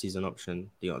and Messi's an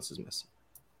option, the answer is Messi.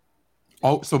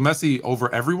 Oh, so Messi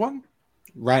over everyone?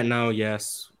 Right now,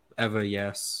 yes. Ever,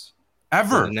 yes.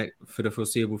 Ever? For the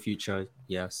foreseeable future,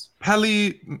 yes.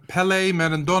 Pele,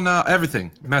 Maradona,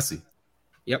 everything. Messi.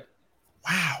 Yep.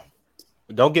 Wow.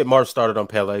 Don't get Mars started on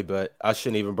Pele, but I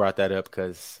shouldn't even brought that up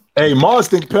because. Hey, Mars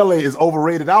think Pele is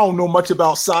overrated. I don't know much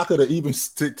about soccer to even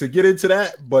to get into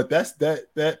that, but that's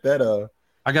that.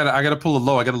 I gotta pull a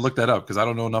low. I gotta look that up because I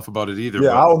don't know enough about it either.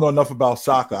 Yeah, I don't know enough about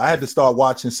soccer. I had to start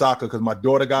watching soccer because my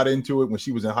daughter got into it when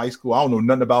she was in high school. I don't know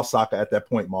nothing about soccer at that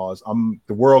point, Mars. I'm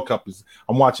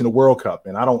watching the World Cup,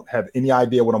 and I don't have any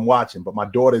idea what I'm watching. But my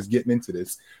daughter is getting into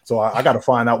this, so I got to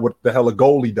find out what the hell a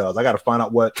goalie does. I got to find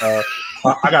out what I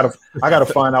got to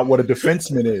find out what a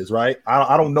defenseman is. Right?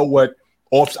 I don't know what.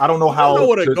 I don't know how. You know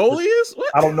what a goalie is?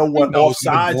 What? I don't know what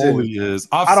offsides is.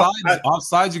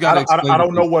 Offsides, you got to explain. I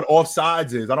don't know what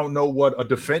offsides is. I don't know what a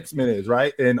defenseman is,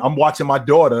 right? And I'm watching my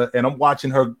daughter, and I'm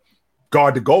watching her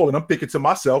guard the goal. And I'm thinking to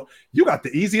myself, you got the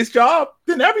easiest job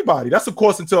than everybody. That's, of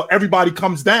course, until everybody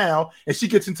comes down and she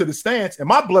gets into the stance and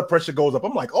my blood pressure goes up.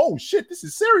 I'm like, oh, shit, this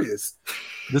is serious.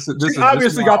 She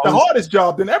obviously got the hardest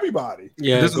job than everybody.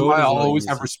 Yeah, this is why I'll always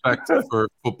have respect for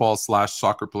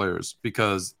football/soccer players,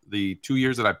 because the 2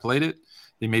 years that I played it,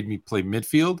 they made me play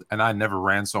midfield, and I never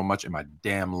ran so much in my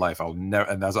damn life. I'll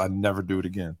never do it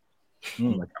again.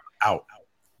 Like, I'm out.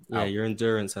 Yeah, your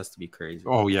endurance has to be crazy.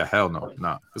 Oh yeah, hell no,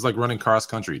 nah. It's like running cross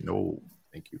country. No,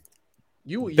 thank you.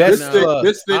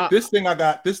 This thing I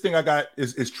got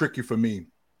is tricky for me,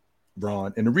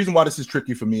 Ron. And the reason why this is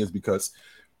tricky for me is because,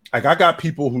 like, I got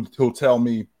people who'll tell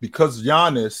me because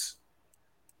Giannis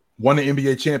won the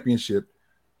NBA championship,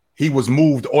 he was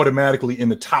moved automatically in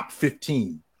the top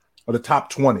 15 or the top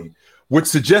 20, which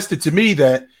suggested to me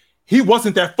that he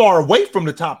wasn't that far away from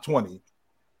the top 20.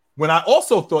 When I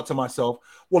also thought to myself,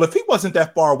 well, if he wasn't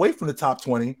that far away from the top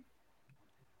 20,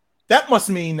 that must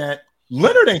mean that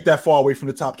Leonard ain't that far away from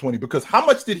the top 20, because how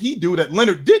much did he do that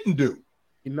Leonard didn't do?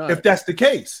 If that's the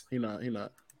case. He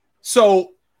not.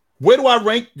 So where do I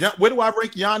rank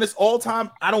Giannis all time?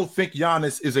 I don't think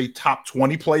Giannis is a top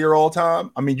 20 player all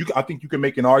time. I mean, I think you can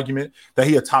make an argument that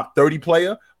he a top 30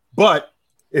 player, but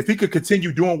if he could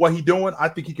continue doing what he's doing, I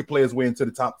think he could play his way into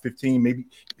the top 15, maybe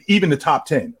even the top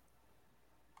 10.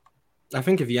 I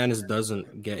think if Giannis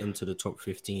doesn't get into the top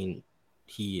 15,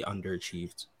 he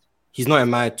underachieved. He's not in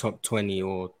my top 20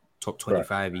 or top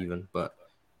 25 even, but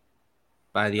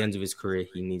by the end of his career,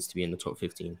 he needs to be in the top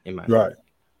 15 in my opinion.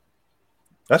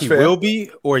 That's fair. He will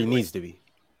be, or he needs to be.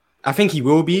 I think he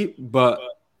will be, but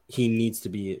he needs to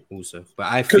be also. But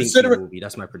I think he will be.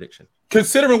 That's my prediction.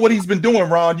 Considering what he's been doing,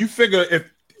 Ron, you figure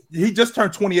if he just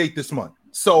turned 28 this month.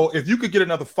 So if you could get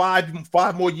another five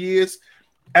more years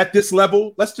at this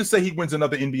level, let's just say he wins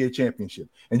another NBA championship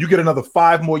and you get another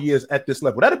 5 more years at this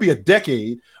level. That'd be a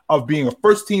decade of being a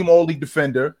first-team All-League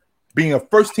defender, being a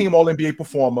first-team All-NBA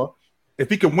performer. If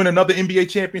he could win another NBA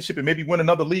championship and maybe win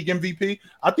another league MVP,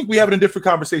 I think we're having a different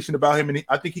conversation about him, and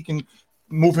I think he can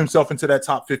move himself into that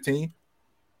top 15.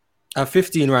 At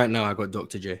 15 right now, I got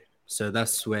Dr. J. So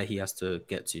that's where he has to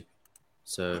get to.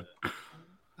 So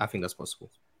I think that's possible.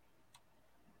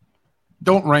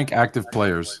 Don't rank active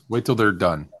players. Wait till they're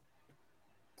done.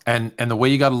 And the way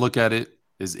you got to look at it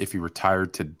is, if he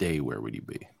retired today, where would he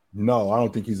be? No, I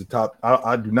don't think he's a top.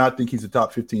 I do not think he's a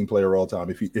top 15 player all time.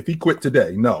 If he quit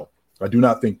today, no, I do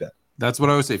not think that. That's what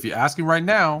I would say. If you ask him right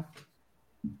now,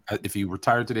 if he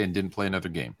retired today and didn't play another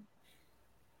game,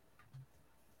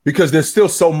 because there's still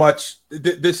so much.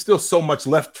 There's still so much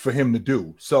left for him to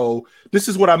do. So this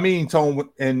is what I mean, Tone.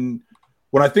 And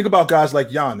when I think about guys like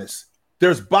Giannis,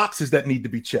 there's boxes that need to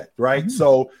be checked, right? Mm-hmm.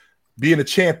 So being a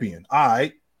champion, all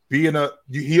right. He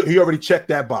already checked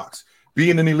that box.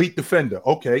 Being an elite defender,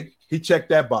 okay, he checked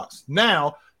that box.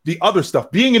 Now, the other stuff,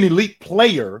 being an elite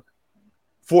player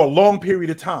for a long period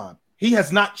of time, he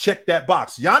has not checked that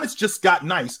box. Giannis just got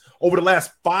nice over the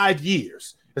last 5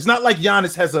 years. It's not like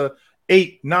Giannis has a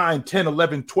 8, 9, 10,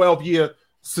 11, 12-year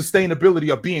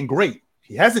sustainability of being great.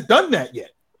 He hasn't done that yet,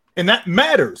 and that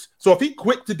matters. So if he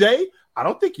quit today, I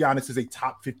don't think Giannis is a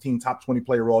top 15, top 20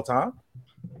 player all time.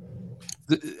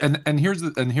 And here's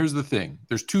the thing.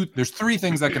 There's 3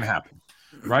 things that can happen,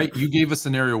 right? You gave a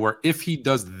scenario where if he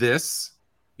does this,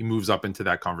 he moves up into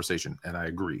that conversation, and I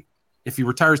agree. If he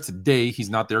retires today, he's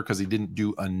not there because he didn't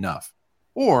do enough.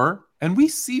 Or, and we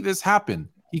see this happen,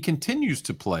 he continues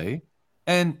to play,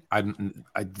 and I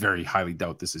very highly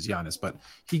doubt this is Giannis, but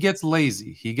he gets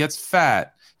lazy, he gets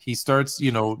fat, he starts,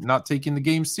 not taking the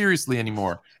game seriously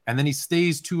anymore, and then he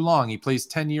stays too long. He plays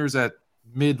 10 years at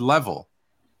mid-level.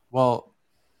 Well,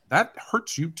 that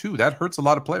hurts you too. That hurts a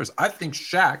lot of players. I think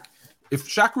Shaq, if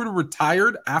Shaq would have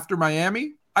retired after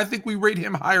Miami, I think we rate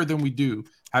him higher than we do.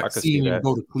 Seeing him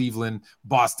go to Cleveland,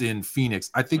 Boston,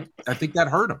 Phoenix. I think that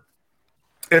hurt him.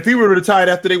 If he were retired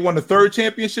after they won the 3rd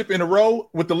championship in a row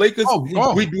with the Lakers,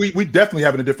 we definitely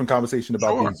having a different conversation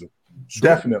about Beasley. Sure.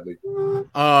 Definitely.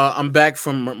 I'm back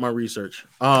from my research.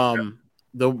 The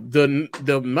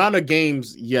amount of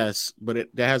games, yes, but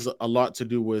that has a lot to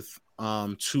do with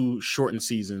 2 shortened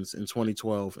seasons in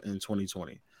 2012 and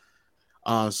 2020.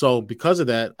 So because of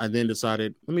that, I then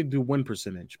decided, let me do win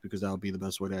percentage, because that would be the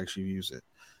best way to actually use it.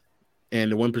 And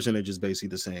the win percentage is basically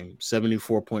the same,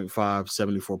 74.5,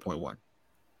 74.1.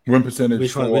 Win percentage.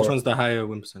 Which one's the higher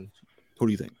win percentage? Who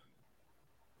do you think?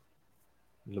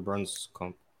 LeBron's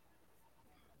comp.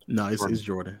 No, it's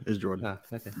Jordan. It's Jordan. Ah,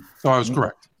 okay. So I was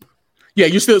correct. Yeah,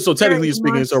 you still, so technically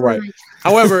speaking, it's all right.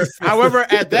 However,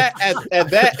 at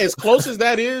that, as close as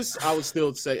that is, I would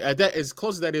still say at that, as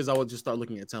close as that is, I would just start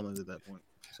looking at talent at that point.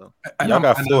 So y'all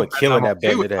got Floyd killing that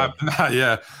bet today.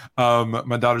 Yeah,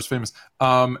 my daughter's famous.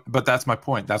 But that's my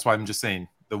point. That's why I'm just saying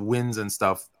the wins and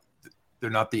stuff, they're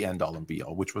not the end all and be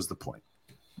all, which was the point.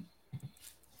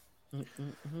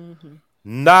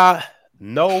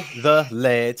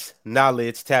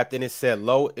 Knowledge tapped in and said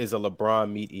Low is a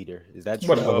LeBron meat eater. Is that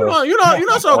true? You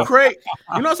know so crazy.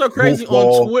 You know so crazy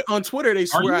on Twitter they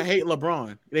swear I hate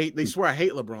LeBron. They swear I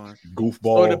hate LeBron.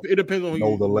 Goofball. So it depends on who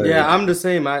you. Yeah, I'm the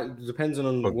same. Depends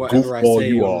on whatever I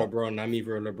say on LeBron. I'm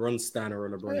either a LeBron stan or a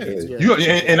LeBron hater.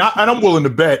 Yeah. I'm willing to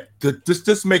bet that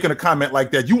just making a comment like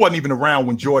that. You wasn't even around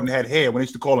when Jordan had hair. When they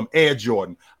used to call him Air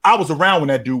Jordan. I was around when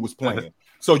that dude was playing.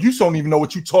 So you don't even know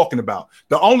what you're talking about.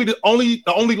 The only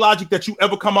logic that you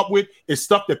ever come up with is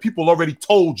stuff that people already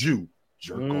told you.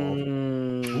 Jerk off.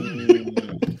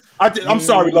 I'm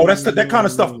sorry, Lo. That kind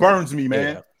of stuff burns me,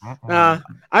 man. I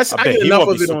get enough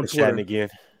of it on Twitter. Again.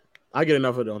 I get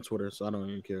enough of it on Twitter, so I don't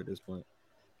even care at this point.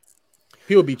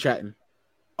 People be chatting.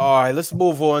 All right, let's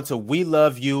move on to We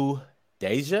Love You,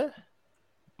 Deja.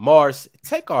 Mars,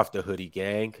 take off the hoodie,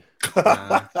 gang.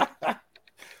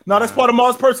 No, that's part of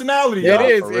Mars' personality. Yeah, it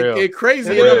is. It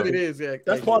crazy enough. It is. Yeah,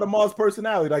 that's part of Mars'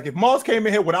 personality. Like if Mars came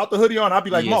in here without the hoodie on, I'd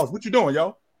be like, Mars, what you doing,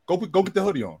 yo? Go get the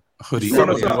hoodie on. Hoodie.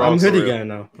 I'm hoodie guy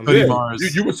now. Hoodie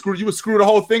Mars. You would screw the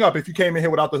whole thing up if you came in here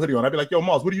without the hoodie on. I'd be like, yo,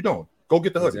 Mars, what are you doing? Go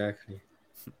get the hoodie. Exactly.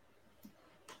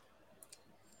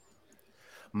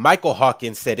 Michael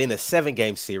Hawkins said in a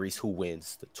 7-game series, who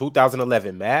wins? The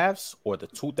 2011 Mavs or the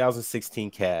 2016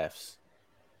 Cavs?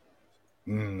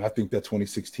 I think that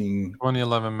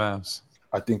 2011 Mavs.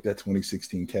 I think that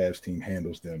 2016 Cavs team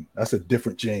handles them. That's a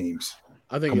different James.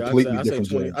 I think I say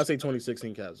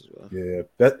 2016 Cavs as well. Yeah,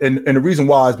 and the reason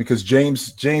why is because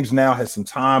James now has some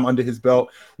time under his belt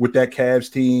with that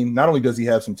Cavs team. Not only does he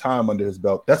have some time under his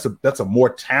belt, that's a more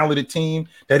talented team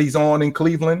that he's on in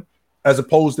Cleveland as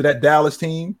opposed to that Dallas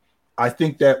team. I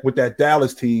think that with that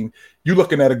Dallas team, you're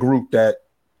looking at a group that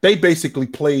they basically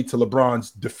played to LeBron's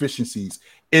deficiencies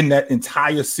in that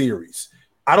entire series.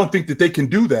 I don't think that they can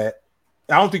do that.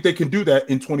 I don't think they can do that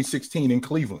in 2016 in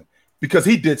Cleveland because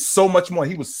he did so much more.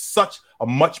 He was such a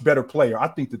much better player. I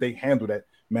think that they handled that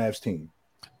Mavs team.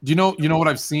 Do you know what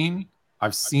I've seen?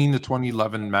 I've seen the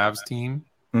 2011 Mavs team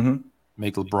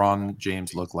make LeBron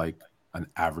James look like an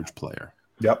average player.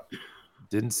 Yep.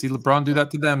 Didn't see LeBron do that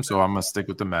to them, so I'm going to stick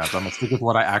with the Mavs. I'm going to stick with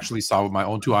what I actually saw with my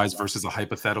own 2 eyes versus a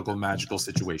hypothetical magical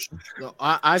situation.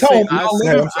 I say the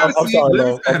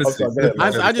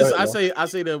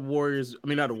Warriors. I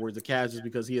mean, not the Warriors, the Cavs, just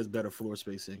because he has better floor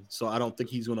spacing. So I don't think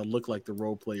he's going to look like the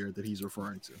role player that he's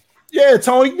referring to. Yeah,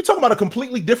 Tony, we're talking about a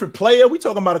completely different player. We're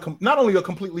talking about not only a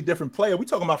completely different player, we're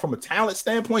talking about from a talent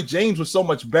standpoint. James was so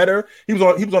much better. He was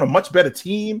on a much better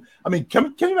team. I mean,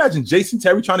 can you imagine Jason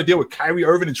Terry trying to deal with Kyrie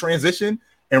Irving in transition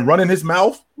and running his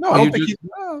mouth? No, I don't think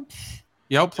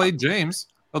he outplayed James.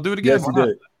 They'll do it again. Yes,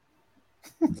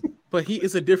 he did. But he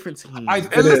is a different team. I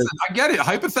get it.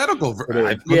 Hypothetical.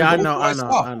 I know. I'm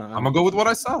gonna go with what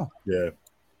I saw. Yeah.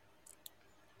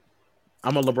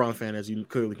 I'm a LeBron fan, as you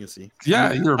clearly can see.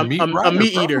 Yeah, you're a meat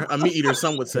eater. A meat eater,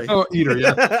 some would say. Oh, eater,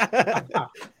 yeah.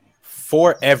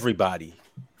 For everybody,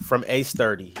 from Ace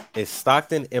 30, is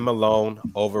Stockton and Malone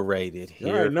overrated? You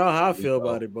already know how I feel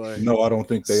about it, boy. No, I don't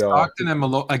think they are. Stockton and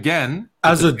Malone, again.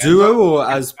 As a duo or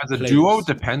as a duo, it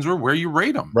depends where you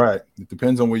rate them. Right. It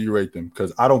depends on where you rate them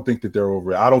because I don't think that they're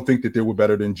overrated. I don't think that they were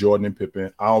better than Jordan and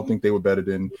Pippen. I don't think they were better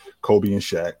than Kobe and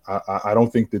Shaq. I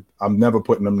don't think that I'm never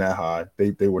putting them that high.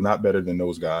 They were not better than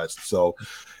those guys. So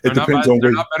it depends on where.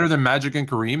 They're not better than Magic and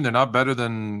Kareem. They're not better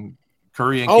than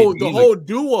Curry and KD. The whole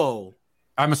duo.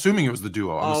 I'm assuming it was the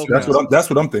duo. That's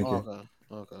what I'm thinking.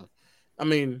 Okay. I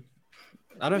mean,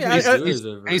 I don't think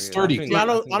Ace 30. I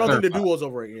don't think the duo's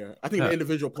overrated. Yeah. I think the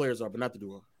individual players are, but not the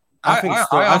duo. I think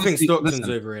Stockton's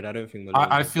overrated. I don't think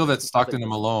I feel that Stockton and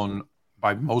Malone,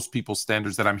 by most people's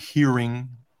standards that I'm hearing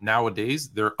nowadays,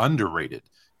 they're underrated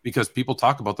because people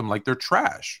talk about them like they're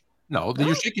trash. No,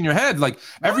 you're shaking your head. Like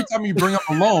every time you bring up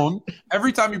Malone,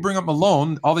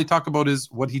 all they talk about is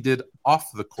what he did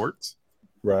off the court.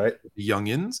 Right. The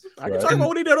youngins. I can talk about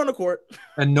what he did on the court.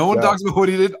 And no one talks about what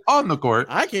he did on the court.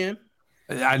 I can.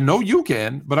 I know you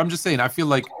can, but I'm just saying, I feel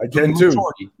like I can too.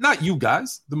 Not you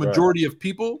guys. The majority of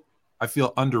people, I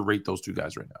feel, underrate those two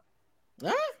guys right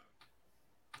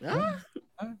now.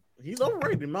 He's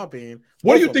overrated in my opinion.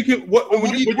 What do you think?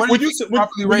 When you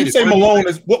say Malone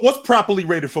is what's properly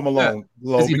rated for Malone?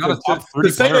 Yeah. Is he not a top 30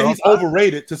 to say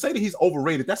that he's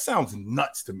overrated, that sounds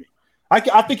nuts to me.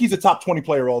 I think he's a top 20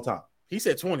 player all time. He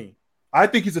said 20. I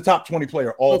think he's a top 20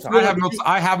 player all time. I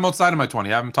have him outside of my 20.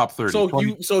 I have him top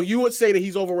 30. So you would say that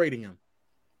he's overrating him?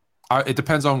 It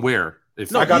depends on where.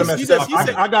 If I got him at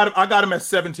I got him at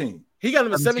 17. He got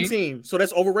him at 17, so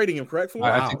that's overrating him, correct?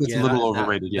 I think it's a little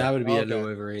overrated. That would be a little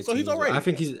overrated. So he's already. I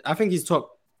think he's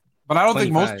top. But I don't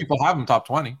think 25. most people have him top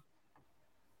 20.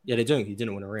 Yeah, they don't. He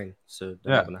didn't win a ring, so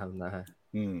they're not gonna have him that high.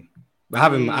 But I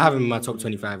have him in my top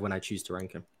 25 when I choose to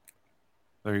rank him.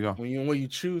 There you go. When you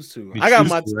choose to. I got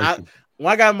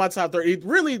my top 30.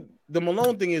 Really, the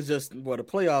Malone thing is just the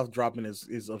playoff dropping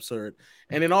is absurd,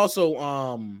 and then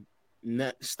also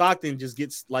Stockton just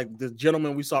gets, like the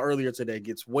gentleman we saw earlier today,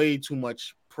 gets way too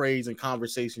much praise and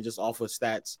conversation just off of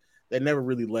stats that never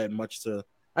really led much to.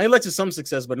 I mean, led to some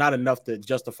success, but not enough to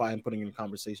justify him putting in the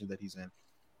conversation that he's in.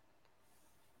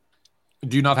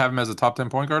 Do you not have him as a top 10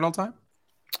 point guard all time?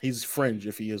 He's fringe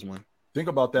if he is one. Think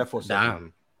about that for a second.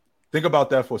 Damn. Think about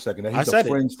that for a second. That he's a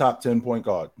fringe top 10 point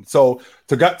guard. So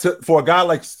for a guy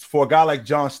like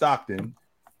John Stockton,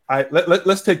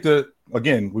 let's take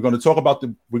again, we're going to talk about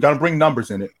we're going to bring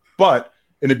numbers in it. But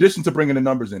in addition to bringing the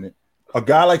numbers in it, a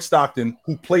guy like Stockton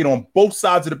who played on both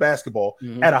sides of the basketball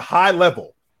at a high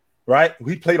level, right?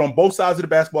 He played on both sides of the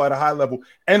basketball at a high level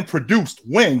and produced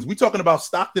wins. We're talking about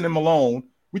Stockton and Malone.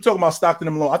 I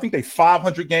think they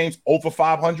 500 games over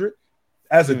 500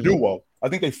 as a duo. I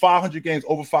think they 500 games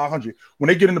over 500. When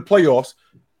they get in the playoffs,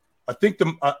 I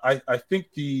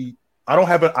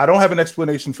don't have an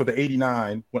explanation for the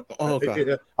 89.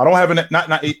 Okay. I don't have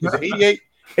not 88.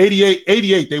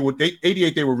 88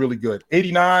 they were really good.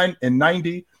 89 and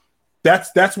 90,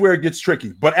 that's where it gets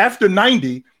tricky. But after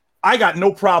 90, I got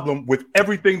no problem with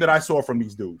everything that I saw from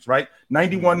these dudes, right?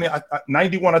 91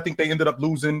 I think they ended up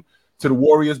losing to the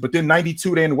Warriors, but then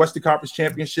 92 they in the Western Conference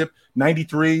Championship.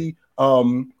 93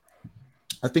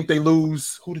 I think they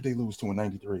lose. Who did they lose to in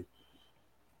 93?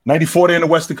 94, they're in the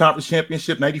Western Conference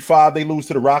Championship. 95, they lose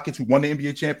to the Rockets, who won the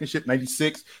NBA Championship.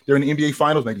 96, they're in the NBA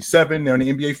Finals. 97, they're in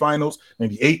the NBA Finals.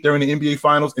 98, they're in the NBA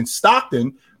Finals. And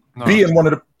Stockton, being one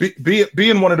of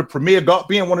the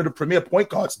premier point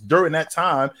guards during that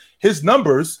time, his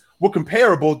numbers were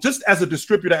comparable just as a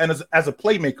distributor and as a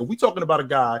playmaker. We're talking about a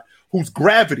guy whose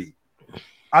gravity.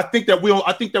 I think that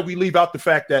we leave out the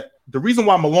fact that the reason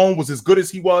why Malone was as good as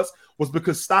he was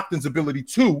because Stockton's ability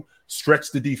to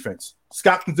stretch the defense,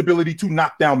 Stockton's ability to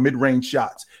knock down mid-range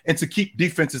shots, and to keep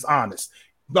defenses honest.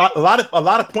 A lot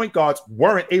of point guards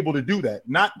weren't able to do that.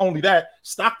 Not only that,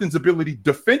 Stockton's ability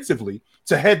defensively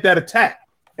to head that attack,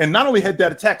 and not only head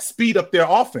that attack, speed up their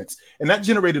offense, and that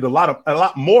generated a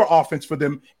lot more offense for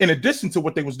them in addition to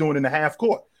what they was doing in the half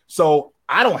court. So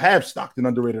I don't have Stockton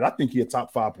underrated. I think he's a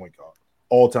top 5 point guard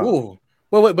all time. Ooh.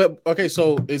 Wait, but okay,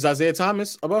 so is Isaiah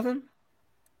Thomas above him?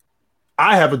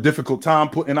 I have a difficult time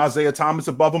putting Isaiah Thomas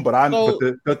above him, but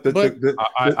the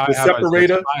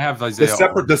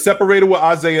separator with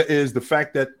Isaiah is the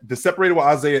fact that the separator with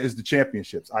Isaiah is the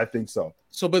championships. I think so.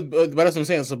 So, but that's what I'm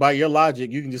saying. So, by your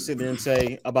logic, you can just sit there and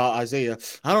say about Isaiah,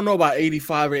 I don't know about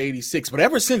 85 or 86, but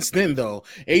ever since then, though,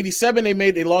 87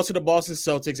 they lost to the Boston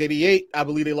Celtics. 88, I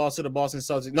believe they lost to the Boston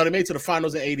Celtics. No, they made it to the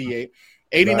finals in 88.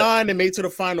 89, they made to the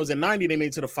finals, and 90, they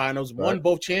made to the finals, won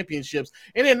both championships.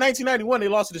 And in 1991, they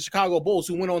lost to the Chicago Bulls,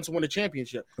 who went on to win the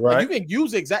championship. Right. Like, you can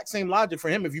use the exact same logic for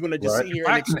him if you're going to just sit here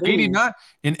and exclude.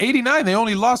 In 89, they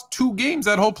only lost 2 games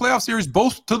that whole playoff series,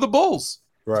 both to the Bulls.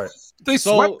 Right. They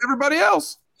swept everybody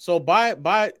else. So by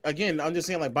again, I'm just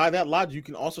saying, like, by that logic, you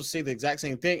can also say the exact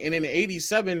same thing. And in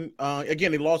 87,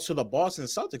 again, they lost to the Boston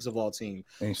Celtics of all teams.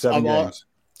 In 7 games.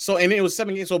 So, and it was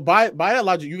 7 games. So by that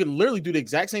logic, you can literally do the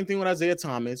exact same thing with Isaiah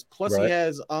Thomas. Plus, he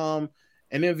has an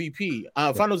MVP,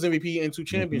 Finals MVP, and 2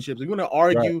 championships. You're going to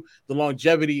argue the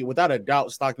longevity. Without a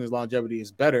doubt, Stockton's longevity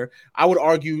is better. I would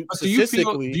argue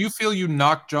statistically. Do you feel you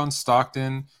knocked John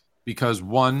Stockton because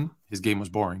 1, his game was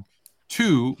boring.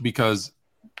 2, because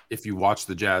if you watch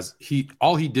the Jazz,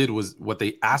 all he did was what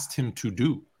they asked him to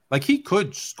do. Like, he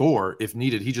could score if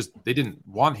needed. They didn't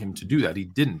want him to do that. They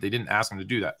didn't ask him to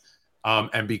do that.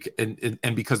 And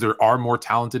because there are more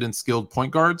talented and skilled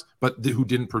point guards, but who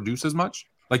didn't produce as much.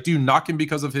 Like, do you knock him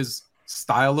because of his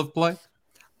style of play?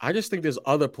 I just think there's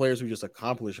other players who just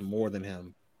accomplish more than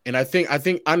him, and I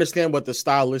understand what the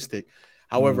stylistic.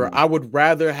 However, I would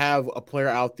rather have a player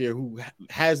out there who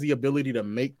has the ability to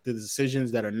make the decisions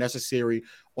that are necessary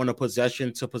on a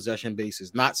possession-to-possession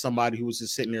basis, not somebody who was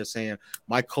just sitting there saying,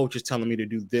 my coach is telling me to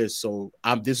do this, so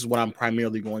this is what I'm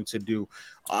primarily going to do,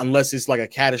 unless it's like a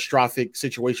catastrophic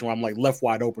situation where I'm like left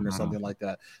wide open or something like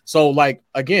that. So, like,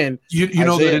 again, you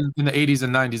know that in the 80s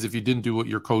and 90s, if you didn't do what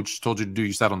your coach told you to do,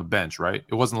 you sat on the bench, right?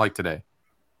 It wasn't like today.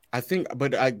 I think,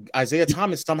 but Isaiah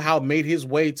Thomas somehow made his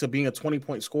way to being a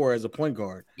 20-point scorer as a point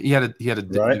guard. It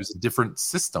was a different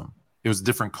system. It was a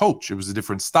different coach. It was a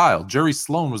different style. Jerry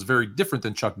Sloan was very different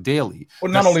than Chuck Daly.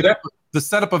 Well, not only that, the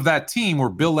setup of that team were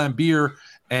Bill Laimbeer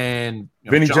and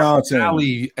Vinny Johnson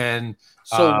and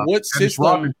so what system?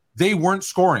 Rodman, they weren't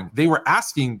scoring. They were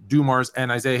asking Dumars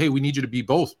and Isaiah, hey, we need you to be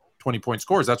both 20-point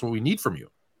scorers. That's what we need from you.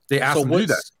 They asked him to do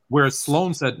that. Whereas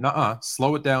Sloan said, nuh-uh,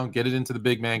 slow it down, get it into the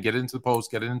big man, get it into the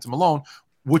post, get it into Malone,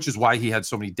 which is why he had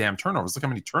so many damn turnovers. Look how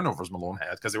many turnovers Malone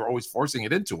had, because they were always forcing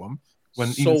it into him when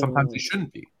even sometimes they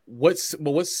shouldn't be. What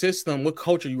system, what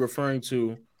coach are you referring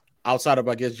to outside of,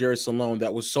 I guess, Jerry Sloan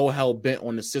that was so hell-bent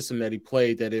on the system that he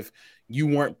played that if you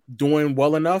weren't doing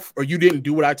well enough or you didn't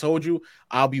do what I told you,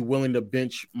 I'll be willing to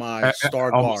bench my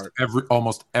star guard?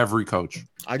 Almost every coach.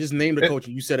 I just named the coach.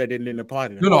 You said I didn't apply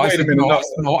to them. No,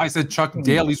 I said Chuck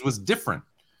Daly's was different.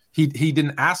 He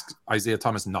didn't ask Isaiah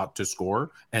Thomas not to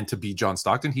score and to be John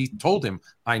Stockton. He told him,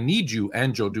 I need you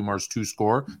and Joe Dumars to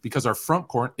score because our front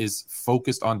court is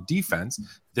focused on defense.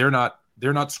 They're not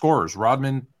scorers.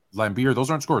 Rodman, Laimbeer, those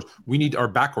aren't scorers. We need our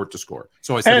backcourt to score.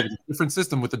 So I said it's a different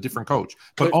system with a different coach.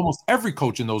 But almost every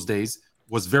coach in those days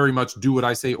was very much do what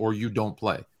I say or you don't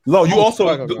play. Lo, you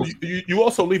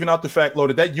also leaving out the fact, Lo,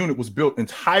 that unit was built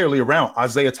entirely around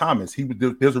Isaiah Thomas.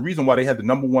 There's a reason why they had the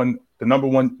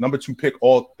number two pick in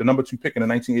the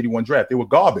 1981 draft. They were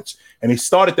garbage, and they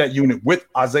started that unit with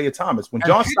Isaiah Thomas. When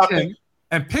John Stockton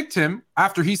picked him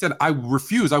after he said, "I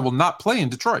refuse, I will not play in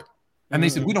Detroit," and they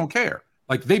said, "We don't care."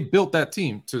 Like they built that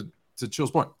team to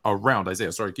Chill's point around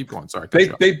Isaiah. Sorry, keep going. Sorry,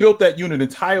 they built that unit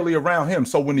entirely around him.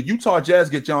 So when the Utah Jazz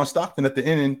get John Stockton at the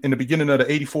end in the beginning of the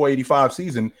 84-85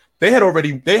 season, they were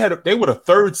the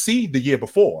third seed the year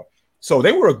before. So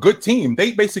they were a good team.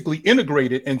 They basically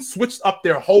integrated and switched up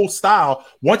their whole style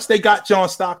once they got John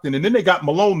Stockton, and then they got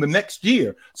Malone the next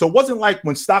year. So it wasn't like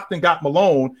when Stockton got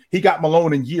Malone, he got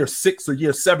Malone in year 6 or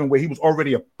year 7 where he was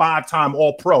already a 5-time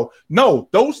All-Pro. No,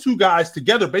 those two guys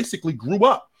together basically grew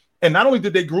up. And not only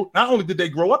did they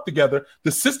grow up together,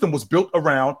 the system was built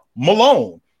around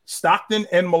Malone, Stockton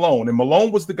and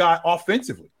Malone was the guy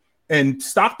offensively. And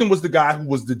Stockton was the guy who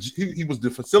was he was the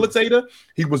facilitator.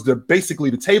 He was basically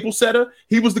the table setter.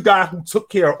 He was the guy who took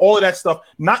care of all of that stuff,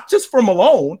 not just for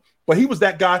Malone, but he was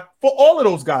that guy for all of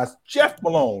those guys. Jeff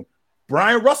Malone,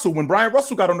 Brian Russell, when Brian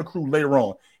Russell got on the crew later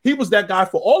on, he was that guy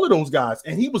for all of those guys.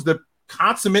 And he was the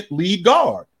consummate lead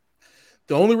guard.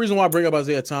 The only reason why I bring up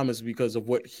Isaiah Thomas is because of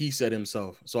what he said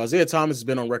himself. So Isaiah Thomas has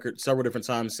been on record several different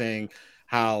times saying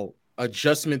how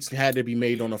adjustments had to be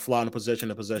made on a fly on a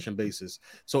possession basis.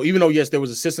 So even though, yes, there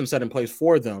was a system set in place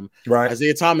for them, right?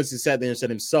 Isaiah Thomas has sat there and said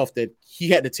himself that he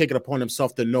had to take it upon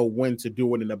himself to know when to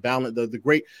do it in the balance.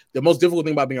 The most difficult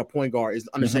thing about being a point guard is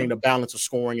understanding the balance of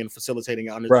scoring and facilitating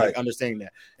and understanding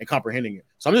that and comprehending it.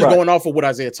 So I'm just going off of what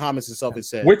Isaiah Thomas himself has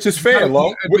said. Which is fair,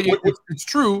 Lo. It's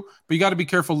true, but you got to be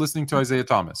careful listening to Isaiah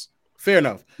Thomas. Fair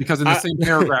enough. Because in the same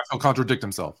paragraph, he'll contradict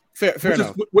himself. Fair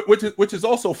enough. Which is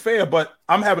also fair, but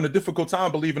I'm having a difficult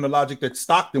time believing the logic that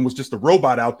Stockton was just a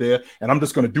robot out there, and I'm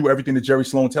just going to do everything that Jerry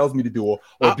Sloan tells me to do, or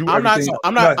do everything.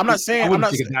 I'm not saying he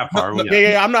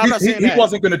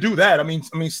wasn't going to do that. I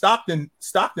mean, Stockton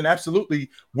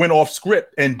absolutely went off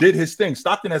script and did his thing.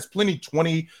 Stockton has plenty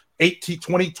 20,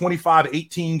 25,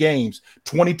 18 games,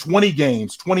 20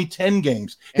 games, 2010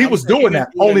 games. He was doing that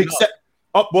only except.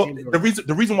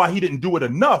 The reason why he didn't do it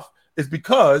enough is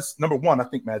because, number one, I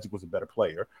think Magic was a better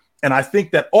player. And I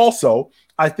think that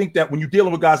when you're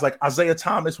dealing with guys like Isaiah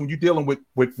Thomas, when you're dealing with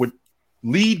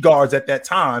lead guards at that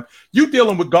time, you're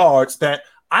dealing with guards that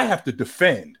I have to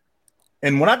defend.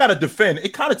 And when I got to defend,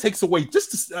 it kind of takes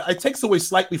away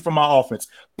slightly from my offense.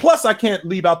 Plus, I can't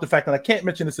leave out the fact that I can't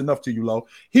mention this enough to you, Lo.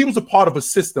 He was a part of a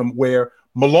system where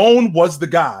Malone was the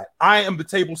guy. I am the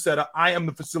table setter. I am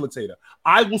the facilitator.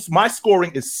 My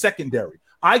scoring is secondary.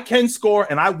 I can score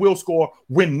and I will score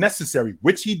when necessary,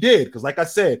 which he did. Because like I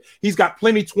said, he's got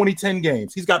plenty 2010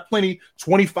 games. He's got plenty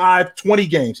 25-20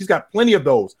 games. He's got plenty of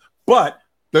those. But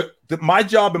my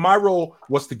job and my role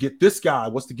was to get this guy,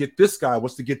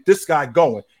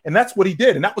 going. And that's what he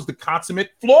did. And that was the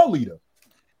consummate floor leader.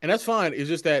 And that's fine. It's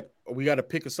just that we got to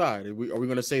pick a side. Are we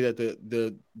going to say that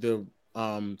the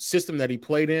system that he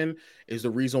played in is the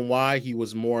reason why he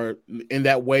was more in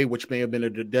that way, which may have been a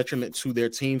detriment to their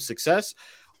team's success?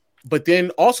 But then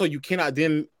also you cannot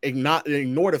then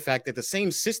ignore the fact that the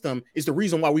same system is the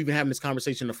reason why we've been having this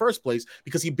conversation in the first place,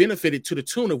 because he benefited to the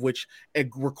tune of which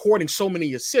recording so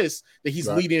many assists that he's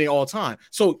leading it all time.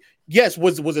 So yes,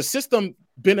 was a system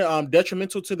been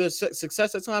detrimental to their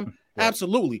success at the time? Right.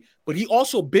 Absolutely. But he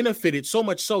also benefited so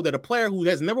much so that a player who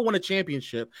has never won a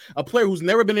championship, a player who's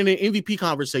never been in an MVP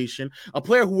conversation, a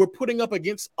player who we're putting up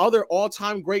against other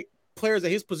all-time great players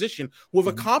at his position who have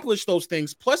accomplished those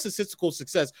things plus statistical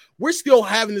success. We're still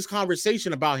having this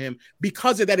conversation about him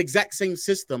because of that exact same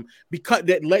system because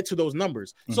that led to those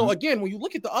numbers. So again, when you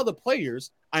look at the other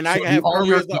players, and I have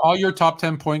all your top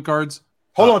 10 point guards.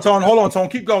 Hold on, Tone.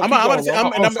 Keep going. I'm about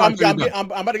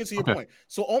to get to your point.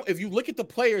 So if you look at the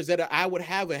players that I would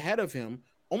have ahead of him,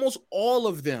 almost all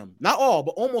of them, not all,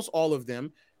 but almost all of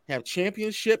them have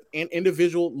championship and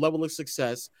individual level of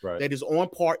success that is on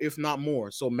par, if not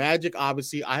more. So Magic,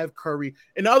 obviously, I have Curry.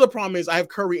 And the other problem is I have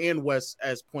Curry and West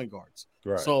as point guards.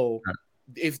 Right. So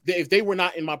if they were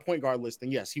not in my point guard list,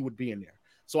 then yes, he would be in there.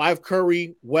 So I have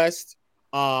Curry, West,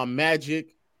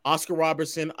 Magic, Oscar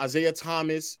Robertson, Isaiah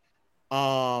Thomas,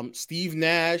 Steve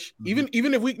Nash. Even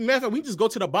if we just go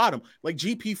to the bottom, like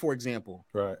GP, for example.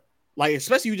 Right. Like,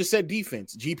 especially you just said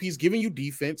defense. GP's giving you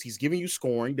defense. He's giving you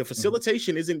scoring. The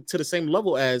facilitation isn't to the same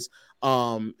level as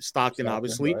Stockton,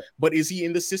 obviously. Right. But is he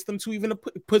in the system to even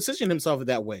position himself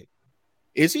that way?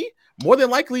 Is he? More than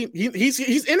likely, he's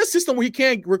in a system where he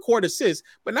can record assists,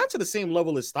 but not to the same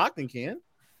level as Stockton can.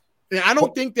 And I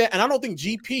don't think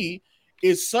GP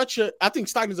is such a. I think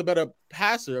Stockton's a better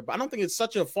passer, but I don't think it's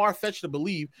such a far-fetched to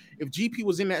believe if GP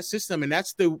was in that system and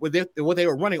that's what they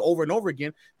were running over and over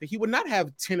again, that he would not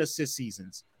have 10 assist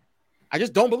seasons. I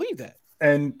just don't believe that.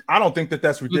 And I don't think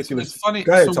that's ridiculous. It's funny.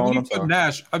 Go ahead, so when Tone, you put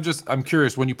Nash, I'm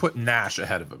curious. When you put Nash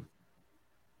ahead of him,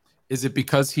 is it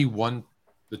because he won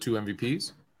the 2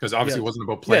 MVPs? Because obviously it wasn't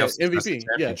about playoffs. MVP,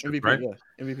 right?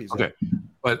 MVPs. Okay,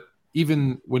 but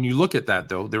even when you look at that,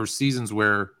 though, there were seasons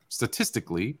where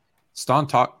statistically, John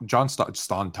Stockton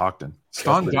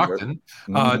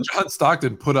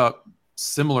put up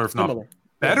similar, if not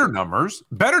better numbers,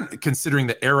 better considering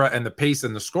the era and the pace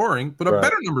and the scoring, put up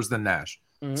better numbers than Nash.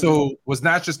 So was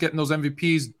Nash just getting those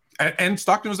MVPs? And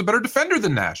Stockton was a better defender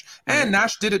than Nash. And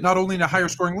Nash did it not only in a higher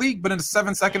scoring league, but in a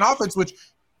 7-second offense, which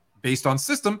based on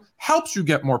system helps you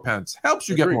get more points, helps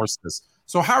you get more assists.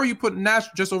 So how are you putting Nash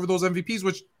just over those MVPs,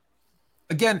 which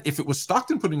again, if it was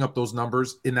Stockton putting up those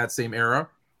numbers in that same era,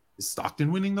 is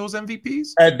Stockton winning those MVPs?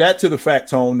 Add that to the fact,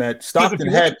 Tone, that Stockton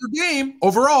had the game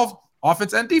overall,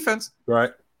 offense and defense.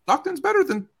 Right. Stockton's better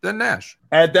than Nash.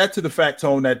 Add that to the fact,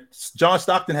 Tone, that John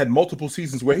Stockton had multiple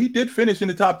seasons where he did finish in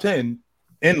the top 10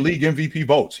 in league MVP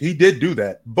votes. He did do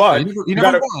that, but he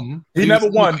never won. He never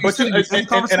won. But and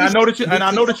I know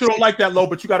that you don't like that low,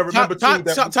 but you got to remember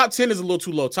top 10 is a little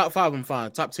too low. Top 5 I'm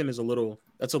fine. Top 10 is a little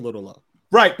low.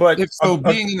 Right, but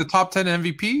being in the top 10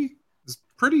 MVP is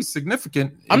pretty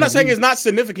significant. I'm not saying it's not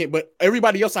significant, but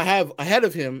everybody else I have ahead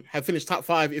of him have finished top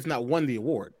 5, if not won the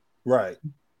award. Right.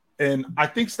 And I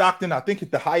think Stockton,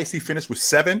 the highest he finished was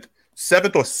 7th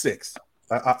or 6th.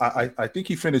 I think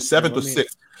he finished 7th or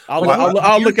 6th.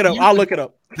 I'll look it up. I'll look it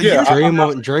up. Yeah,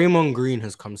 Draymond Green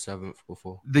has come 7th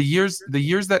before. The years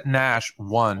that Nash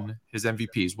won his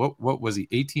MVPs, what was he?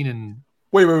 18 and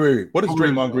wait. What does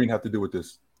Draymond Green have to do with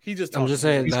this? I'm just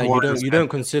saying that you don't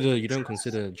consider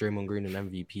Draymond Green an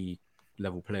MVP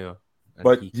level player.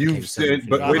 But you said,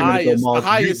 but wait a minute, the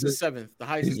highest is 7th. The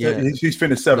highest is he's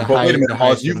finished 7th. But wait a minute,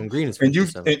 Mars,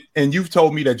 you've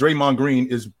told me that Draymond Green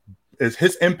is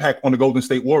his impact on the Golden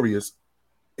State Warriors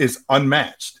is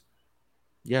unmatched.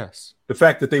 Yes, the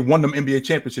fact that they won them NBA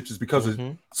championships is because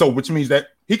of which means that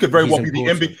he could very well be the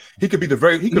MVP. He could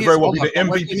very well be the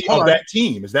MVP of that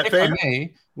team. Is that fair?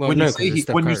 Well, when you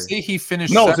say he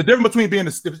finished, it's the difference between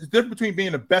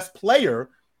being the best player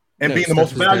and being the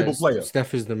most valuable player.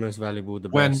 Steph is the most valuable.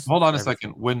 Hold on a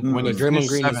second. When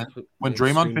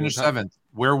Draymond finished 7th,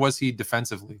 where was he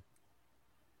defensively?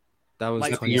 That was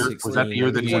the year. Was that the year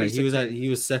that he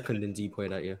was second in DPOY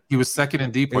that year? He was second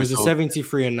in DPOY. It was a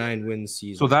 73-9 win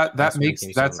season. So that's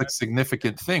a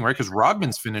significant thing, right? Because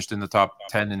Rodman's finished in the top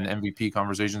 10 in MVP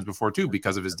conversations before too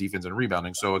because of his defense and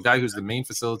rebounding. So a guy who's the main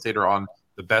facilitator on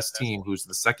the best team, who's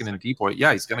the second in DPOY,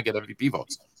 he's going to get MVP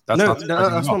votes. That's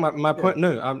not my point.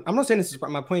 No, I'm not saying this is.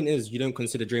 My point is you don't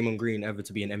consider Draymond Green ever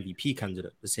to be an MVP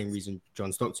candidate. The same reason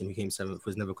John Stockton, who came 7th,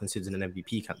 was never considered an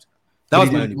MVP candidate. That was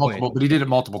my only point. But he did it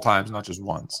multiple times, not just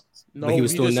once. No, but he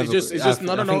was still never. It's just one.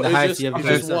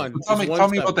 Tell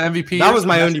me about the MVP. That was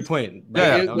my only point.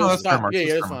 That's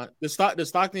fine. The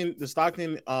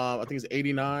Stockton. I think it's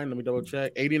 89. Let me double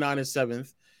check. 89 is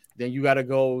 7th. Then you got to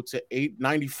go to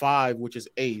 895, which is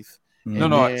 8th.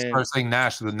 I started saying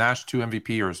Nash. The Nash 2 MVP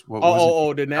years.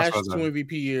 The Nash 2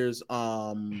 MVP years.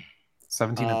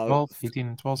 17 and 12, 18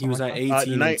 and 12. He was at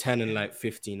 18 and 10 and like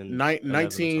 15 and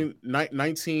 19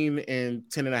 and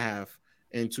 10 and a half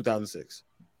in 2006.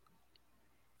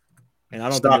 And I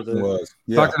don't Stockton was.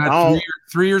 Stockton had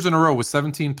 3 years in a row with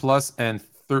 17 plus and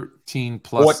 13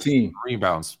 plus 14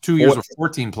 rebounds. 2 years with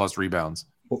 14 plus rebounds.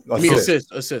 Assists.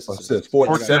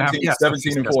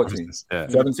 17 and 14.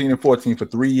 17 and 14 for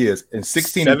 3 years, and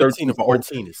 16 and 13 for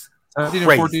 14 is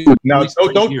crazy. Now,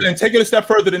 don't and take it a step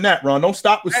further than that, Ron. Don't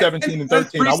stop with 17 and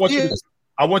 13. I want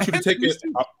you to take it.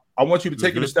 I want you to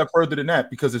take it a step further than that,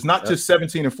 because it's not just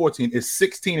 17 and 14. It's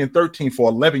 16 and 13 for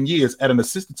 11 years at an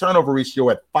assist to turnover ratio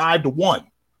at 5-1.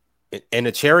 And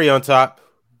the cherry on top,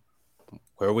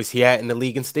 where was he at in the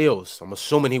league in steals? I'm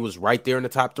assuming he was right there in the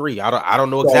top 3. I don't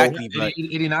know exactly. But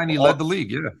 89, he led the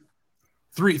league. Yeah,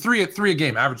 three a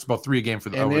game. Averaged about 3 a game for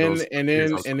the.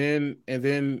 And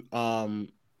then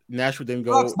Nash would then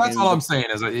go. That's all I'm saying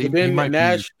is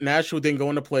Nash would then go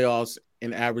in the playoffs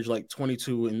and average like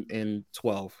 22 and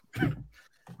 12.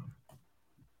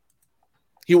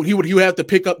 He would have to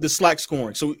pick up the slack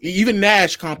scoring. So even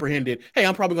Nash comprehended, hey,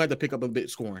 I'm probably going to have to pick up a bit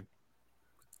scoring.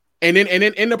 And then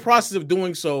in the process of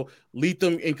doing so, lead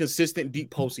them in consistent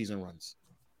deep postseason runs.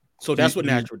 So that's what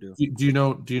Nash would do. Do you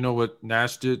know what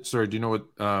Nash did? Sorry, do you know what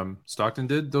Stockton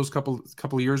did those couple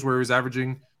of years where he was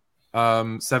averaging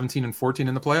 17 and 14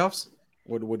 in the playoffs?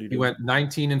 What did he do? He went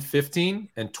 19 and 15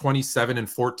 and 27 and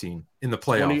 14 in the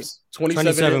playoffs.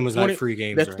 27 was like 3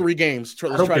 games. That's right? 3 games.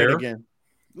 Let's try it again.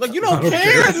 Look, you don't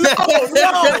care.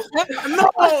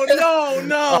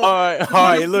 No. All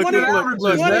right. Look.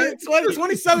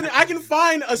 27. I can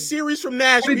find a series from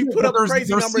Nash where he put up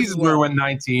crazy numbers. Seasons where he went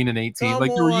 19 and 18.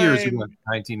 Like there were years he went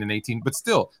 19 and 18, but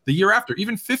still the year after,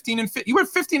 even 15 and 15, he went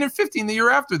 15 and 15 the year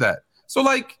after that. So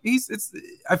like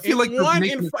I feel like you're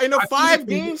making in a 5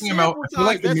 game him out. I feel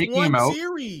like you're making him out. I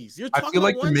feel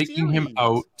like you're making him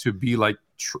out to be like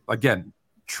again.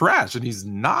 Trash, and he's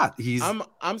not. He don't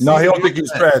think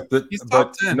he's trash. He's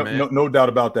top 10, no doubt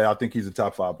about that. I think he's a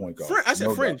top 5 point guard. I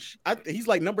said French. He's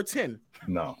like number 10.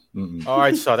 No. All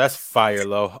right, so that's fire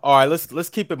low. All right, let's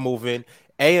keep it moving.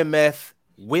 AMF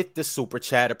with the super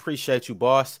chat. Appreciate you,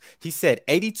 boss. He said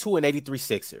 82 and 83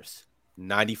 Sixers,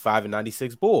 95 and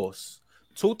 96 Bulls,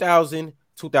 2000,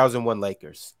 2001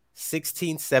 Lakers,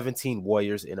 16-17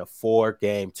 Warriors in a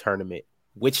 4-game tournament.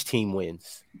 Which team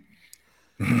wins?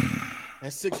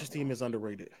 That Sixers team is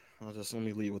underrated. Let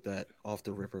me lead with that off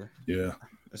the ripper. Yeah,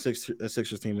 that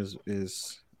Sixers team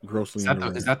is grossly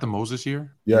underrated. Is that the Moses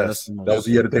year? Yes, that was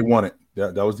the year that they won it.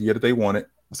 That was the year that they won it.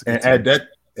 And add that,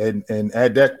 and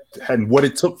what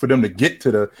it took for them to get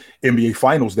to the NBA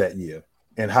Finals that year,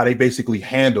 and how they basically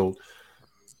handled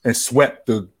and swept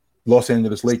the Los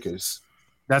Angeles Lakers.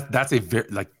 That's a very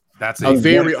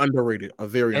very underrated. A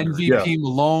very MVP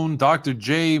Malone, Dr.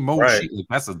 J, Mo. Right.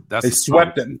 They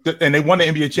swept it, and they won the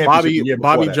NBA championship.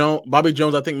 Bobby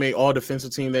Jones, I think, made all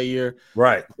defensive team that year.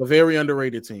 Right, a very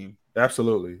underrated team.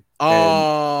 Absolutely.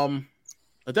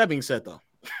 With that being said, though,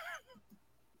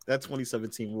 that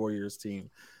 2017 Warriors team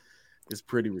is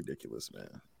pretty ridiculous, man.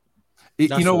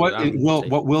 You know what?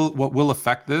 What will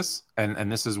affect this,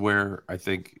 and this is where I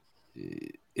think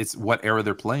it's what era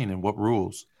they're playing and what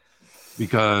rules.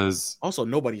 Because also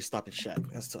nobody's stopping Shaq.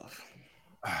 That's tough.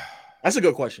 That's a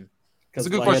good question. That's a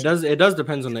good question. It does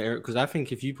depend on the era, because I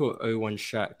think if you put 01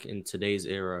 Shaq in today's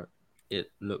era, it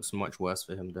looks much worse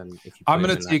for him than if you. I'm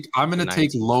gonna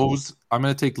take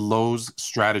Lowe's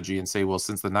strategy and say, well,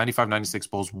 since the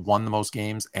 95-96 Bulls won the most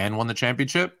games and won the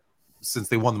championship, since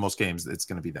they won the most games, it's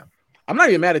gonna be them. I'm not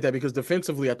even mad at that, because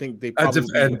defensively, I think they probably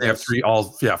and they have 3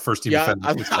 first team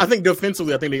defenders. I think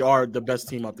defensively, I think they are the best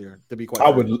team up there. To be quite, I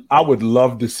would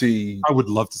love to see. I would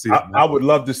love to see. I would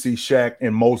love to see Shaq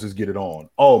and Moses get it on.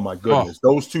 Oh my goodness,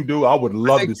 those two do. I would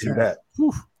love to see that.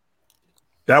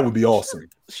 That would be awesome.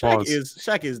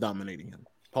 Shaq is dominating him.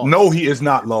 Pause. No, he is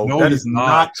not low. No, that is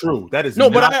not true. That is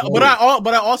but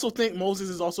I also think Moses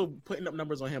is also putting up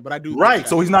numbers on him. But I do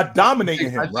so he's not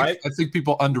dominating him, right? I think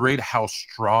people underrate how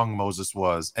strong Moses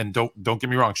was, and don't get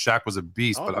me wrong, Shaq was a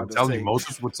beast. But I'm telling you,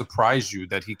 Moses would surprise you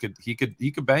that he could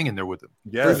bang in there with him.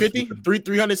 Yeah,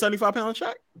 375 pound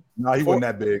Shaq. No, he wasn't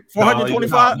that big.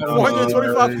 425 pounds.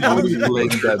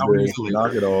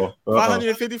 Knock it off.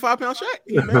 555 pound Shaq.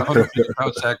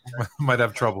 555 Shaq might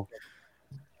have trouble.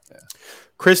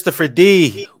 Christopher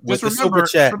D with the super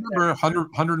chat. Remember,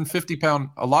 150 pound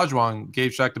Olajuwon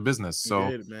gave Shaq the business. So,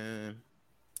 he did, man.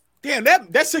 Damn,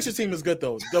 that Sixers team is good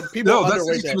though. The people that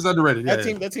Sixers team is underrated.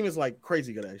 That team is like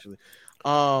crazy good actually.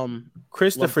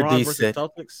 Christopher D said,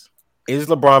 "Is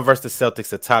LeBron versus the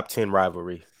Celtics a top 10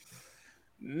 rivalry?"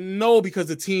 No, because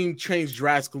the team changed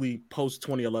drastically post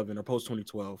 2011 or post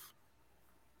 2012.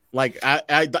 Like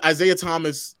Isaiah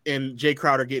Thomas and Jay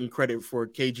Crowder getting credit for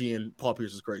KG and Paul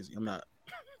Pierce is crazy. I'm not.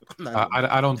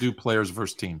 I don't do players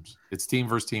versus teams. It's team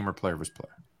versus team or player versus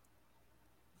player.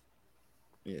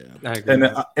 Yeah, I agree.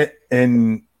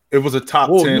 And it was a top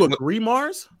 10. You agree,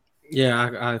 Mars? Yeah,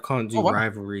 I can't do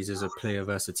rivalries as a player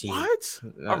versus a team. What?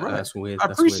 That's weird.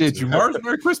 I appreciate you, Mars.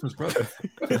 Merry Christmas, brother.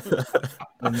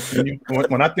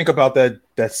 When I think about that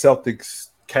Celtics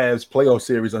Cavs playoff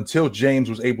series, until James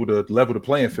was able to level the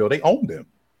playing field, they owned them.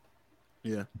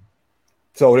 Yeah.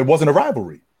 So it wasn't a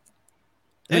rivalry.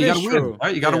 Yeah, you gotta win,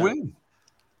 right? You gotta win.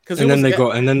 And then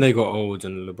they got old,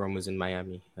 and LeBron was in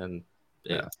Miami, and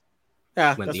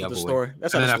that's the story.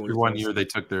 That's and then after 1 year, they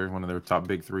took one of their top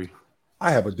big three. I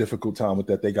have a difficult time with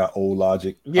that. They got old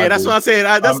Logic. Yeah, that's what I'm saying.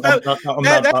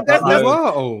 They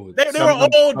were old. They were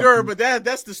older, but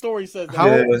that's the story says. How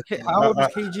old is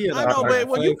KG? I know, but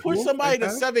when you push somebody to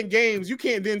 7 games, you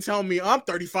can't then tell me I'm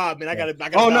 35, man. I got to.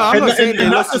 Oh no, I'm not saying they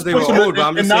lost because they were old, but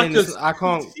I'm just saying I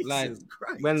can't like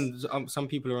when some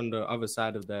people are on the other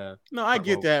side of their. No, I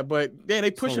get that, but then they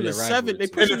push them to 7. They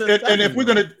push them to 7. And if we're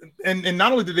gonna, and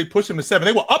not only did they push them to 7,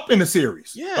 they were up in the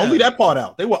series. Yeah, don't leave that part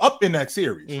out. They were up in that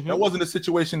series. That wasn't a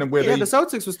situation where the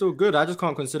Celtics were still good. I just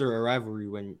can't consider it a rivalry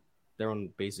when they're on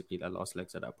basically their last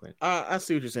legs at that point. I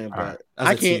see what you're saying, but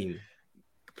I can't. Team.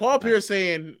 Paul Pierce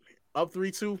saying up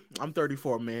 3-2. I'm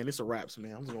 34, man. It's a wraps,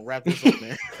 man. I'm just gonna wrap this up,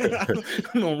 man.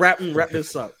 I'm gonna wrap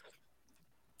this up.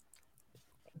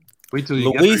 Wait till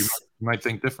you get there. You might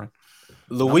think different.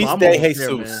 Luis De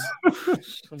Jesus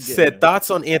said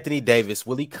thoughts on Anthony Davis.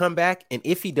 Will he come back? And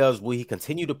if he does, will he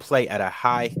continue to play at a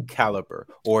high caliber,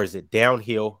 or is it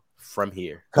downhill from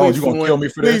here? Cole, you gonna kill me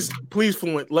for this? Please,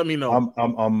 Fluent, let me know.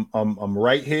 I'm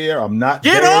right here. I'm not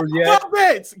get there off yet. the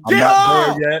boats. I'm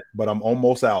not there yet, but I'm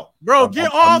almost out. Bro,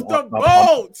 get off the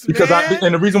boats. Because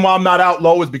and the reason why I'm not out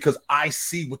low is because I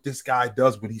see what this guy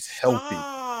does when he's healthy.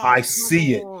 I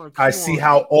see it. I see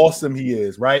how awesome he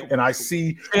is, right? And I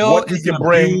see what he can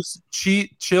bring.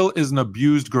 Chill is an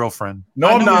abused girlfriend. No,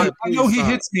 I'm not. I know he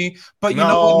hits me, but you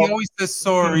know what? He always says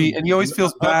sorry, and he always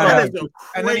feels bad.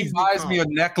 And then he buys me a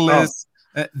necklace.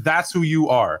 That's who you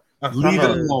are. Leave it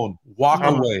alone. Walk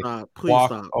away.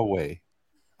 Walk away.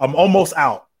 I'm almost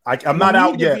out. I'm not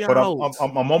out yet, but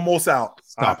I'm almost out.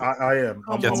 I am.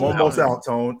 I'm almost out,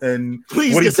 Tone. And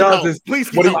what he does is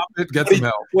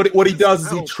what he does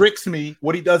is he tricks me.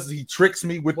 What he does is he tricks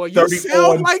me with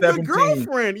 34 and 17.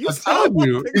 Girlfriend. You sound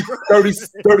like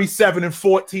 37 and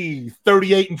 14,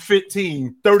 38 and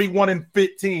 15, 31 and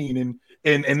 15,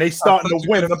 and they starting to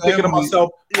win. And I'm thinking to myself,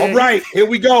 all right, here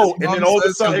we go. And then all of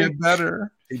a sudden,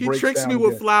 better. He tricks me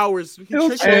with flowers. He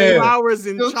tricks me with flowers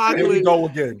and chocolate. Here we go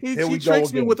again. He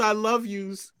tricks me with I love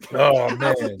yous. Oh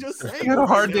man, he had a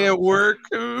hard day at work.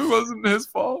 It wasn't his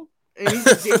fault. And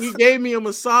he gave me a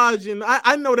massage, and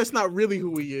I know that's not really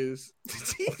who he is.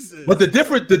 Jesus. But the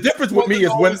difference with me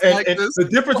is when the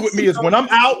difference with me is when I'm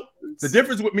out. The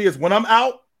difference with me is when I'm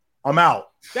out. I'm out.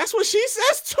 That's what she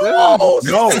says too. No,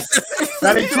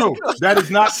 that ain't true. That is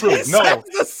not true. No,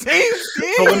 the same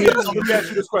thing. So let me ask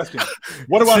you this question: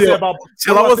 What do I say about?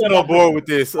 I wasn't on board with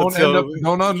this. Don't end up in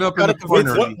the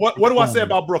corner. What do I say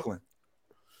about Brooklyn?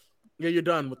 Yeah, you're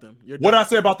done with them. What do I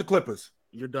say about the Clippers?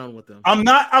 You're done with them. I'm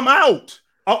not. I'm out.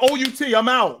 OUT. I'm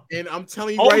out. And I'm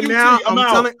telling you right now.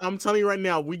 I'm telling you right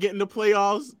now. We get in the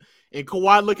playoffs. And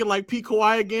Kawhi looking like P.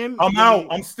 Kawhi again. I'm out.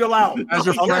 I'm still out. As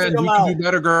your friend, you can do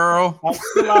better, girl. I'm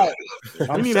still out.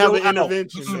 We need to have an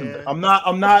intervention, man.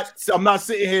 I'm not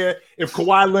sitting here. If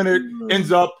Kawhi Leonard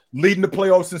ends up leading the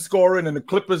playoffs in scoring and the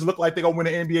Clippers look like they're gonna win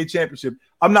an NBA championship,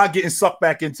 I'm not getting sucked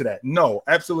back into that. No,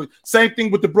 absolutely. Same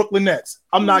thing with the Brooklyn Nets.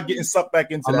 I'm not getting sucked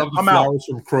back into that. I'm out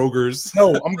from Kroger's.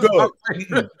 No, I'm good.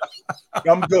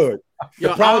 I'm good.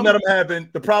 The problem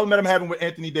that I'm having with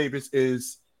Anthony Davis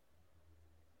is,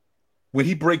 when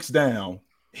he breaks down,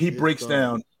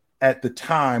 at the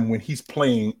time when he's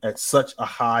playing at such a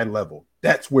high level.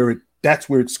 That's where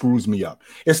it screws me up.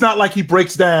 It's not like he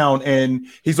breaks down and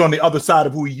he's on the other side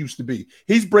of who he used to be.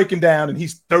 He's breaking down and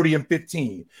he's 30 and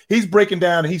 15. He's breaking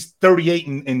down and he's 38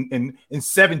 and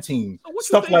 17.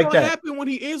 Stuff like that. What happen when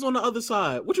he is on the other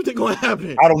side? What you think gonna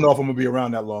happen? I don't know if I'm gonna be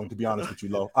around that long, to be honest with you,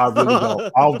 Lo. I really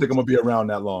don't. I don't think I'm gonna be around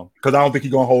that long because I don't think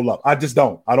he's gonna hold up. I just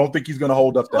don't. I don't think he's gonna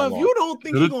hold up that long. If you don't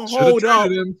think he's gonna hold up,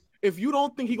 if you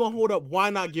don't think he's gonna hold up, why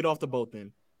not get off the boat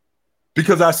then?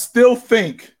 Because I still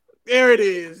think. There it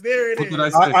is.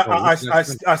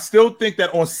 I still think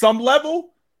that on some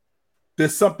level,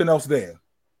 there's something else there.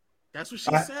 That's what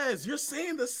she says. You're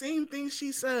saying the same thing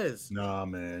she says. Nah,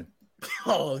 man.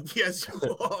 Oh, yes,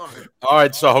 you are. All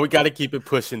right, so we got to keep it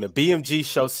pushing. The BMG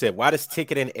show said, why does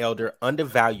Ticket and Elder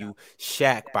undervalue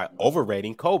Shaq by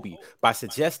overrating Kobe, by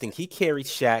suggesting he carried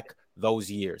Shaq those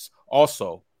years?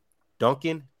 Also,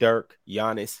 Duncan, Dirk,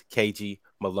 Giannis, KG,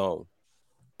 Malone,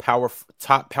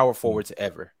 top power forwards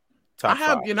ever.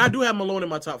 I do have Malone in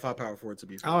my top 5 power forward, to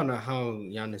be fair. I don't know how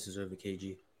Giannis is over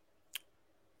KG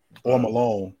or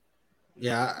Malone.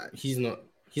 Yeah, he's not.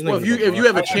 Well, if you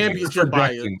have a championship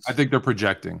bias, I think they're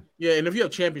projecting. Yeah, and if you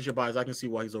have championship bias, I can see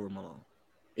why he's over Malone.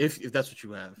 If that's what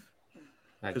you have,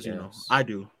 because I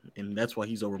do, and that's why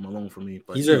he's over Malone for me.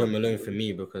 But he's over Malone for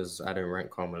me because I don't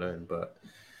rank Karl Malone. But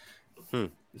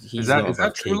is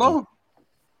that true, Lo?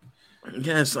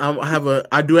 Yes,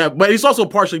 I do have, but it's also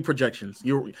partially projections.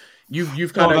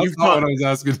 You've kind of what I was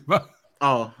asking about.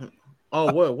 Oh,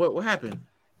 what happened?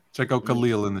 Check out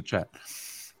Khalil in the chat.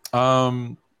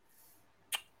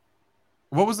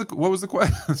 What was the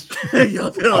question?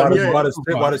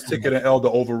 Why does Ticket and Elder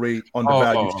overrate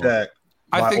undervalue Shaq?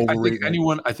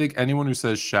 I think anyone who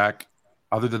says Shaq,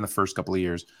 other than the first couple of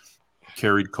years,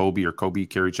 carried Kobe or Kobe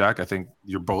carried Shaq, I think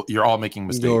you're all making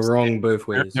mistakes. You're wrong both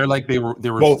ways. They're like they were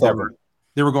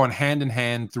going hand in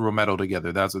hand through a medal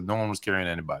together. That's what no one was carrying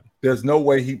anybody. There's no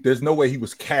way he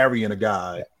was carrying a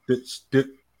guy.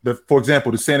 For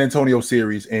example, the San Antonio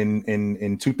series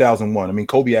in 2001. I mean,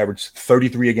 Kobe averaged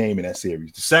 33 a game in that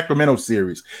series. The Sacramento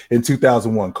series in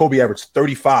 2001, Kobe averaged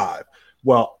 35.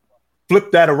 Well,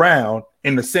 flip that around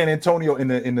in the San Antonio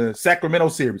in the Sacramento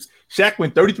series. Shaq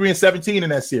went 33 and 17 in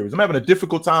that series. I'm having a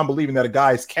difficult time believing that a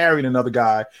guy is carrying another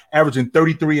guy averaging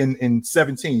 33 and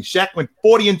 17. Shaq went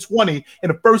 40 and 20 in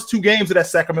the first two games of that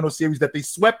Sacramento series that they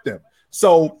swept them.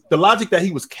 So the logic that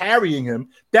he was carrying him,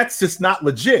 that's just not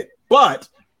legit. But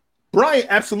Bryant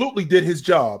absolutely did his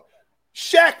job.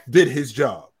 Shaq did his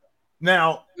job.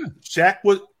 Now, Shaq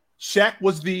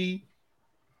was the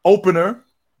opener.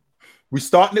 We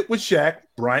starting it with Shaq.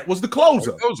 Bryant was the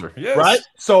closer. Yes. Right?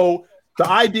 So the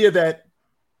idea that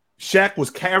Shaq was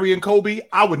carrying Kobe,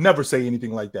 I would never say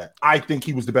anything like that. I think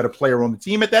he was the better player on the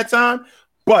team at that time.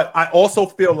 But I also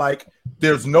feel like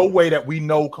there's no way that we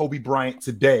know Kobe Bryant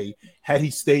today had he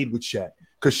stayed with Shaq,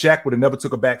 because Shaq would have never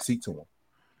took a backseat to him.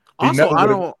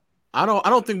 I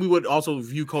don't think we would also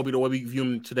view Kobe the way we view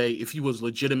him today if he was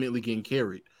legitimately getting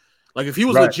carried. Like if he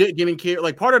was legit getting carried,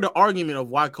 like part of the argument of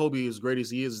why Kobe is great as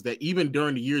he is that even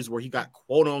during the years where he got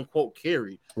quote unquote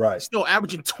carried, he's still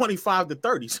averaging 25 to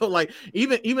 30. So like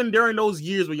even during those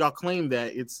years where y'all claim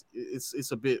that it's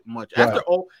a bit much. Right.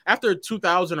 After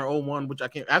 2000 or 01, which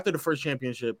after the first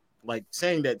championship, like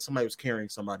saying that somebody was carrying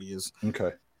somebody is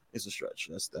it's a stretch.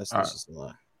 That's just a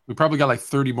lie. We probably got like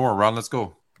 30 more. Ron, let's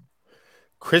go.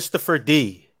 Christopher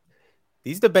D.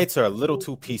 These debates are a little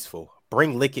too peaceful.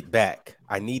 Bring Lick It back.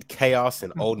 I need chaos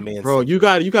and old man. Bro, you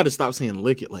got to stop saying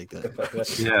lick it like that.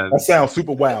 Yeah, that sounds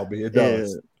super wild, but it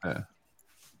does. Yeah.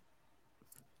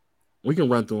 We can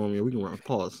run through them. Yeah, we can run.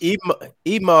 Pause.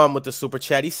 Imam with the super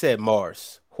chat. He said,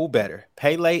 "Mars, who better,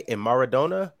 Pele and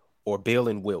Maradona or Bill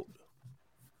and Wilt?"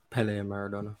 Pele and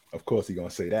Maradona. Of course, he's gonna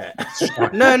say that.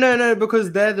 No,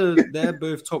 because they're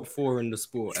both top four in the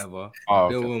sport ever.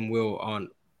 Bill and Will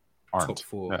aren't top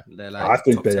four. Yeah. They're like I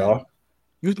think they are.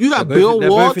 You got Bill Walton. They're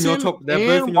both in your top.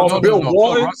 Bill Walton.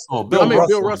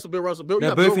 Bill Russell.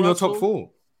 They're both in your top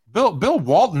four. Bill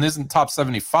Walton isn't top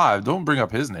 75. Don't bring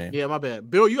up his name. Yeah, my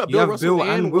bad. Bill, you got Bill Russell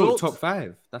and Will top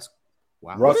 5. That's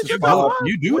wow. Russell's 5.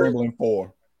 You do Grambling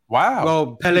 4. Wow.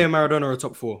 Well, Pele and Maradona are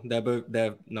top 4.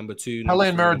 They're number 2. Pele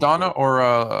and Maradona or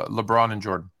LeBron and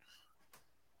Jordan?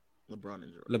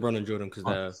 LeBron and Jordan because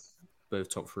they're both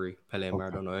top 3. Pele and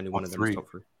Maradona, only one of them is top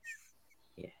 3.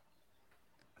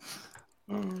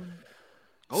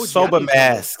 Sober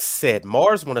Mask said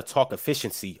Mars want to talk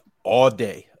efficiency all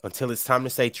day until it's time to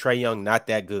say Trae Young not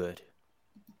that good.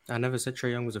 I never said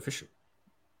Trae Young was efficient.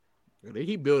 They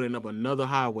keep building up another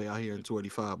highway out here in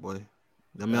 285, boy.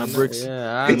 The amount of bricks.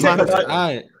 Yeah, he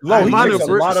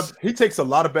takes a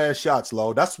lot of bad shots,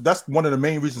 Lo. That's one of the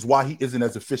main reasons why he isn't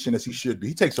as efficient as he should be.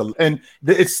 He takes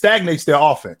it stagnates their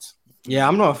offense. Yeah,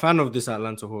 I'm not a fan of this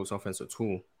Atlanta Hawks offense at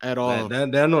all. At all.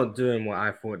 They're not doing what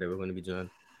I thought they were going to be doing.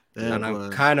 And I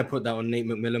kind of put that on Nate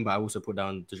McMillan, but I also put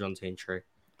down DeJounte and Trae.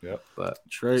 Yeah, but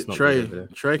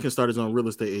Trae can start his own real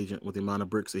estate agent with the amount of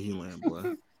bricks that he land,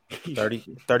 boy.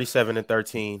 37 and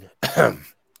 13.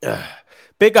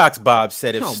 Big Ox Bob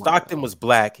said if Stockton was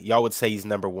black, y'all would say he's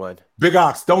number 1. Big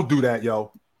Ox, don't do that,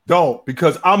 yo. Don't,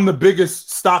 because I'm the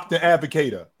biggest Stockton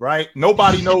advocator, right?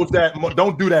 Nobody knows that.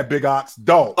 Don't do that, Big Ox.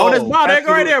 Don't. Oh, that's Bob. That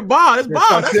right there, Bob. That's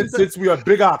Bob. Since we are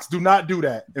Big Ox, do not do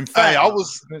that. In fact, I'm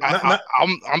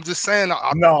just saying.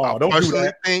 I don't do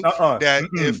that. Think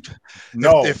that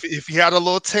if he had a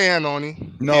little tan on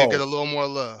him, he'd get a little more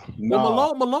love.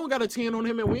 Well, Malone got a tan on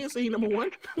him, and we didn't say he number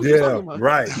 1. Yeah,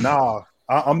 right. Nah.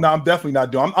 I'm definitely not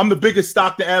doing. I'm the biggest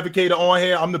Stockton advocator on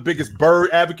here. I'm the biggest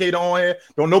Bird advocator on here.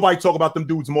 Don't nobody talk about them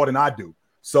dudes more than I do.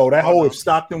 So that whole if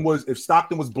Stockton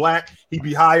was black, he'd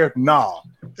be higher. Nah.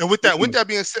 And with that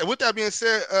being said,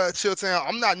 Chilltown,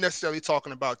 I'm not necessarily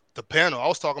talking about the panel. I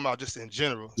was talking about just in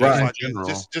general. Right.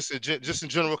 Just in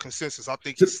general consensus. I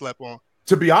think he slept on.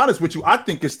 To be honest with you, I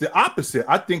think it's the opposite.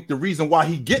 I think the reason why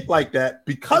he get like that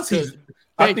because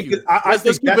let's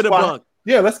keep it a buck.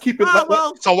 Yeah, let's keep it.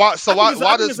 So why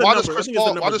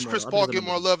does Chris Paul get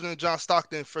more love than John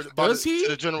Stockton to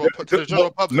the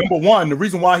general public? Number one, the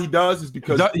reason why he does is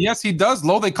because yes, he does.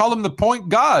 Low, they call him the point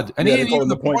guard, and he ain't even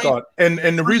the point guard. And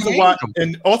the reason why,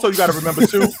 and also you got to remember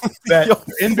too that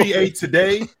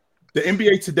the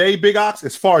NBA today, Big Ox,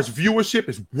 as far as viewership,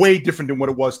 is way different than what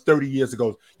it was 30 years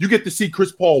ago. You get to see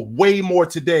Chris Paul way more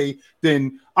today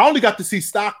than I only got to see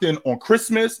Stockton on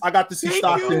Christmas. I got to see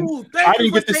Stockton. I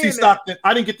didn't get to see Stockton.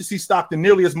 I didn't get to see Stockton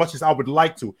nearly as much as I would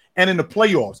like to. And in the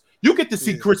playoffs, you get to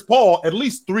see Chris Paul at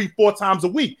least 3-4 times a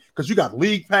week because you got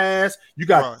League Pass, you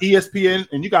got ESPN,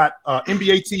 and you got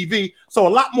NBA TV. So a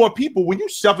lot more people, when you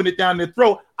shoving it down their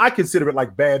throat, I consider it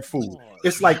like bad food.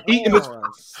 It's like eating I'm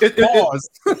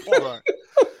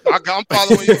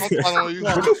following you.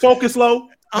 Would you focus, Low?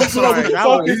 I'm sorry.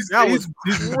 That was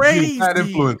crazy.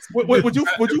 Would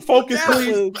you focus,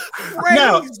 please?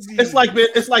 Now it's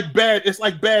like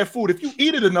bad food. If you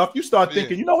eat it enough, you start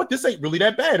thinking, you know what, this ain't really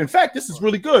that bad. In fact, this is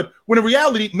really good. When in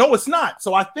reality, no, it's not.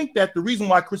 So I think that the reason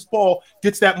why Chris Paul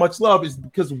gets that much love is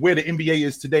because of where the NBA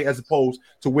is today, as opposed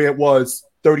to where it was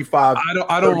 35.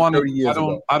 I don't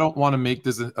want to make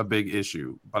this a big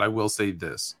issue, but I will say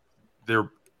this: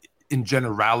 in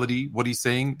generality, what he's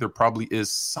saying, there probably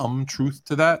is some truth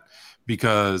to that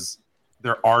because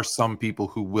there are some people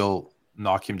who will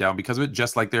knock him down because of it,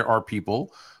 just like there are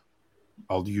people,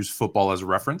 I'll use football as a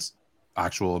reference,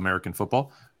 actual American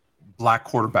football, black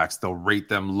quarterbacks, they'll rate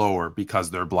them lower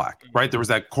because they're black, right? There was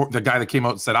the guy that came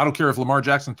out and said, I don't care if Lamar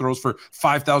Jackson throws for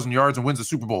 5,000 yards and wins the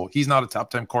Super Bowl. He's not a top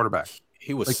 10 quarterback.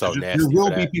 He was so nasty. There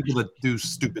will be people that do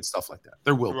stupid stuff like that.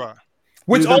 There will be.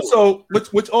 Which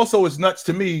also is nuts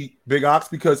to me, Big Ox,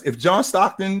 because if John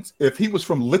Stockton, if he was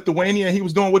from Lithuania and he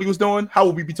was doing what he was doing, how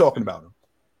would we be talking about him?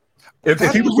 If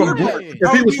he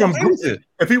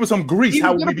was from Greece,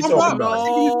 how would we be talking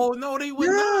about him? No, they would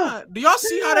not. Do y'all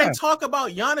see how they talk about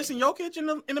Giannis and Jokic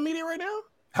in the media right now?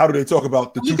 How do they talk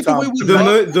about the two times?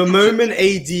 The moment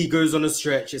AD goes on a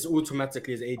stretch, it's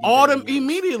automatically as AD. All them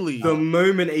immediately. The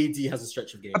moment AD has a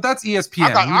stretch of game. But that's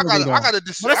ESPN. I got to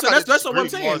disagree. That's what I'm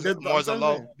saying. More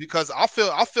Low, because I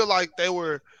feel like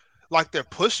they're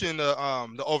pushing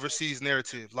the overseas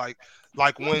narrative. Like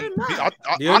when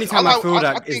the only time I feel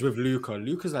that is with Luka.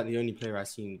 Luka's like the only player I've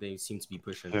seen they seem to be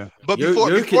pushing. Yeah. But before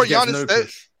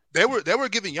Giannis, they were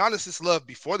giving Giannis this love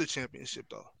before the championship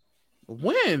though.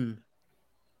 When?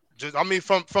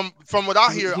 From what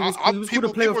I hear, people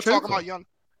were talking about Giannis.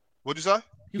 What'd you say?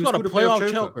 He got a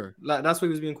playoff choker. Like that's what he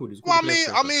was being called. I mean,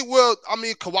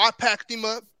 Kawhi packed him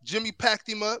up. Jimmy packed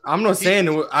him up. I'm not saying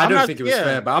it. I don't think it was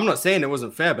fair, but I'm not saying it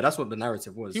wasn't fair. But that's what the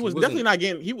narrative was. He was definitely not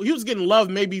getting. He was getting love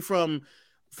maybe from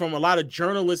a lot of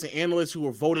journalists and analysts who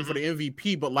were voting for the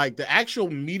MVP, but like the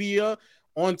actual media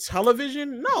on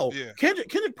television, no. Yeah.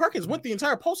 Kendrick Perkins went the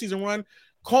entire postseason run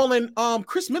calling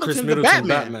Chris Middleton the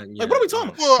Batman. Yeah. Like, what are we talking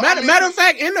about? Well, matter of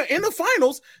fact, in the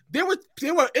finals, there were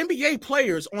NBA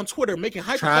players on Twitter making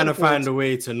hypotheticals trying to find a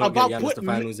way to not get Giannis the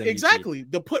finals MVP. Exactly,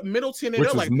 to put Middleton in.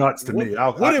 Which was nuts to me.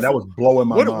 That was blowing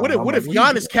my mind. What if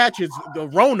Giannis catches the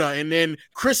Rona and then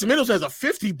Chris Middleton has a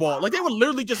 50 ball? Like they were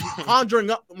literally just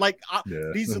conjuring up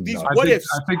these what ifs.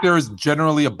 I think there is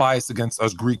generally a bias against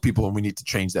us Greek people, and we need to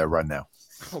change that right now.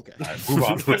 Okay. Right, move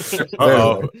on. Go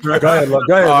ahead.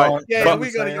 Right. Yeah,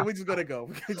 we just gotta go.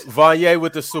 Vanye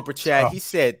with the super chat. He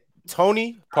said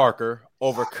Tony Parker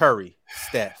over Curry,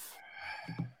 Steph.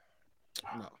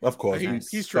 No. Of course.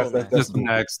 He's trolling. That's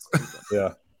next.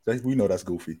 Yeah. We know that's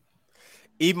goofy.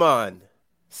 Iman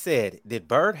said, did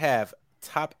Bird have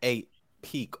top 8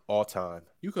 peak all time?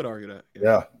 You could argue that.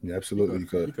 Yeah, absolutely. You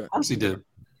could. Of course he did.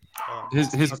 His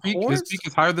peak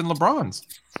is higher than LeBron's.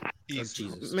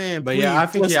 Jesus. Man, but I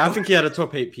think he had a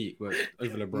top 8 peak over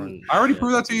LeBron. I already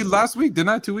proved that to you last week, didn't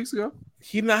I? 2 weeks ago.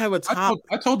 He did not have a top.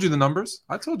 I told you the numbers.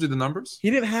 He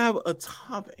didn't have a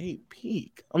top 8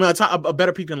 peak. I mean, a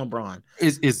better peak than LeBron.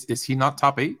 Is he not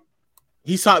top 8?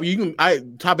 He's top.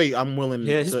 Top 8. I'm willing.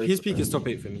 Yeah, his peak is top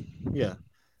 8 for me. Yeah,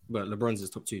 but LeBron's is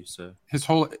top 2. So his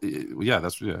whole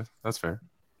that's fair.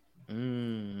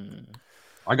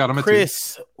 I got him at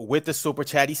Chris with the super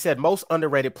chat. He said most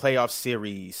underrated playoff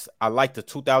series. I like the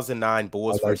 2009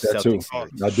 Bulls versus Celtics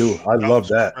series. I do. I love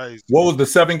that. Crazy. What was the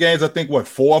 7 games? I think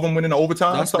 4 of them went into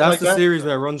overtime. That's like the that? series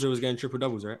where Ronjo was getting triple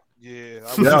doubles, right? Yeah,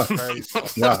 Yeah. crazy.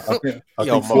 Yeah, I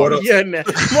Yo, think 4 of Yeah,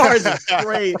 Mars is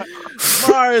great.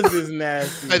 Mars is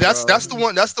nasty. Hey, that's bro. the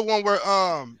one. That's the one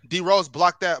where D Rose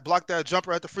blocked that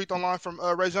jumper at the free throw line from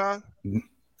Rajon.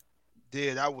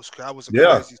 Yeah, that was a crazy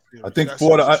series. I think That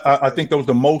 4. series was I crazy. think that was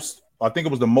the most. I think it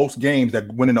was the most games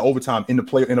that went into overtime in a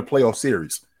playoff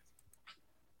series.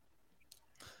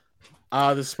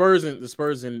 The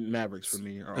Spurs and Mavericks for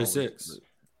me are always, 06.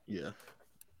 Yeah.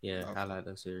 Yeah, I like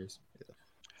that series.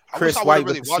 Chris I wish I White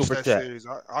would've with the watched super that chat. series.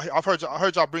 I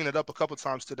heard y'all bring it up a couple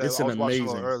times today. It's I was watching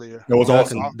amazing. it earlier. It was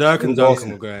awesome. Dirk and It was Duncan awesome.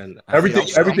 will go in. Everything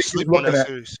I'm you're sleeping on looking that at,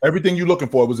 series. everything you're looking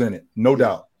for was in it, no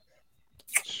doubt.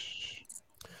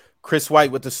 Chris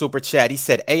White with the super chat. He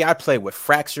said AI played with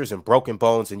fractures and broken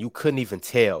bones, and you couldn't even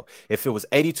tell. If it was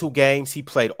 82 games, he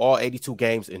played all 82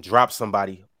 games and dropped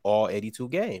somebody all 82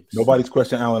 games. Nobody's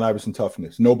questioning Allen Iverson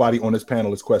toughness. Nobody on this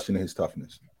panel is questioning his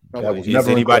toughness. That was Is never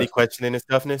in anybody question. questioning his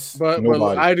toughness? But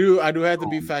Nobody. I do have to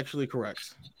be factually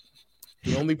correct.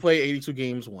 He only played 82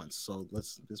 games once, so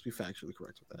let's be factually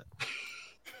correct with that.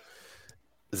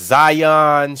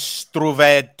 Zion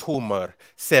Struved Tumor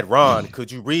said, Ron, could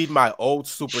you read my old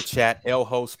super chat, L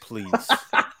host, please?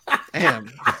 Damn.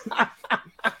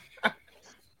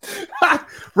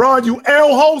 Ron, you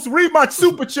L host, read my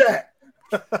super chat.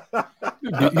 You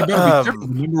better be careful.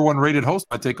 The number 1 rated host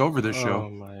might take over this show.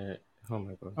 Oh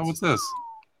my god. Oh, what's this?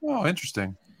 Oh,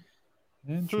 interesting.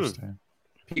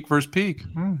 Peak versus peak.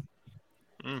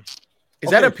 Is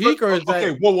that a peak or is that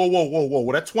okay?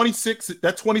 Whoa! That 26,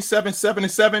 that 27,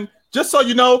 7-7. Just so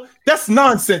you know, that's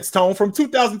nonsense, Tone. From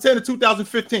 2010 to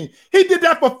 2015, he did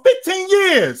that for 15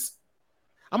 years.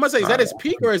 I'm gonna say, is that his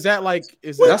peak or is that like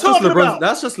is What that That's just talking LeBron's. about?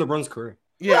 That's just LeBron's career.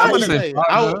 yeah? I'm gonna Say say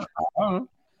I don't know.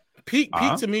 peak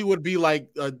to me would be like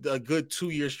a good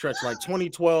 2-year stretch, like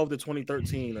 2012 to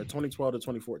 2013 or 2012 to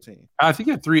 2014. I think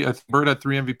he had 3. Bird had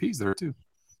 3 MVPs there too.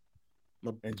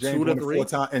 And 2 James to won it 3. 4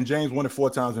 times. And James won it 4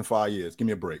 times in 5 years. Give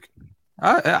me a break.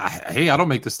 Hey, I don't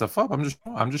make this stuff up. I'm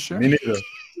just sharing. Me neither.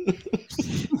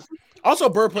 Also,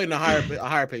 Bird played in a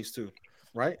higher pace too,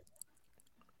 right?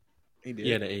 He did.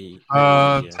 Yeah, the 8.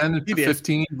 10 He to did.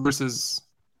 15 versus.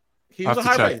 He I was a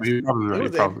have to high check. pace. You're probably right. He You're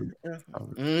was probably. there.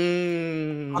 probably.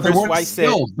 Mm. They Chris weren't White said-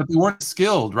 skilled, but they weren't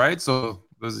skilled, right? So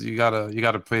you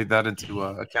gotta play that into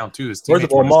account too. His First of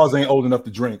teammates all, weren't Mars ain't old enough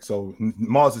to drink, so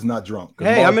Mars is not drunk. 'Cause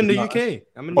Hey, Mars I'm in is the not- UK.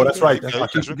 I'm in Oh, the that's UK. right. Yeah, I you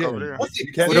keep can drink over forgetting. there.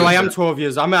 You can't Although I even- am 12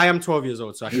 years. I am 12 years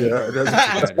old, so I can. Yeah,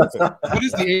 that's- What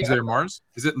is the age there, Mars?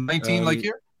 Is it 19 like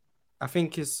here? I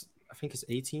think it's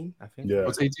 18. I think. Yeah.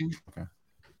 What's 18? Okay.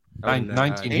 Oh,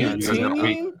 19 here. You guys got 8.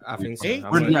 18? I think so.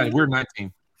 18? We're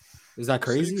 19. Is that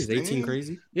crazy? Is 18 16?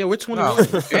 crazy? Yeah, we're No, 21. hey,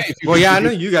 if you Well, can- yeah, I if know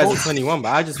you you guys vote- are 21, but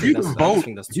I just If you think can that's. I just vote.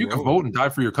 think that's If you too can old. vote and die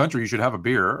for your country, you should have a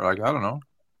beer. Like I don't know.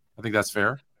 I think that's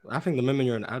fair. I think the moment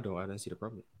you're an adult, I don't see the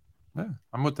problem. Yeah,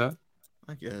 I'm with that.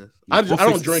 I guess. I don't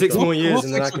fix drink. 6 though. more years We'll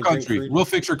and then I fix can your drink country. 3. We'll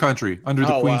fix your country under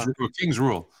the Oh, Queen's wow. King's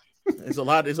rule. There's a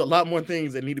lot more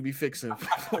things that need to be fixing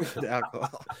with the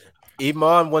alcohol.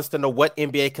 Iman wants to know what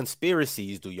NBA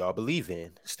conspiracies do y'all believe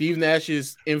in? Steve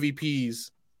Nash's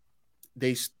MVPs,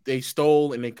 they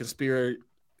stole and they conspired.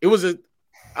 It was a.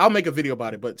 I'll make a video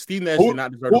about it, but Steve Nash did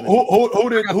not deserve. Who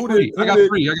did? I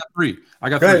got three.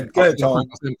 Go ahead, Tom. I'll say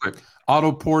them quick.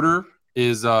 Otto Porter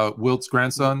is Wilt's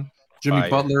grandson. Jimmy Fire.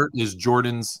 Butler is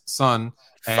Jordan's son.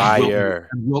 And Fire.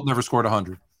 Wilt never scored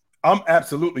 100. I'm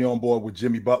absolutely on board with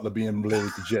Jimmy Butler being related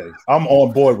to Jay. I'm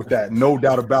on board with that. No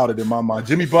doubt about it in my mind.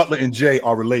 Jimmy Butler and Jay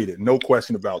are related. No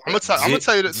question about that. I'm gonna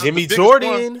tell you that Jimmy the biggest Jordan.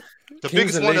 one, the Kings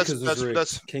biggest and one Lakers was rigged.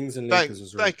 that's Kings and thank, Lakers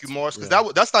was rigged. thank you, Morris, because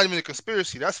Yeah. that's not even a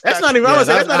conspiracy. That's That's fact. not even. I Yeah, was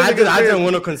saying, that's not even. I conspiracy. didn't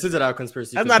want to consider that a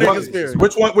conspiracy. That's because not a it was-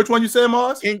 conspiracy. Which one you said,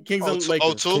 Mars? Kings and Oh,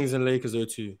 Lakers. 02? Kings and Lakers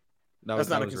 02. That's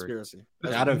not a that was rigged. conspiracy.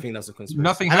 Yeah, I don't think that's a conspiracy.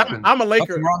 Nothing And happened. I'm a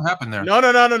Laker. Nothing wrong happened there.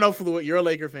 No, Fluid. You're a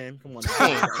Laker fan. Come on.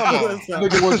 Come on. That's I not-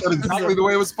 think it worked out exactly the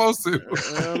way it was supposed to. No.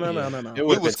 It would have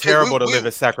been was- terrible to we- live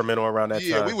in Sacramento around that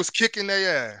Yeah, time. we was kicking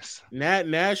their ass.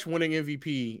 Nash winning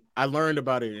MVP. I learned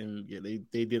about it, and yeah,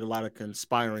 they did a lot of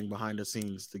conspiring behind the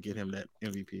scenes to get him that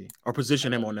MVP or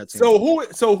position him on that team. So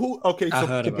who? Okay, I so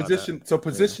heard to about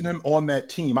position him on that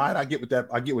team. I get with that.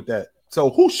 I get with that. So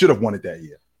who should have won it that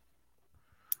year?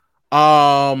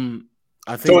 I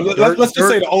So think let's just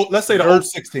say the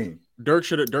 06 team. Dirk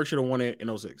should have won it in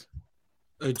 06.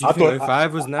 Do you I think thought-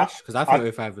 05 was Nash? Because I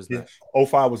think 05 was Nash.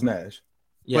 05 was Nash.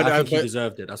 Yeah, I think he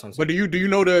deserved it. That's what I'm saying. But do you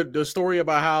know the story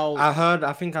about how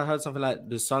I think I heard something like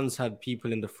the Suns had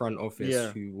people in the front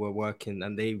office who were working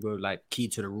and they were like key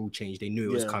to the rule change. They knew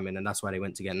it was coming, and that's why they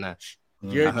went to get Nash.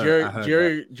 Jerry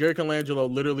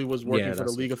Colangelo literally was working for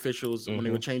the league officials when they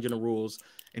were changing the rules,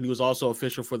 and he was also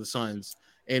official for the Suns.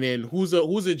 And then who's a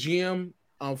GM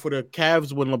for the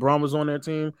Cavs when LeBron was on their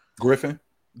team? Griffin.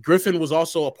 Griffin was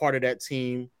also a part of that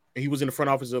team. He was in the front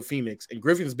office of Phoenix, and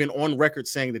Griffin's been on record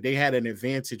saying that they had an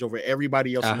advantage over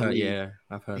everybody else in the league. Yeah,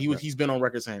 I've heard. He's been on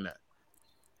record saying that.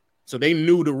 So they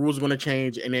knew the rules were going to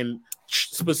change, and then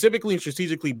specifically and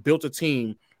strategically built a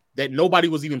team that nobody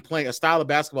was even playing, a style of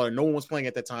basketball that no one was playing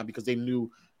at that time because they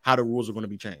knew how the rules were going to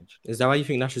be changed. Is that why you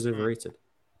think Nash is overrated?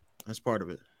 That's part of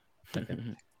it.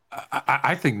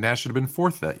 I think Nash should have been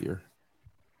 4th that year.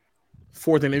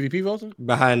 4th in MVP voting?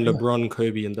 Behind LeBron,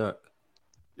 Kobe, and Dirk.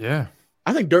 Yeah.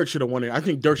 I think Dirk should have won it. I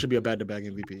think Dirk should be a back-to-back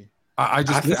MVP.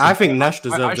 I think Nash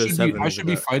deserves those 7. I should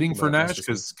be fighting for Nash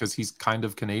because he's kind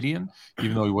of Canadian,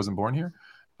 even though he wasn't born here.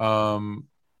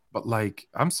 But like,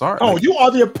 I'm sorry. Oh, you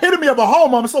are the epitome of a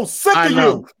home. I'm so sick of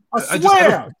you. I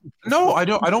swear. I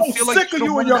don't feel like sick of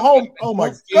you in your home. Oh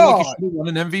my God! Like you should have won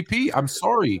an MVP. I'm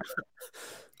sorry.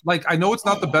 Like, I know it's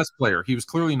not the best player. He was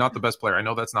clearly not the best player. I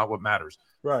know that's not what matters.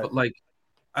 Right. But like,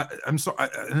 I'm sorry.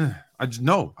 I just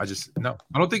no. I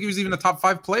don't think he was even a top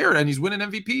 5 player, and he's winning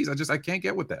MVPs. I can't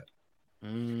get with that.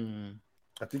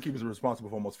 I think he was responsible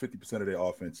for almost 50% of their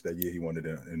offense that year. He won it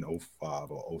in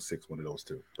 05 or 06, one of those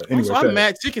two. But anyway, I'm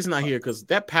mad Chicken's not here because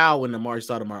that Powell and Amari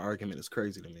Stoudemire argument is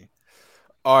crazy to me.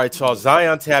 All right, y'all.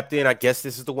 Zion tapped in. I guess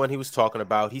this is the one he was talking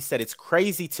about. He said, it's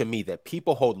crazy to me that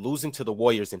people hold losing to the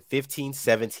Warriors in 15,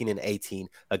 17, and 18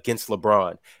 against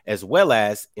LeBron, as well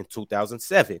as in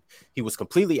 2007. He was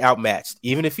completely outmatched.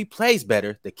 Even if he plays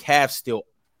better, the Cavs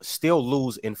still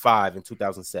lose in 5 in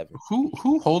 2007.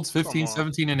 Who holds 15,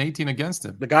 17, and 18 against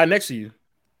him? The guy next to you.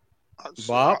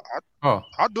 Bob?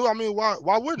 I do. I mean, why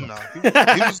wouldn't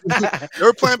I? They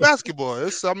were playing basketball.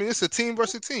 It's a team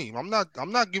versus team. I'm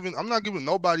not giving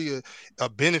nobody a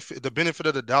benefit, the benefit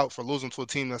of the doubt for losing to a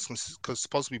team that's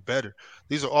supposed to be better.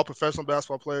 These are all professional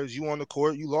basketball players. You on the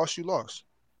court, you lost.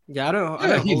 Yeah, I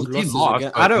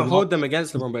don't hold them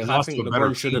against LeBron, but I think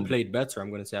LeBron should have played better. I'm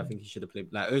going to say I think he should have played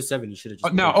like 07. He should have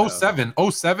just now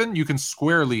 07 you can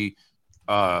squarely.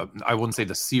 I wouldn't say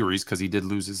the series because he did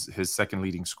lose his second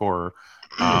leading scorer,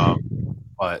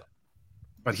 but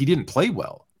he didn't play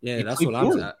well. Yeah, that's what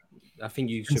I'm at. I think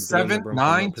you should 7,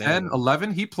 9, 10,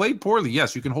 11. He played poorly.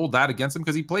 Yes, you can hold that against him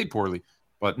because he played poorly.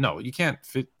 But no, you can't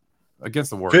fit against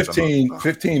the Warriors.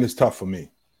 15 is tough for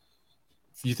me.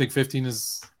 You think 15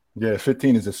 is? Yeah,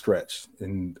 15 is a stretch.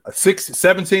 And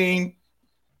 17.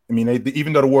 I mean,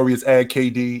 even though the Warriors add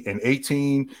KD, and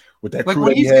 18 with that crew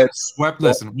that he had swept.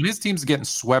 Listen, when his team's getting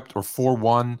swept or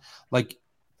 4-1, like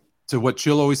to what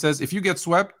Chill always says, if you get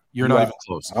swept, you're not even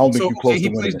close. I don't think you're close. He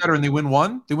plays better and they win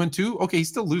 1, they win 2. Okay, he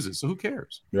still loses, so who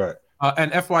cares? Right.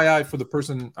 And FYI for the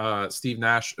person, Steve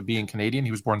Nash being Canadian,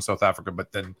 he was born in South Africa,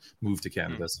 but then moved to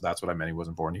Canada. So that's what I meant. He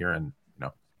wasn't born here, and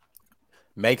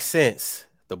makes sense.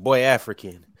 The boy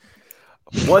African.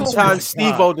 One time,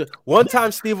 Steve-O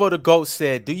the GOAT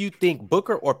said, "Do you think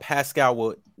Booker or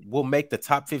Pascal will make the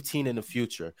top 15 in the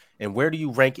future? And where do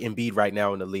you rank Embiid right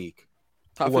now in the league?"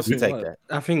 Who wants to take that?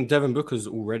 I think Devin Booker's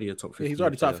already a top 15. He's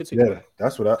already top 15. Yeah,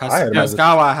 that's what I had.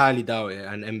 Pascal, I highly doubt it,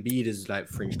 and Embiid is like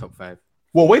fringe top 5.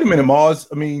 Well, wait a minute, Mars.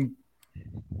 I mean,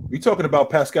 we're talking about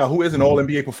Pascal, who is an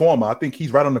All-NBA performer. I think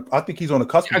he's right on the. I think he's on the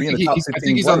cusp of being a top 15. I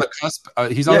think he's on the cusp.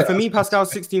 For me,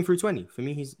 Pascal's 16 through 20. For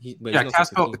me, he's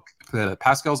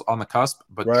Pascal's on the cusp,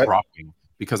 but dropping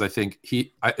because I think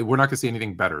we're not going to see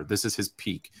anything better. This is his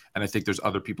peak, and I think there's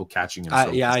other people catching him.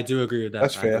 I do agree with that.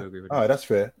 That's fair. All right, that's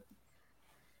fair.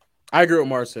 I agree with what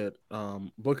Mar said.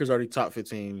 Booker's already top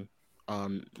 15.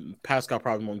 Pascal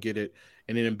probably won't get it,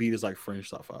 and then Embiid is like fringe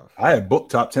top 5. I had Book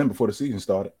top 10 before the season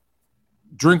started.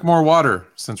 Drink more water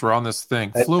since we're on this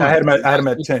thing. Fluent. I had him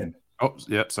at 10. Oh,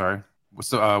 yeah, sorry.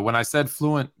 So when I said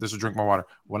fluent, this was drink more water.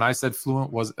 When I said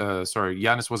fluent was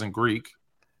Giannis wasn't Greek.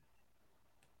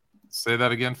 Say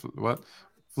that again. What?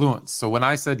 Fluent. So when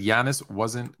I said Giannis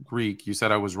wasn't Greek, you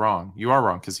said I was wrong. You are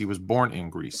wrong because he was born in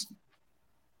Greece.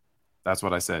 That's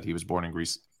what I said. He was born in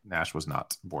Greece. Nash was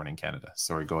not born in Canada.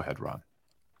 Sorry, go ahead, Ron.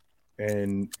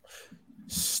 And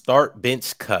start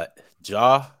bench cut.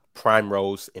 Ja, Prime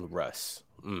Rose, and Russ.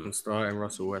 I'm starting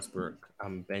Russell Westbrook.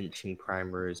 I'm benching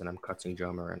Prime Rose, and I'm cutting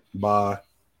Ja Morant. Goodbye.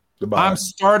 I'm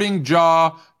starting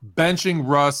Ja, benching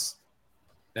Russ.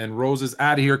 And Rose is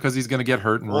out of here because he's going to get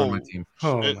hurt and ruin my team.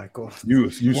 Oh my god!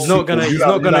 He's not gonna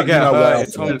get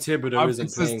hurt. Tom Thibodeau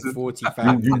isn't playing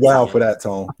 45. You wow for that,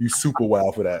 Tom. You super wow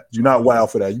for that. You're not wow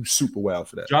for that. You super wow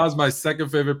for that. Ja's my second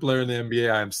favorite player in the NBA.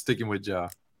 I am sticking with Ja.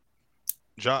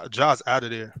 Ja's out of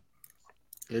there.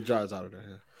 Yeah, Ja's out of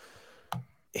there.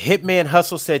 Hitman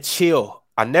Hustle said, chill.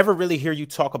 I never really hear you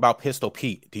talk about Pistol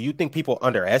Pete. Do you think people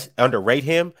underrate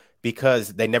him because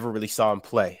they never really saw him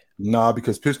play? Nah,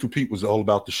 because Pistol Pete was all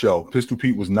about the show. Pistol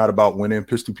Pete was not about winning.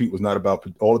 Pistol Pete was not about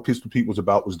all the Pistol Pete was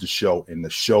about was the show and the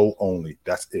show only.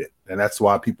 That's it. And that's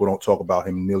why people don't talk about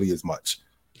him nearly as much.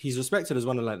 He's respected as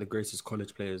one of like the greatest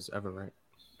college players ever, right?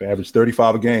 They averaged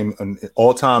 35 a game and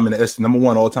all time in the number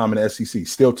one all time in the SEC.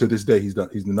 Still to this day, he's the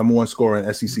number one scorer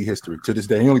in SEC history. To this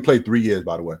day, he only played 3 years,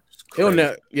 by the way.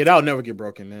 That'll never get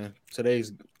broken, man.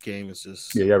 Today's game is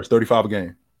just he averaged 35 a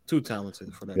game. Too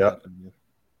talented for that. Yeah.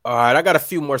 All right, I got a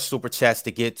few more super chats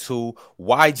to get to.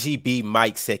 YGB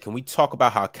Mike said, can we talk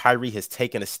about how Kyrie has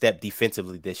taken a step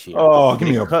defensively this year? Oh, give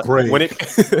me a break. When it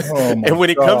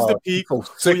comes to Pete, who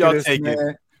y'all taking?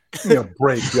 Give me a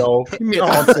break, yo.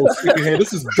 I'm so sick of here.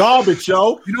 This is garbage,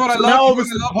 yo. You know what I love?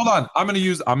 Hold on. I'm gonna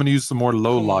use some more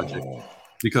low logic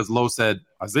because Low said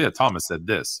Isaiah Thomas said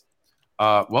this.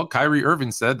 Well, Kyrie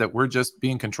Irving said that we're just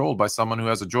being controlled by someone who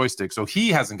has a joystick. So he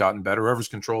hasn't gotten better. Whoever's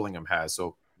controlling him has.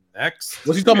 So next.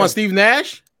 Was he talking about Steve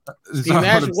Nash? Steve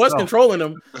Nash was controlling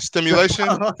him. The stimulation.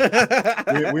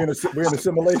 we're in a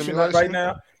simulation right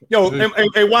now. Yo,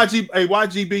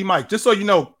 YGB Mike, just so you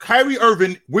know, Kyrie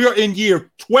Irving, we're in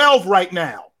year 12 right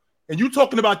now. And you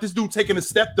talking about this dude taking a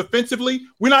step defensively?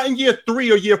 We're not in year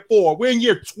 3 or year 4. We're in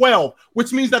year 12,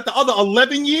 which means that the other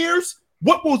 11 years,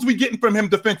 what was we getting from him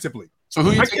defensively? So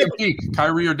who you taking peak,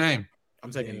 Kyrie or Dame?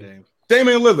 I'm taking Dame.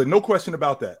 Damian Lillard, no question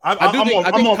about that. I'm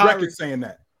on record saying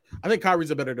that. I think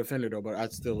Kyrie's a better defender, though, but I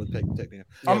still would take him.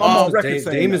 I'm on record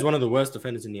saying Dame is one of the worst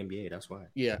defenders in the NBA. That's why.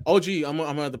 Yeah. OG, I'm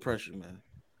under the pressure, man.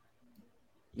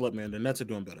 Look, man, the Nets are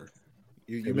doing better.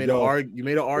 You made an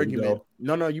argument.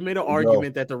 No, you made an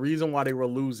argument that the reason why they were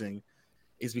losing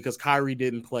is because Kyrie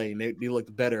didn't play and they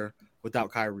looked better without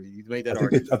Kyrie. You made that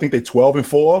argument. I think they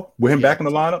 12-4 with him back in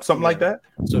the lineup, something like that.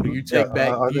 So do you take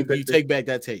back? You take back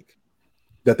that take?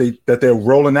 That they're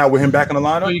rolling out with him back in the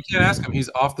lineup? No, you can't ask him. He's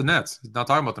off the Nets. He's not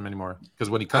talking about them anymore because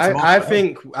when he cuts them off,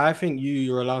 I think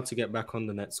you're allowed to get back on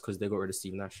the Nets because they got rid of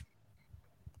Steve Nash.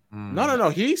 No.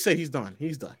 He said he's done.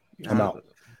 He's done. I'm out.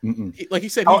 He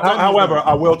said. However,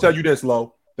 I will tell you this,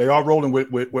 Lo. They are rolling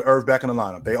with Irv back in the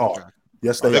lineup. They are. Okay.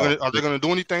 Yes, they are. Are they going to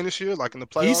do anything this year, like in the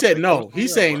playoffs? He said no.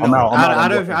 He's saying no. I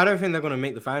don't think they're going to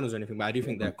make the finals or anything, but I do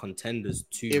think they're contenders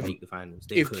to make the finals.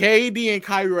 If KD and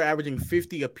Kyrie were averaging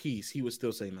 50 apiece, he would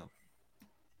still say no.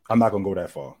 I'm not going to go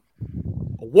that far.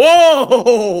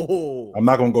 Whoa! I'm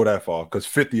not going to go that far because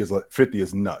 50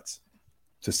 is nuts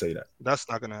to say that. That's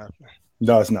not going to happen.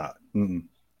 No, it's not.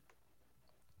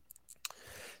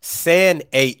 San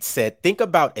 8 said, think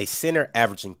about a center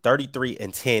averaging 33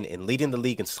 and 10 and leading the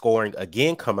league in scoring,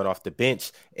 again coming off the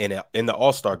bench in the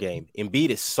All-Star game. Embiid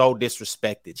is so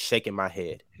disrespected, shaking my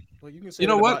head. Well, you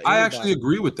know what? I actually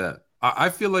agree with that. I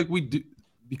feel like we do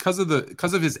because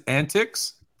of his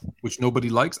antics, which nobody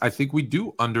likes. I think we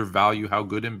do undervalue how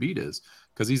good Embiid is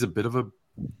because he's a bit of a.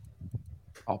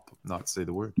 I'll not say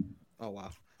the word. Oh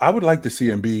wow! I would like to see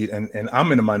Embiid, and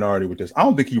I'm in a minority with this. I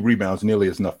don't think he rebounds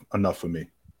nearly enough for me.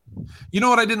 You know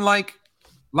what I didn't like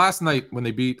last night when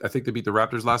they beat the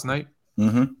Raptors last night?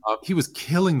 He was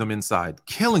killing them inside,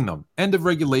 killing them. End of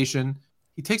regulation.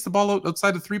 He takes the ball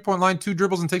outside the 3-point line, 2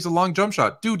 dribbles, and takes a long jump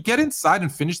shot. Dude, get inside and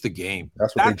finish the game.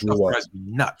 That's what they drew up.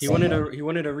 Nuts. He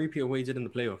wanted a repeat of what he did in the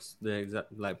playoffs.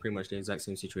 Pretty much the exact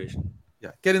same situation.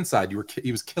 Yeah, get inside.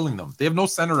 He was killing them. They have no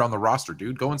center on the roster,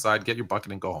 dude. Go inside, get your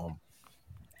bucket, and go home.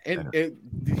 And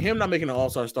him not making an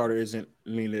all-star starter isn't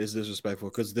mean it's disrespectful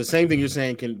because the same thing you're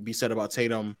saying can be said about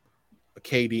Tatum,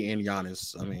 KD, and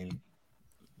Giannis. I mean,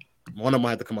 one of them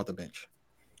had to come off the bench.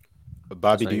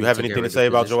 Bobby, do you have anything to say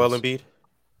about Joel Embiid?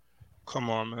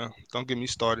 Come on, man. Don't get me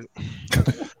started.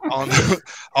 I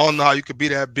don't know how you could be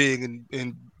that big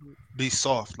and be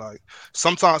soft. Like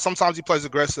sometimes he plays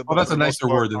aggressive. Oh, that's a nicer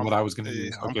word than what I was going to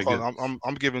use. Okay,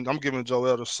 I'm giving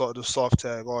Joel the soft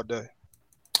tag all day.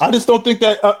 I just don't think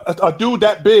that a dude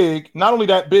that big, not only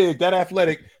that big, that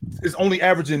athletic, is only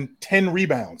averaging 10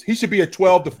 rebounds. He should be a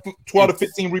 12 to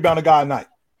 15 rebounder guy a night.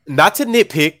 Not to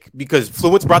nitpick, because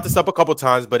Fluent's brought this up a couple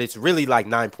times, but it's really like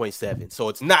 9.7, so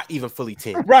it's not even fully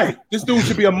 10. Right. This dude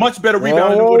should be a much better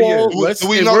rebounder than what he is. If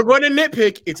we're going to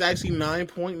nitpick, it's actually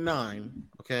 9.9.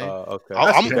 Okay.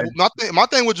 Okay. My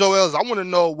thing with Joel is I want to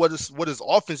know what his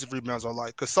offensive rebounds are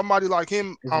like. Because somebody like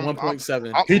him,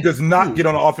 1.7. He does not get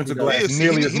on the offensive glass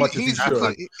nearly as much as he should.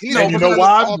 And you know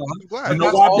why? You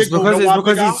know why? It's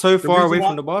because he's so far away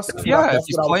from the basket. Yeah, if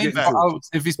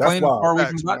he's playing far away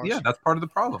from the basket, yeah, that's part of the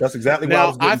problem. That's exactly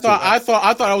now, why I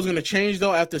thought I was going to change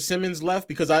though after Simmons left,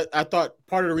 because I thought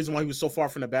part of the reason why he was so far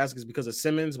from the basket is because of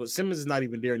Simmons, but Simmons is not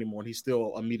even there anymore, and he's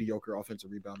still a mediocre offensive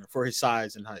rebounder for his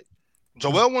size and height.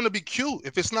 Joel want to be cute.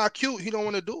 If it's not cute, he don't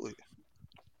want to do it.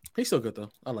 He's still good though.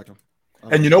 I like him.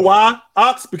 And you know why,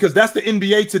 Ox? Because that's the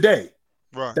NBA today.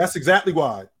 Right. That's exactly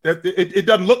why. It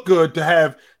doesn't look good to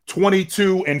have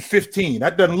 22 and 15.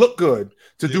 That doesn't look good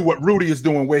to do what Rudy is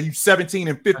doing, where he's 17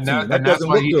 and 15. That doesn't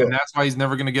look good. And that's why he's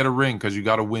never going to get a ring, because you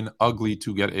got to win ugly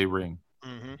to get a ring.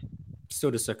 Mm-hmm.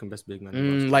 Still the second best big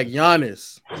man. Like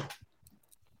Giannis.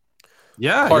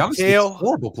 Yeah, Giannis is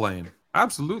horrible playing.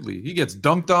 Absolutely. He gets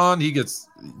dunked on. He gets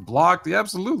blocked. Yeah,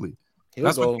 absolutely.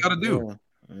 That's what you got to do.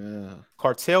 Yeah.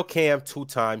 Cartel Cam 2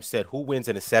 times said, who wins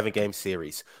in a 7-game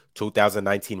series?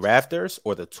 2019 Raptors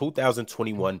or the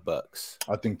 2021 Bucks?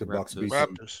 I think the Bucks beat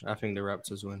Raptors. I think the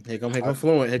Raptors win. Here come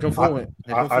Fluent. Here come Fluent.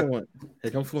 Here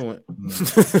come Fluent.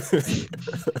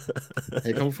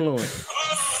 Here come Fluent.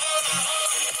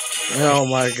 Oh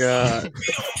my God.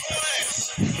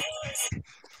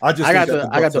 I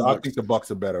think the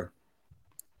Bucks are better.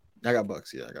 I got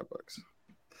Bucks. Yeah, I got Bucks.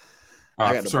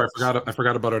 Sorry, I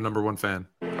forgot about our number one fan.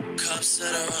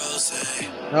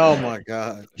 Oh my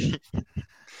God.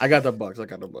 I got the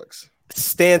Bucks.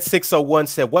 Stan 601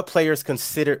 said, what player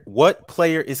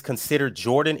is considered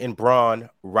Jordan and Bron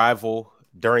rival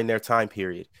during their time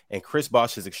period? And Chris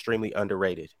Bosh is extremely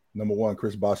underrated. Number one,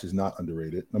 Chris Bosh is not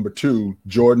underrated. Number two,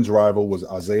 Jordan's rival was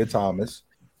Isaiah Thomas.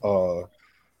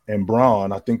 And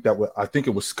Bron, I think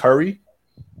it was Curry.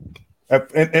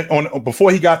 And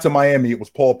before he got to Miami, it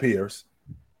was Paul Pierce,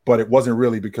 but it wasn't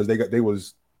really because that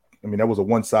was a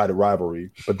one-sided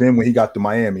rivalry. But then when he got to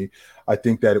Miami, I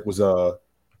think that it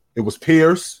was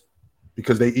Pierce,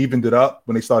 because they evened it up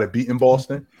when they started beating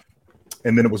Boston,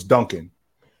 and then it was Duncan.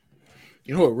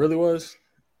 You know what it really was?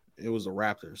 It was the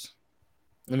Raptors.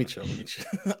 Let me chill.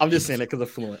 I'm just saying that because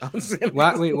of Fluent.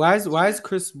 Why is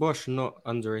Chris Bosh not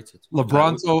underrated?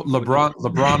 LeBron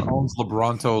owns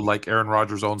LeBronto like Aaron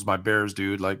Rodgers owns my Bears,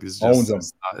 dude. Like it's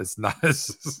not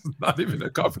even a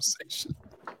conversation.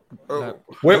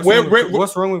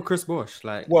 What's wrong with Chris Bosh?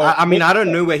 Like, well, I mean, I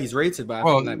don't know where he's rated, but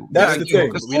that's the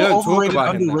thing. We don't talk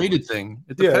about underrated thing.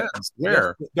 It depends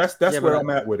where. That's where I'm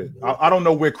at with it. I don't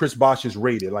know where Chris Bosh is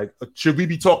rated. Like, should we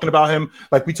be talking about him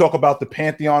like we talk about the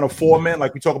pantheon of four men?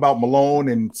 Like we talk about Malone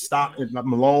and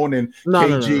Malone and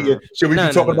KG. No. Should we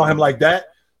be talking about him like that?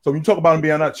 So when you talk about him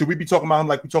being should we be talking about him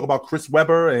like we talk about Chris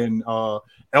Webber and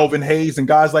Elvin Hayes and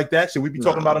guys like that? Should we be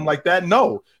talking about him like that?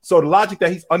 No. So the logic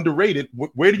that he's underrated,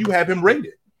 where do you have him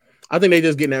rated? I think they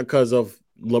just getting that because of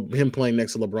him playing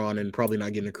next to LeBron and probably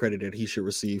not getting the credit that he should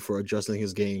receive for adjusting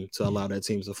his game to allow that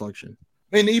team to function.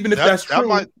 And even if that's true,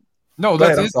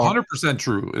 that is 100%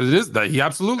 true. It is that he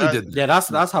absolutely did. Yeah,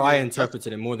 that's how I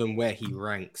interpreted it more than where he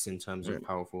ranks in terms of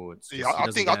power forwards. Yeah, I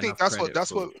think that's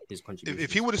what his contribution.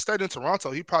 If he would have stayed in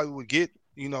Toronto, he probably would get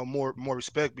more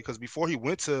respect, because before he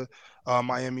went to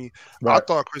Miami, I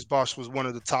thought Chris Bosh was one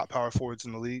of the top power forwards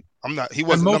in the league. He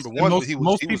wasn't number one, but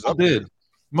most people did.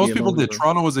 Most people did.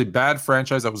 Toronto was a bad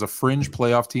franchise. That was a fringe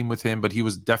playoff team with him, but he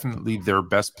was definitely their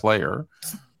best player.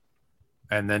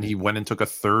 And then he went and took a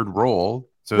third role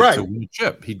to win a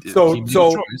chip.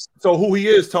 So who he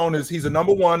is, Tone, is he's a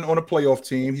number one on a playoff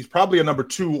team. He's probably a number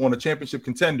two on a championship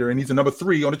contender, and he's a number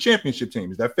three on a championship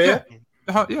team. Is that fair?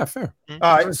 Yeah, fair. All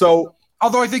right. So,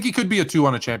 although I think he could be a 2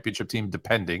 on a championship team,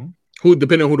 depending on who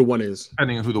the one is.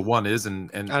 Depending on who the one is, and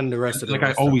the rest of the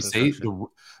I always say,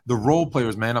 the role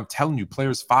players, man. I'm telling you,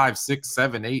 players 5, 6,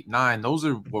 7, 8, 9. Those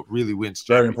are what really wins.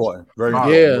 Very important. Very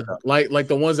important. Like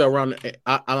the ones that were around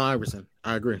Allen Iverson.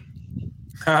 I agree.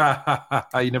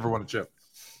 You never won a chip.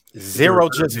 Zero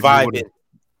just vibing,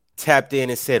 tapped in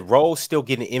and said, "Rose still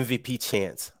getting an MVP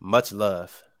chance. Much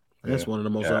love." That's one of the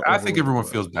most. I think everyone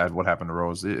feels bad what happened to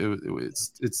Rose.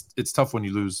 It's tough when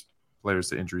you lose players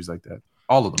to injuries like that.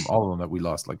 All of them that we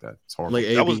lost like that. It's horrible.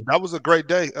 That was a great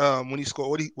day. When he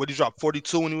scored, what he dropped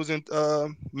 42 when he was in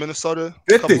Minnesota.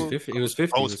 50. It was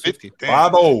 50. Oh, it was 50.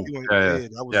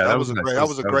 5-0. That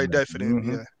was a great day for them.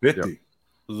 Mm-hmm. 50.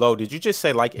 Low, did you just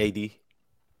say like AD?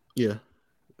 Yeah.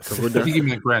 So we're he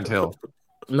meant Grant Hill.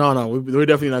 No, we're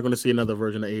definitely not going to see another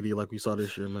version of AD like we saw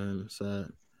this year, man.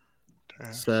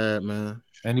 Sad, man.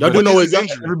 And y'all do know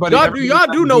y'all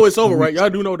do know it's over, right? Y'all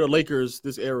do know the Lakers,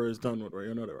 this era is done with, right?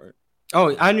 You know that, right?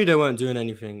 Oh, I knew they weren't doing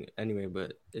anything anyway,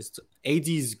 but it's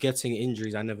AD's getting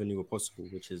injuries I never knew were possible,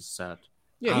 which is sad.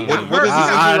 Yeah, what is his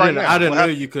injury right now? I didn't know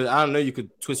you could. I don't know you could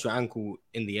twist your ankle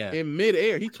in the air. In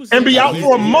midair. He twisted And be out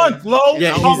for a month, Lo.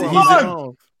 Yeah,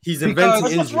 he's inventing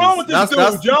injuries. What's wrong with this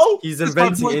dude, Joe? He's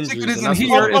inventing injuries.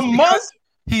 A month?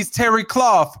 He's Terry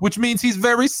Cloth, which means he's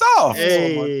very soft.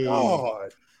 Hey. Oh my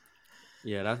God.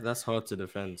 Yeah, that's hard to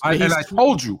defend. I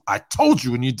told you,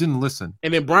 and you didn't listen.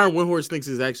 And then Brian Windhorst thinks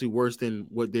is actually worse than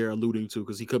what they're alluding to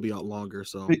because he could be out longer.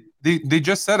 So they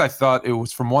just said I thought it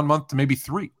was from 1 month to maybe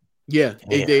 3. yeah,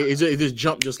 it just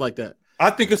jumped just like that. I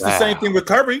think it's the same thing with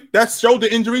Curry. That shoulder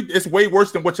injury is way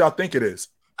worse than what y'all think it is.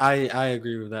 I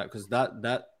agree with that because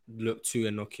that looked too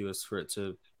innocuous for it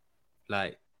to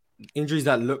like injuries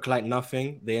that look like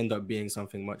nothing. They end up being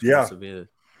something much more severe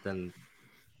than.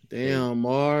 Damn,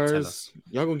 Mars.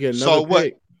 Y'all gonna get another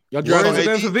pick. Y'all Warriors are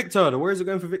going for Victor. The Warriors are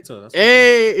going for Victor.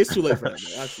 Hey, it's too late for that.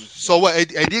 So what?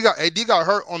 AD got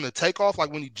hurt on the takeoff,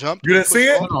 like when he jumped. You didn't see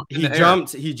it?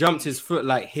 He jumped. His foot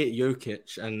like hit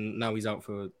Jokic, and now he's out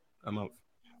for a month.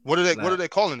 What are they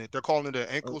calling it? They're calling it an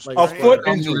ankle sprain. A foot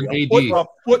injury. A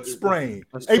foot sprain.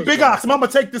 Hey, Big Ox, I'm gonna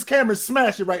take this camera and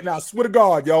smash it right now. I swear to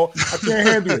God, yo, I can't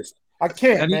handle this. I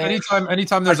can't.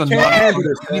 Anytime there's a Why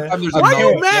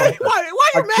you mad?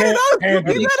 Why you mad at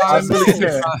us?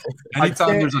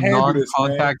 Anytime there's a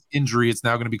non-contact injury, it's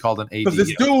now going to be called an AD. Because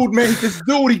this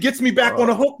dude, he gets me back on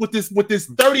the hook with this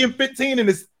 30 and 15 and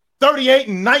this 38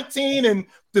 and 19 and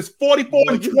this 44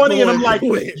 and 20, and I'm like,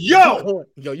 yo,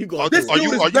 you go. This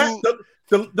dude is back.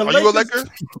 The are you a Laker?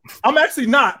 I'm actually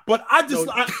not, but I just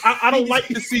I don't like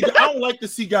to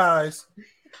see guys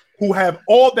who have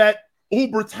all that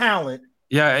uber talent.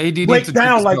 Yeah, AD break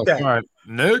down like that. All right,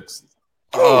 next.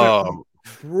 Bro,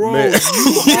 you're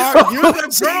the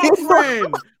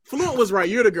girlfriend. Fluent was right.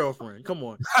 You're the girlfriend. Come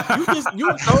on.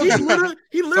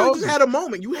 He literally just had a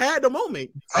moment. You had the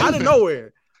moment out of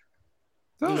nowhere.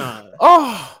 Nah.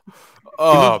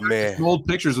 Oh man. Old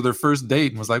pictures of their first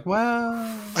date and was like,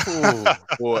 "Wow, oh,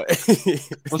 boy."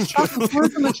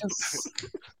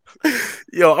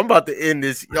 Yo, I'm about to end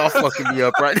this. Y'all fucking me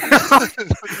up right now.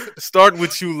 Starting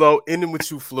with you, Low, ending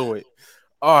with you, Fluent.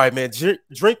 All right, man.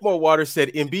 Drink more water. Said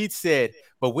Embiid said,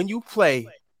 but when you play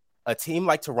a team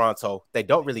like Toronto, they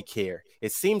don't really care.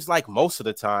 It seems like most of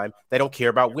the time they don't care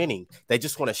about winning. They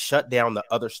just want to shut down the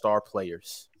other star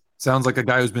players. Sounds like a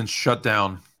guy who's been shut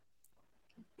down.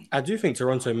 I do think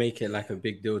Toronto make it like a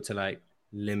big deal to like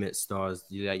limit stars.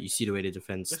 You see the way they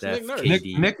defend Steph,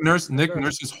 KD. Nick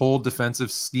Nurse's whole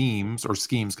defensive schemes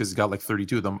because he's got like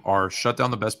 32 of them are shut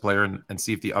down the best player and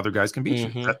see if the other guys can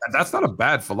beat you. That's not a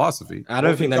bad philosophy. I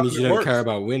don't think that means you don't care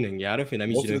about winning. Yeah, I don't think that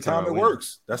means you don't care about winning. Most of the time it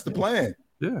works. That's the plan.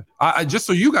 Yeah. I just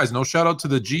so you guys know, shout out to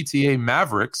the GTA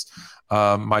Mavericks,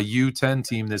 my U10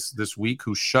 team this week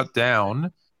who shut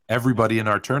down everybody in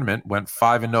our tournament, went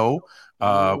 5-0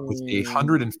 with a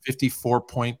 154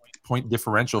 point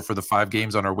differential for the 5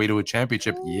 games on our way to a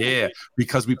championship. Yeah,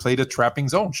 because we played a trapping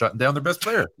zone, shutting down their best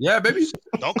player. Yeah, baby.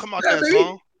 Don't come out that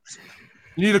zone.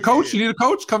 You need a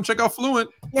coach? Come check out Fluent.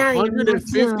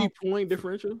 150 point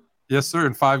differential. Yes, sir.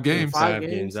 In 5 games. 5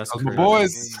 games. That's my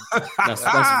boys. That's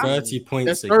 30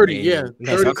 points. That's 30. Yeah,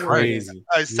 that's crazy.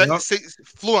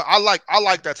 Fluent. I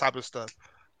like that type of stuff.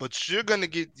 But you're gonna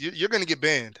get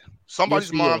banned.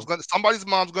 Somebody's mom's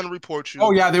gonna report you.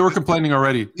 Oh yeah, they were complaining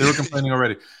already.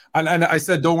 And I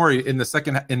said, don't worry. In the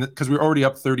second, because we were already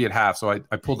up 30 at half, so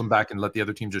I pulled them back and let the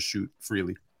other team just shoot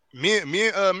freely. Me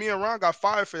and Ron got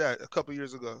fired for that a couple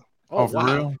years ago. Oh, for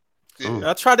real? Yeah.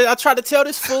 I tried to tell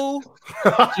this fool.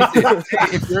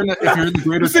 if you're in the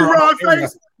greater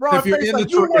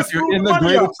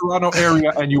Toronto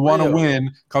area and you want to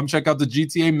win, come check out the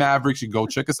GTA Mavericks. You go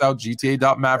check us out,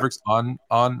 GTA.Mavericks on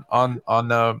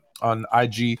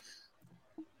IG. You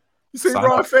see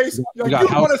Ron face? We got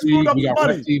house league, we got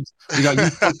red teams, we got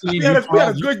we had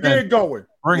a good gig going.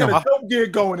 We had a dope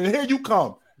gig going, and here you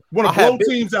come. Want to blow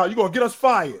teams out? You're gonna get us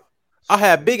fired. I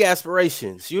have big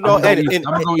aspirations, you know. I'm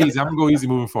gonna go easy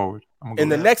moving forward. In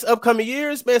the next upcoming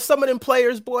years, man, some of them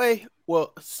players, boy,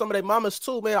 well, some of their mamas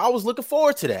too, man. I was looking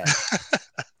forward to that.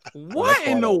 What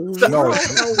in the world?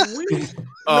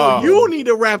 No, you need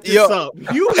to wrap this up.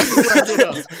 You need to wrap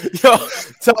it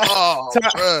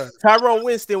up. Tyrone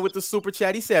Winston with the super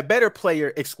chat. He said, "Better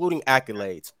player, excluding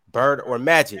accolades, Bird or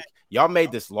Magic. Y'all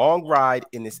made this long ride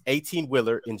in this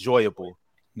 18-wheeler enjoyable.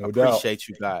 No doubt. Appreciate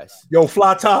you guys." Yo,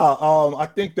 Fly Ty, I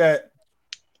think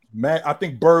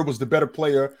Bird was the better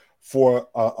player for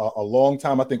a long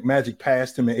time. I think Magic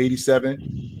passed him in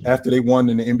 87 after they won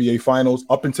in the NBA Finals.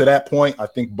 Up until that point, I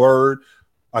think Bird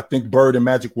and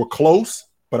Magic were close,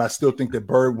 but I still think that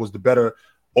Bird was the better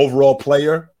overall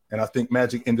player. and I think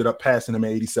Magic ended up passing him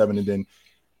at 87, and then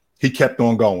he kept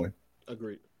on going.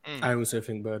 Agreed. I also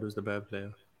think Bird was the better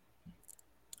player.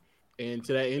 And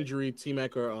to that injury,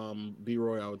 T-Mac or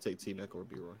B-Roy, I would take T-Mac or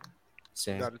B-Roy.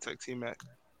 Same. Got to take T-Mac.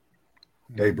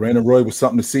 Hey, Brandon Roy was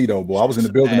something to see, though, boy. I was in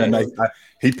the building that night.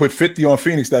 He put 50 on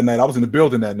Phoenix that night. I was in the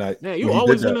building that night. Yeah, you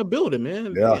always in the building,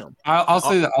 man. Yeah. Damn. I'll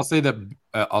say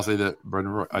that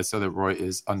Brandon Roy. I said that Roy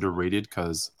is underrated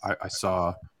because I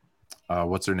saw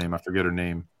what's her name? I forget her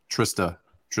name. Trista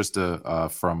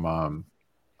from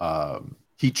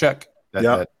Heat Check.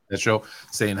 That show,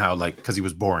 saying how because he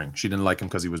was boring. She didn't like him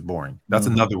because he was boring. That's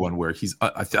another one where he's.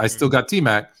 I still got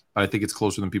T-Mac, but I think it's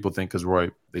closer than people think because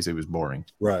Roy, they say, he was boring.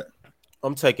 Right.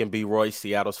 I'm taking B-Roy,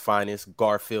 Seattle's finest,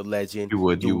 Garfield legend, You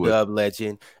would.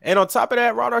 legend. And on top of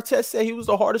that, Ron Artest said he was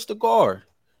the hardest to guard.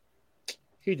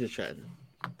 He just tried.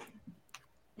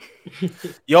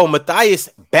 Yo, Matthias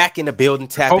back in the building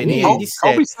tapping in. He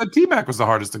said, Kobe said T-Mac was the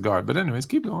hardest to guard. But anyways,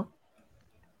 keep going.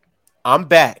 I'm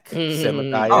back, said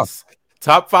Matthias.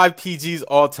 Top 5 PGs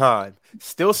all time.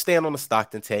 Still stand on the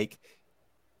Stockton take.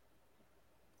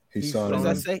 What does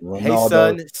that say? Ronaldo. Hey,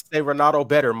 son, say Ronaldo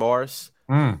better, Morris.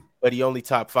 But he only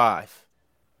top 5.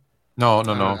 No. I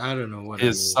don't know what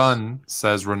his son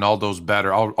says Ronaldo's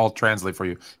better. I'll translate for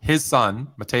you. His son,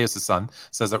 Mateus' son,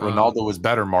 says that Ronaldo is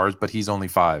better, Mars, but he's only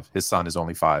 5. His son is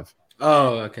only 5.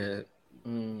 Oh, okay.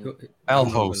 L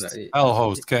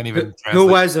host can't even. He'll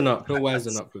wisen up. He'll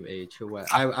wisen up with age. When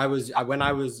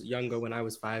I was younger, when I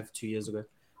was 5, 2 years ago,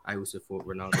 I also thought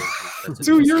Ronaldo.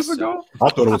 2 years ago? I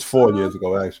thought it was 4 years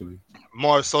ago, actually.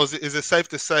 Mars, so is it safe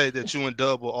to say that you and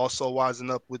Dub will also wisen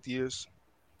up with years?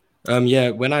 Yeah,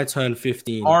 when I turned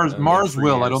 15. Mars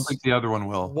will. Years. I don't think the other one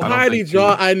will. Why did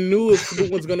y'all? I knew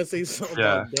if was gonna say something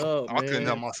about Dub. I couldn't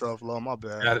help myself, love. My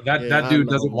bad. Yeah, that dude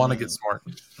doesn't want to get smart.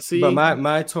 See, but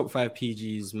my top 5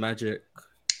 PGs: Magic,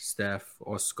 Steph,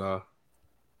 Oscar,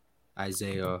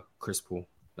 Isaiah, Chris Paul.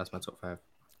 That's my top 5.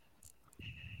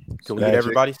 Can we get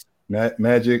everybody?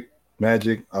 Magic,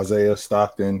 Isaiah,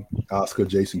 Stockton, Oscar,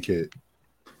 Jason Kidd.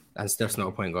 And Steph's not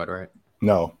a point guard, right?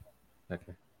 No.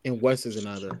 Okay. And West is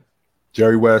another.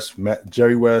 Jerry West. Who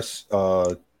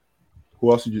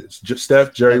else?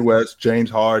 Steph, Jerry West, James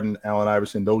Harden, Allen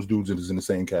Iverson. Those dudes is in the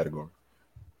same category.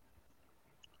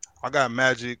 I got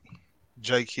Magic,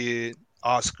 J Kidd,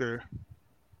 Oscar,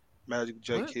 Magic,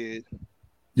 J Kidd.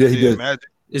 Yeah, he did. Magic,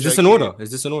 is this in order?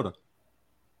 Is this in order?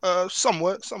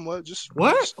 Somewhat. Just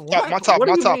what? My top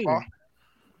 5.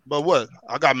 But what?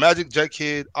 I got Magic, J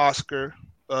Kidd, Oscar,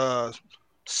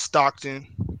 Stockton,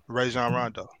 Rajon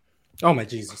Rondo. Oh my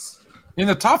Jesus! In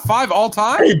the top 5 all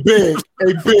time? Hey, big.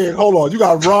 Hold on. You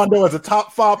got Rondo as a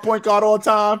top 5 point guard all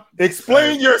time.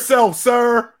 Explain yourself,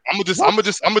 sir. I'm gonna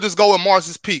just go with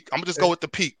Mars's peak. I'm gonna just go with the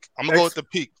peak. I'm gonna go with the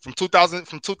peak from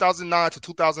 2009 to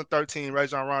 2013.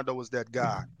 Rajon Rondo was that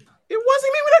guy. It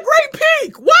wasn't even a great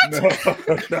peak. What?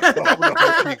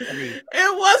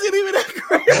 It wasn't even a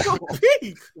great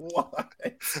peak. What?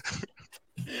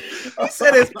 He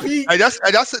said it's peak. Hey, there's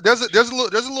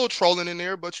a little trolling in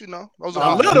there, but those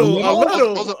are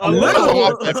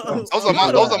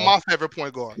my favorite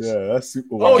point guards. Yeah, that's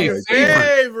super. Your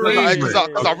favorite.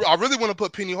 I really want to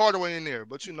put Penny Hardaway in there,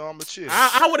 but I'm a chill.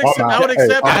 I would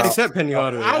accept. I'd accept Penny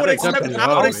Hardaway. I would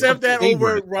accept that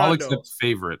over Rondo. I'll accept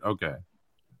favorite. Okay.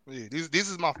 Yeah, these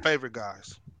is my favorite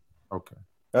guys. Okay,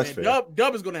 that's fair.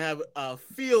 Dub is gonna have a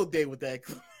field day with that.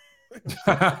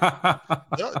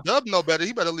 Dub know better.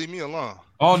 He better leave me alone.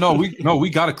 Oh no, we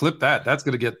got to clip that. That's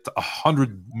gonna get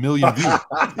 100 million views.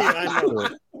 I know.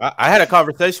 I had a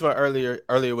conversation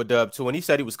earlier with Dub too, and he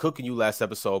said he was cooking you last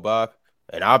episode, Bob,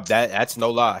 and that's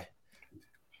no lie.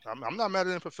 I'm not mad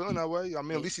at him for feeling that way. I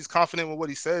mean, at least he's confident with what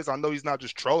he says. I know he's not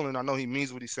just trolling. I know he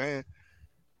means what he's saying.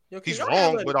 He's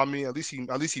wrong, but I mean, at least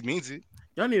he means it.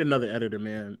 Y'all need another editor,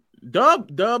 man.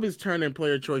 Dub is turning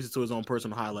player choices to his own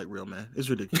personal highlight reel, man. It's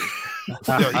ridiculous.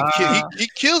 He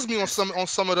kills me on some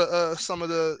of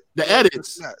the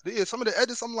edits. Yeah, some of the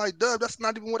edits. I'm like, Dub, that's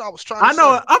not even what I was trying to say. I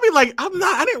know. I'll be like,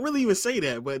 I didn't really even say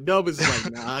that, but Dub is like,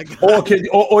 nah.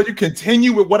 Or you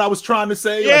continue with what I was trying to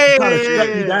say. Yeah, kind of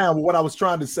shut me down with what I was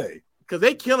trying to say. Because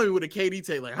they killing me with a KD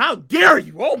take. Like, how dare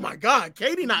you? Oh my God,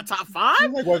 KD not top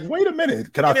 5? Like, wait a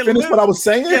minute. Can I finish what I was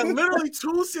saying? Yeah, literally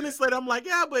 2 sentences later, I'm like,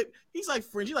 yeah, but he's like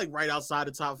fringe. He's like right outside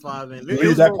the top 5. And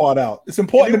leave that part out. It's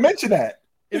important to mention that.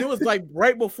 And it was like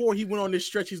right before he went on this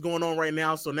stretch he's going on right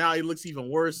now. So now he looks even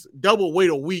worse. Double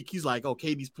wait a week. He's like, oh,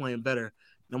 KD's playing better.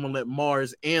 And I'm gonna let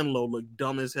Mars and Low look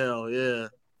dumb as hell. Yeah,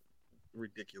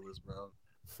 ridiculous, bro.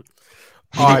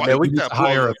 All right, man. We need to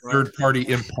hire a third-party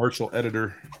impartial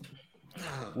editor.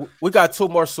 We got 2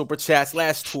 more super chats.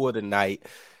 Last 2 of the night.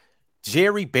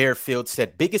 Jerry Bearfield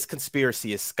said biggest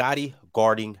conspiracy is Scottie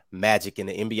guarding Magic in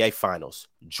the NBA Finals.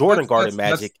 Jordan guarded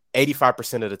Magic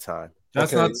 85% of the time.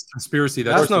 That's not conspiracy.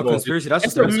 That's not conspiracy. That's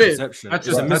just a misconception. That's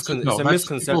a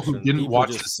misconception. People who didn't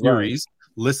watch the series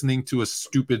listening to a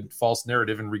stupid false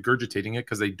narrative and regurgitating it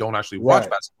because they don't actually watch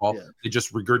basketball. Yeah. They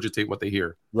just regurgitate what they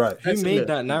hear. Right. Who made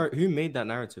that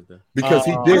narrative though? Because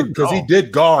he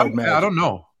did guard, man. I don't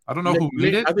know who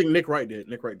made it. I think Nick Wright did.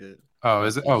 Nick Wright did. Oh,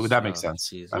 is it? Oh, that makes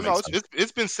sense.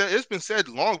 It's been said. It's been said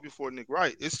long before Nick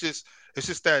Wright. It's just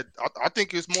that I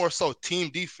think it's more so team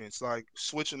defense, like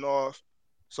switching off.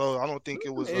 So I don't think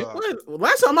it was.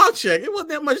 Last time I checked, it wasn't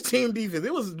that much team defense.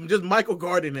 It was just Michael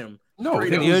guarding him. No,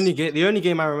 the only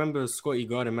game I remember Scottie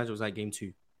guarding Magic was like game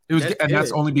 2. It was,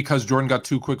 that's only because Jordan got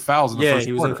 2 quick fouls in the first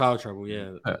he was quarter. in foul trouble.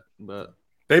 Yeah, but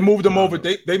they moved him over.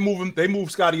 They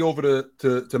moved Scottie over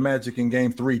to Magic in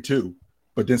game 3 too.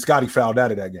 But then Scottie fouled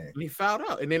out of that game. He fouled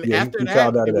out, and then after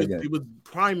that, it was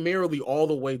primarily all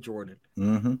the way Jordan.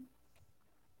 Mm-hmm.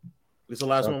 This is the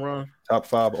last one, Ron. Top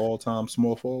 5 all-time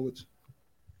small forwards.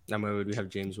 Now where would we have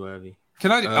James Worthy?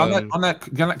 Can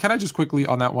I just quickly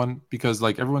on that one, because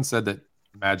like everyone said that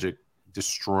Magic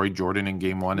destroyed Jordan in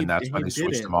game 1 and that's why they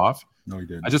switched him off. No, he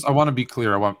didn't. I want to be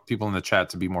clear. I want people in the chat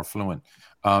to be more fluent.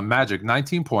 Magic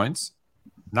 19 points,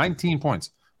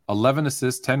 11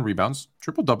 assists, 10 rebounds,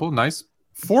 triple double, nice.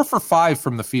 4 for 5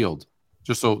 from the field.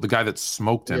 Just so the guy that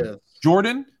smoked him. Yeah.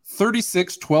 Jordan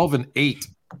 36, 12 and 8.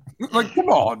 Like, come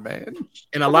on, man.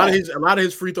 And a lot of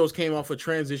his free throws came off of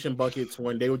transition buckets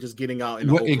when they were just getting out in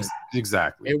the open.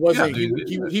 Exactly. It wasn't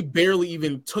he barely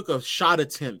even took a shot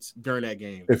attempt during that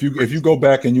game. If you go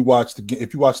back and you watch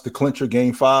the clincher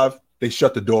game 5, they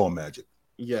shut the door on Magic.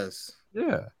 Yes.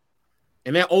 Yeah.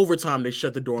 And that overtime they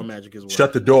shut the door on Magic as well.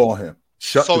 Shut the door on him.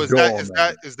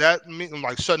 Is that mean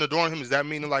like shutting the door on him? Is that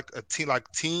meaning like a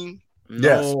team?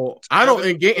 No, yes. I don't.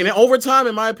 And in overtime,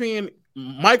 in my opinion,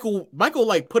 Michael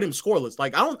like put him scoreless.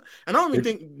 Like I don't even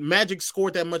think Magic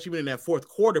scored that much even in that fourth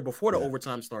quarter before the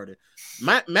overtime started.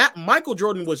 Michael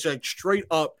Jordan was like straight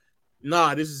up.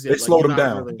 Nah, this is it. They slowed him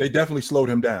down. Really... They definitely slowed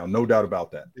him down. No doubt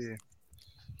about that. Yeah.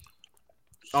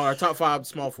 All right, top 5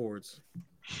 small forwards.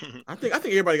 I think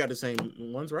everybody got the same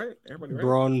ones, right? Everybody, right?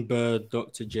 Bron, Bird,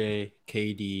 Dr. J,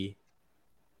 KD.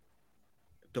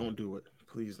 Don't do it.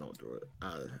 Please don't do it.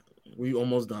 We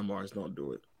almost done, Mars. Don't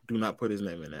do it. Do not put his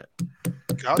name in that.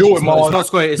 Do it, Mars. It's not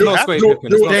Square. It's not Square.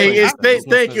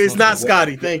 Thank you. It's not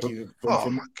Scottie. Thank you. Oh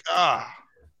my God.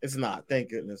 It's not.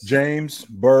 Thank goodness. James,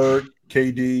 Bird,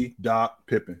 KD, Doc,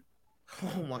 Pippen.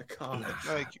 Oh my God.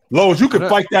 Thank you. Lowe's, you can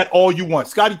fight that all you want.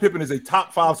 Scottie Pippen is a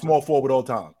top 5 small forward all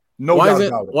time. No doubt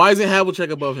about it. Why isn't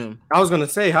Havlicek above him? I was gonna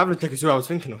say Havlicek is who I was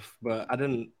thinking of, but I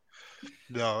didn't.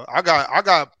 No, I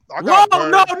got.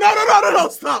 No!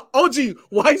 Stop, OG.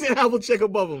 Why isn't Havlicek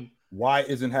above him? Why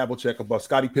isn't Havlicek above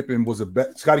Scottie Pippen?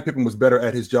 Scottie Pippen was better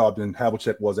at his job than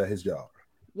Havlicek was at his job.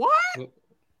 What?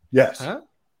 Yes. Huh?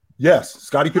 Yes,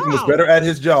 Scottie Pippen was better at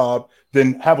his job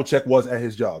than Havlicek was at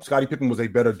his job. Scottie Pippen was a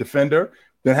better defender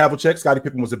than Havlicek. Scottie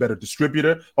Pippen was a better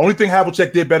distributor. Only thing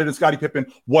Havlicek did better than Scottie Pippen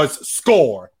was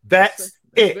score. That's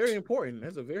it. Very important.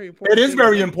 That's a very important. It is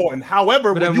very important.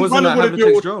 However, but when you running with a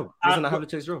dude, wasn't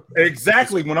Havlicek's job.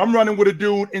 Exactly. When I'm running with a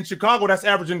dude in Chicago that's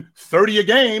averaging 30 a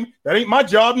game, that ain't my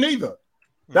job neither.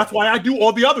 That's why I do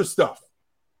all the other stuff.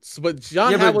 But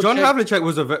John Havlicek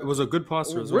was a good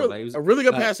passer as well. Like, a really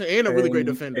good passer and a really great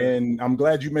defender. And I'm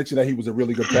glad you mentioned that he was a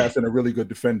really good passer and a really good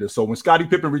defender. So when Scottie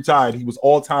Pippen retired, he was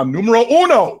all-time numero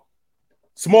uno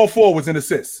small forwards in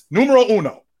assists. Numero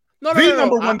uno. No.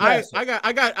 Number one passer. I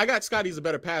got Scottie's a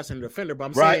better passer and defender, but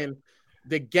I'm saying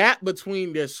the gap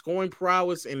between their scoring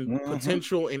prowess and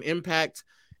potential and impact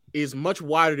is much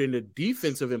wider than the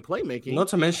defensive and playmaking. Not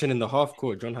to mention in the half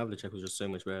court, John Havlicek was just so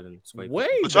much better than Spike.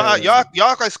 But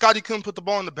y'all like Scottie couldn't put the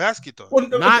ball in the basket though. Well,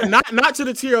 not to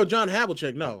the tier of John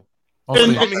Havlicek, no. I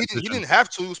mean, he didn't have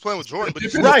to. He was playing with Jordan, but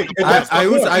right. I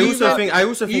also think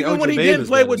even when he didn't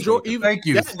play with Jordan, thank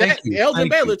you. Elgin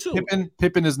Baylor too.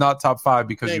 Pippen is not top 5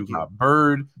 because you got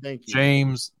Bird,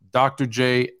 James, Dr.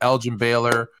 J, Elgin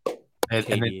Baylor, and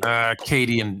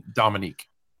KD and Dominique,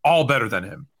 all better than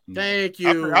him. Thank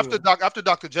you. After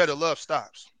Dr. J, the love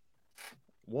stops.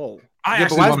 Whoa.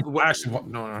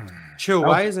 No. Chill.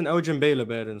 Why isn't Elgin Baylor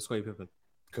better than Scottie Pippen?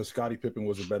 Because Scottie Pippen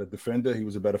was a better defender. He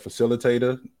was a better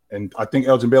facilitator. And I think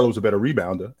Elgin Baylor was a better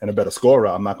rebounder and a better scorer.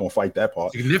 I'm not going to fight that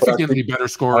part. Significantly better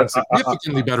scorer,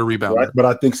 significantly better rebounder. Right? But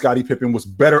I think Scottie Pippen was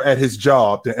better at his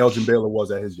job than Elgin Baylor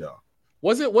was at his job.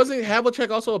 Wasn't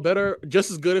Havlicek also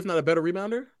just as good, if not a better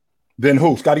rebounder? Then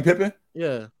who? Scottie Pippen?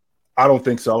 Yeah. I don't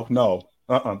think so. No.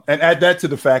 And add that to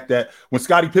the fact that when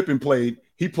Scottie Pippen played,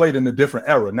 he played in a different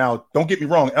era. Now, don't get me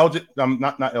wrong,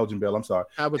 not Elgin Baylor. I'm sorry.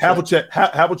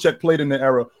 Havlicek played in the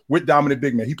era with dominant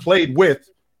big man. He played with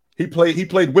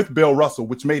Bill Russell,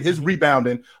 which made his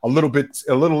rebounding a little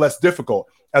less difficult,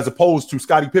 as opposed to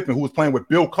Scottie Pippen, who was playing with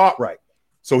Bill Cartwright.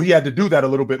 So he had to do that a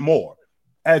little bit more.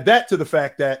 Add that to the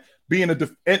fact that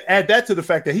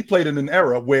he played in an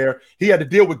era where he had to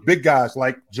deal with big guys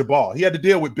like Jabbar. He had to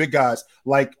deal with big guys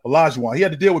like Olajuwon. He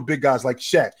had to deal with big guys like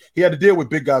Shaq. He had to deal with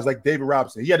big guys like David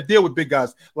Robinson. He had to deal with big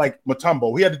guys like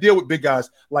Mutombo. He had to deal with big guys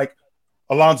like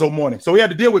Alonzo Mourning. So he had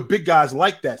to deal with big guys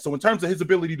like that. So in terms of his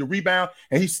ability to rebound,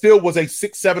 and he still was a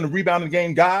 6'7" rebounding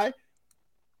game guy.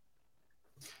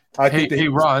 Hey,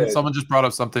 Ron, someone just brought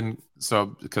up something.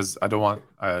 So because I don't want,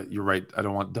 you're right. I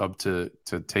don't want Dub to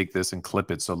take this and clip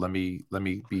it. So let me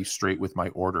be straight with my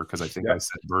order, because I think I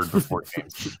said Bird before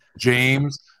James.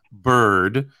 James,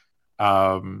 Bird,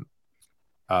 Dr.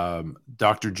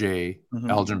 J,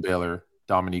 Elgin Baylor,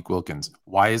 Dominique Wilkins.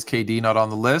 Why is KD not on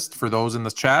the list for those in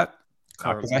the chat?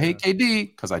 Not because I hate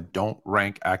KD, because I don't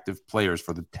rank active players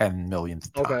for the 10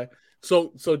 millionth time. Okay,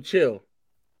 so chill,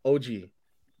 OG.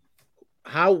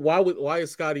 Why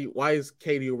is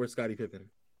KD over Scottie Pippen?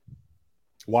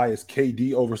 Why is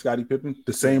KD over Scottie Pippen?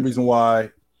 The same reason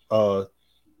why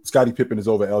Scottie Pippen is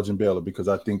over Elgin Baylor, because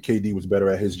I think KD was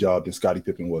better at his job than Scottie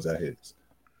Pippen was at his.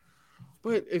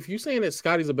 But if you're saying that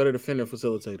Scottie's a better defender and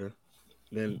facilitator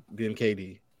than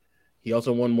KD, he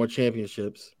also won more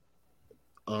championships.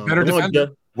 Better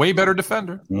defender, way better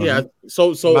defender. Yeah.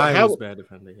 So bad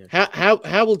defender. Yeah.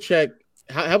 Havlicek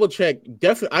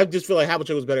definitely. I just feel like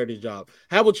Havlicek was better at his job.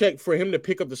 Havlicek, for him to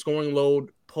pick up the scoring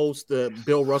load post the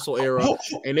Bill Russell era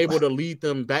and able to lead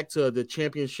them back to the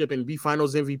championship and be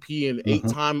Finals MVP and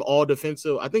 8-time All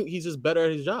Defensive, I think he's just better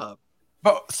at his job.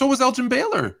 But so was Elgin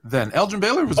Baylor. Then Elgin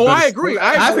Baylor was. Oh, I agree.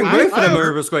 I think both of them are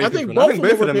over Scottie Pippen. I think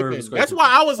both of them are over Pippen. That's why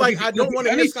I was like, I don't want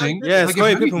to anything. Yeah,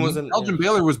 Scottie Pippen wasn't. Elgin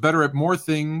Baylor was better at more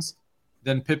things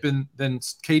than Pippen. Then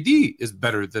KD is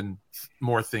better than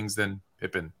more things than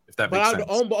Pippen. If that makes sense.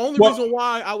 But only reason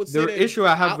why I would say the issue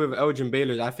I have with Elgin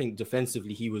Baylor is I think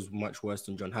defensively he was much worse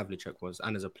than John Havlicek was,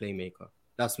 and as a playmaker.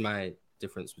 That's my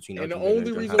difference between. And the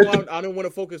only reason why I didn't want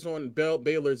to focus on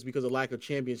Baylor is because of lack of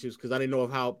championships, because I didn't know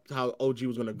of how OG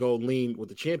was going to go lean with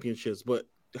the championships. But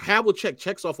Havlicek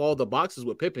checks off all the boxes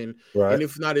with Pippen, and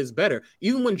if not, is better.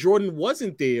 Even when Jordan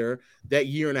wasn't there that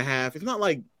year and a half, it's not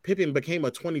like Pippen became a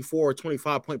 24 or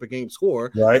 25 point per game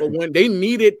scorer. But when they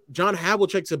needed John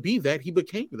Havlicek to be that, he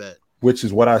became that. Which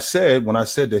is what I said when I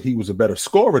said that he was a better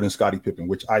scorer than Scottie Pippen,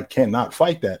 which I cannot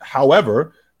fight that.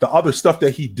 However, the other stuff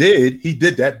that he did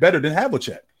that better than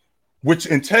Havlicek, which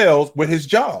entails with his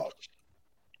job.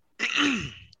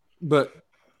 But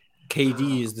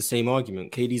KD is the same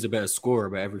argument. KD's a better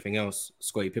scorer, but everything else,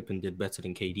 Scottie Pippen did better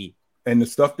than KD. And the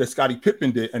stuff that Scottie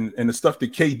Pippen did and the stuff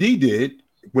that KD did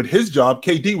with his job,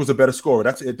 KD was a better scorer.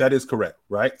 That is correct,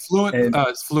 right? Fluent. I'm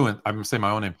going to say my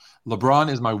own name.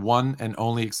 LeBron is my one and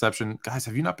only exception. Guys,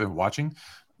 have you not been watching?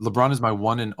 LeBron is my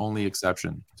one and only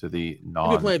exception to the non.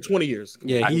 He's been playing 20 years.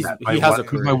 Yeah, he has a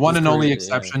career. My one and only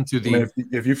exception to the. I mean,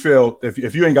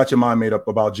 if you ain't got your mind made up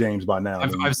about James by now,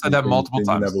 I've said that multiple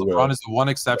times. LeBron is the one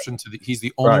exception to the. He's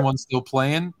the only one still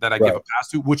playing that I give a pass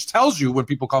to, which tells you when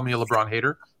people call me a LeBron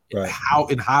hater,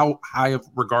 how high of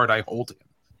regard I hold him,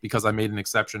 because I made an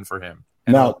exception for him.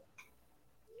 And now,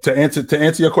 to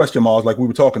answer your question, Miles, like we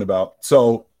were talking about,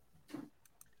 so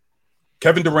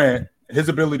Kevin Durant, his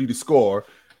ability to score.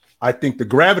 I think the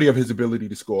gravity of his ability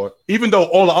to score, even though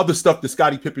all the other stuff that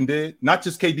Scottie Pippen did, not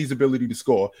just KD's ability to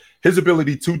score, his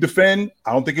ability to defend,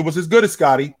 I don't think it was as good as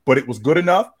Scottie, but it was good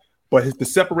enough. But the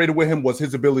separator with him was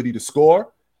his ability to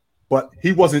score, but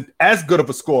he wasn't as good of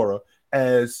a scorer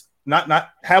as not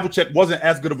Havlicek wasn't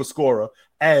as good of a scorer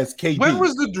as KD. When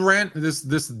was the Durant this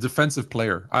defensive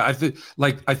player? I think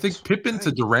Pippen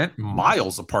to Durant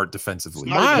miles apart defensively.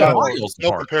 Miles no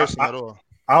apart. Comparison at all.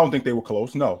 I don't think they were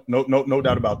close. No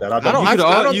doubt about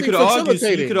that. You could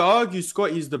argue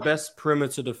Scottie's the best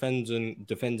perimeter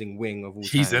defending wing of all time.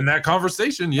 He's in that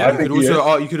conversation. Yeah.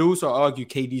 You could also argue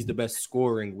KD's the best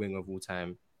scoring wing of all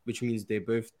time, which means they're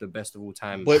both the best of all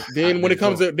time. But then when it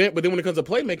comes to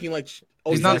playmaking, like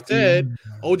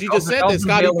OG just said that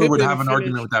Scottie Pippen would have an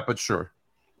argument with that, but sure.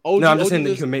 I'm just saying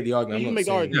that you can make the argument. You can make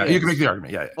the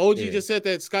argument. Yeah. OG just said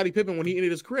that Scottie Pippen, when he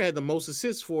ended his career, had the most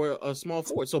assists for a small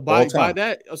forward. So by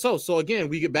that, so again,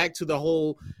 we get back to the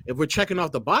whole. If we're checking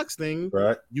off the box thing,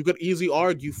 you could easily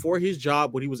argue for his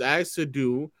job, what he was asked to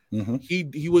do. He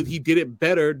did it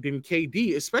better than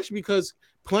KD, especially because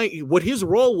playing what his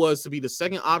role was to be the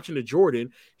second option to Jordan.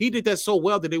 He did that so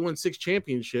well that they won 6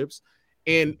 championships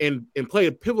and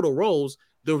played pivotal roles.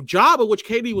 the job of which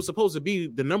KD was supposed to be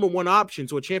the number one option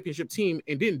to a championship team,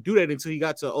 and didn't do that until he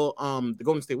got to the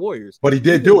Golden State Warriors. But he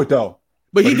did do it though.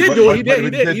 But he did do it. He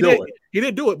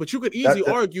did do it. But you could easily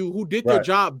argue who did their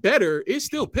job better. It's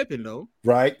still Pippen though.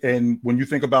 Right. And when you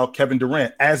think about Kevin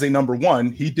Durant as a number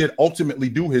one, he did ultimately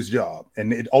do his job,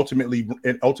 and it ultimately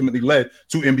led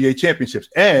to NBA championships.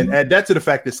 And add that to the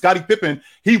fact that Scottie Pippen,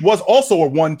 he was also a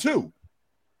 1-2.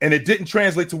 And it didn't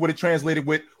translate to what it translated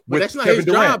with that's not Kevin his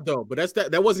Durant. job, though. But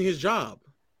that wasn't his job.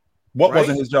 What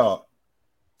wasn't his job?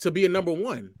 To be a number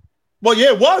one. Well,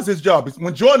 yeah, it was his job.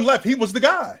 When Jordan left, he was the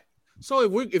guy.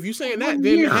 So if you're saying that,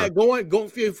 then going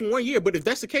for 1 year. But if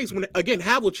that's the case, when again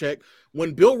Havlicek,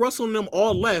 when Bill Russell and them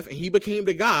all left and he became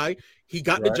the guy, he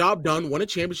got the job done, won a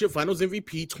championship, Finals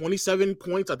MVP, 27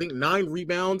 points, I think 9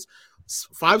 rebounds,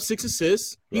 5-6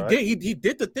 assists. He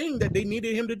did the thing that they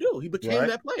needed him to do. He became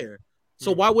that player.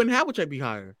 So why wouldn't Havlicek be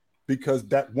higher? Because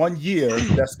that 1 year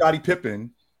that Scottie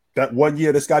Pippen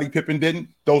didn't,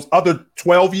 those other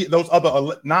 9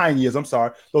 years,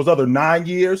 those other 9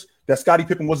 years that Scottie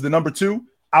Pippen was the number 2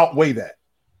 outweigh that.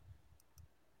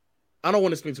 I don't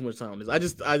want to spend too much time on this. I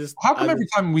just. How come every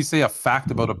time we say a fact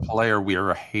about a player, we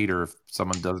are a hater if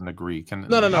someone doesn't agree? No.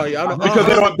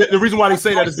 Because the reason why they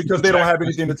say that is because they don't have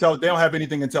anything to tell. They don't have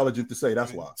anything intelligent to say.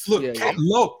 That's why.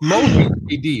 Look, Low hates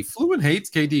KD. Fluent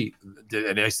hates KD.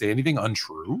 Did I say anything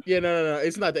untrue? Yeah, no.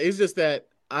 It's not that. It's just that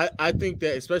I think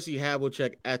that especially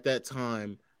Havlicek at that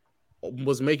time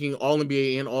was making all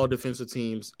NBA and all defensive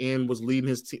teams and was leading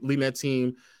that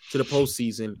team to the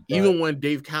postseason, even when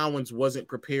Dave Cowens wasn't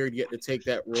prepared yet to take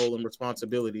that role and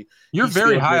responsibility. You're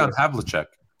very high on Havlicek.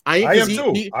 I am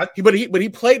too. But he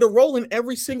played a role in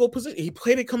every single position. He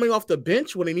played it coming off the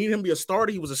bench when they needed him to be a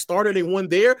starter. He was a starter. They won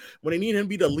there. When they needed him to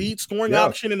be the lead scoring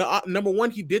option in the number one,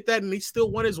 he did that, and he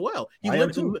still won as well. He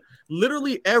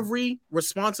literally every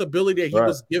responsibility that he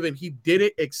was given, he did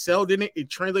it, excelled in it.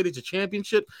 It translated to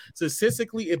championship.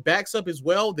 Statistically, it backs up as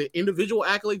well. The individual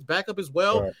accolades back up as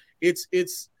well. Right. It's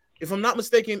if I'm not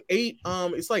mistaken, 8.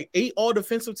 It's like 8 all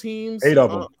defensive teams. 8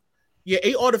 of them.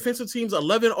 8 all defensive teams,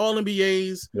 11 all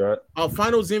NBAs,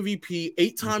 Finals MVP,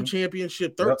 8-time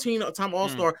championship, 13-time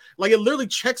All-Star. Like it literally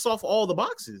checks off all the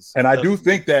boxes. And I do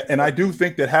think that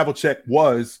Havlicek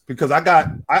was, because I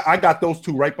got those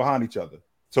two right behind each other.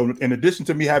 So in addition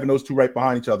to me having those two right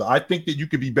behind each other, I think that you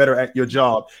could be better at your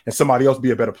job and somebody else be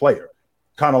a better player.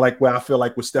 Kind of like where I feel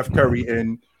like with Steph Curry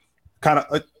and kind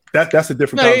of that's a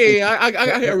different conversation.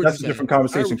 I hear that's a different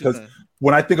conversation because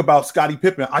when I think about Scottie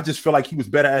Pippen, I just feel like he was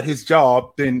better at his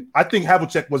job than I think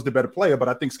Havlicek was the better player, but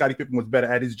I think Scottie Pippen was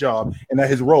better at his job and at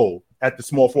his role at the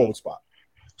small forward spot.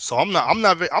 So I'm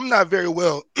not very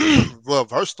well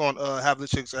versed on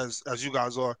Havlicek as you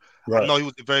guys are. Right. I know he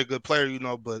was a very good player,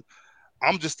 but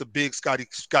I'm just a big Scottie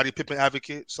Pippen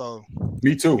advocate. So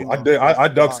me too. I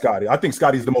dug Scottie. I think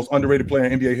Scottie's the most underrated player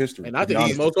in NBA history. And I think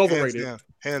he's most overrated.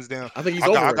 Hands down. I think he's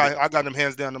overrated. I got him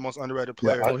hands down the most underrated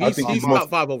player. Yeah, he's top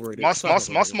 5 overrated. My small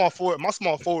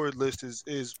forward list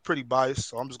is pretty biased,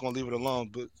 so I'm just gonna leave it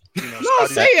alone. But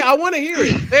say it. I want to hear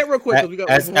it. Say it real quick. Top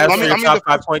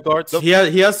 5 point guards. He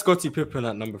has Scottie Pippen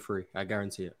at number 3. I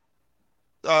guarantee it.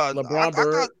 LeBron,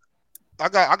 Bird. I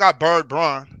got Bird,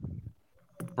 Bron.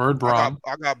 I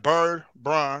got Bird,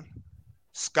 Bron,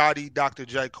 Scottie, Dr.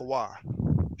 J, Kawhi.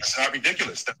 That's not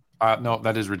ridiculous. No,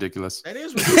 that is ridiculous. That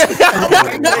is ridiculous.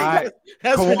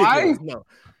 That's ridiculous. No.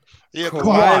 Yeah,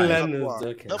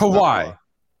 Kawhi.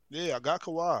 Yeah, I got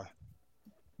Kawhi.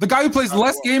 The guy who plays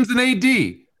less games than AD.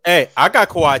 Hey, I got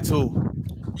Kawhi too.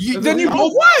 Then you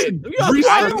both won.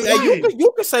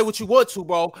 You can say what you want to,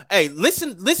 bro. Hey,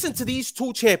 listen to these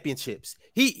 2 championships.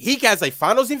 He has a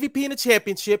Finals MVP in a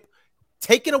championship,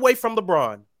 taken away from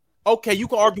LeBron. Okay, you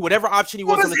can argue whatever option he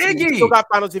was on the team. He still got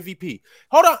Finals MVP.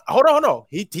 Hold on.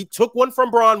 He took one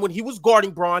from Bron when he was guarding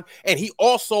Bron, and he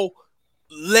also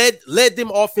led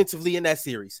them offensively in that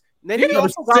series. Then he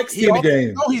also got 16 a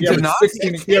game. No, he did not. It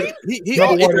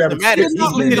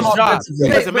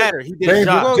doesn't matter. He did his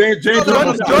job.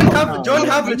 John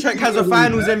Havlicek has a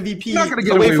Finals MVP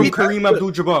away from Kareem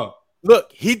Abdul-Jabbar.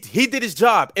 Look, he did his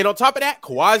job. And on top of that,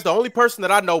 Kawhi's the only person that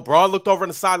I know. Bron looked over on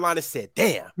the sideline and said,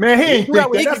 damn. Man, he ain't think that.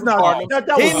 That's not I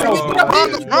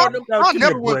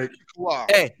never went to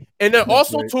Kawhi. Hey, and then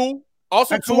also too, I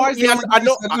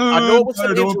know it was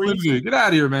some injuries. Get out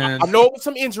of here, man. I know it was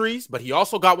some injuries, but he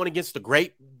also got one against the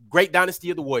great dynasty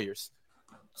of the Warriors.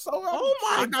 So, oh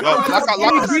my God! Like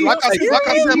I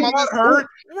said, my list hurt.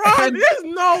 Ron, there's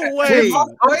no way.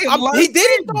 He did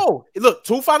it though. Look,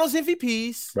 2 Finals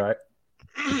MVPs. Right.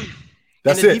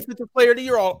 That's and the it. defensive player of the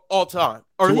year all time.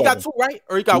 Or Two he of got them. two, right?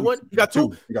 Or he got one? He got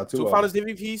two. He got two. Two of finals them.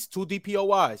 MVPs, two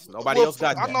DPOYs. Nobody Well, else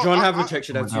got I that. know- John I- Havlicek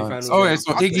should have 2 finals. Okay,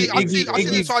 so I see Iggy,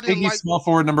 that y'all didn't like- small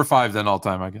forward number 5 then all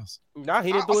time, I guess. Nah,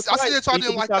 he didn't do it I twice. see that y'all He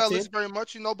didn't could be like top that 10. list very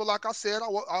much, but like I said,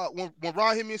 when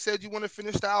Ron hit me and said you want to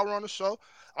finish the hour on the show,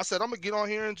 I said I'm gonna get on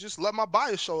here and just let my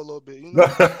bias show a little bit. You know,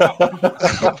 I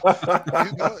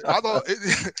don't.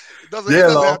 It doesn't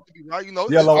have to be right. You know,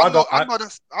 Yeah, I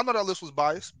know that list was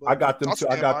biased. But I got them two.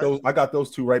 I got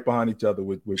those two right behind each other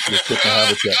with Pippen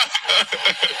and Havlicek.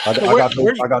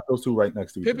 I got those two right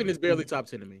next to each other. Pippen is barely top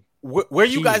 10 to me. Where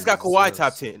you guys got Kawhi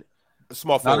top 10?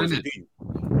 Small forward.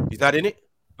 He's not in it?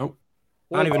 Nope.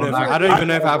 I don't even know if I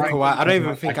have Kawhi. I don't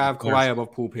even think I have Kawhi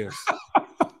above Paul Pierce.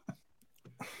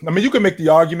 I mean, you can make the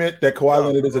argument that Kawhi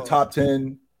Leonard is a top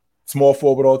 10 small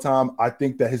forward all time. I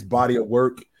think that his body of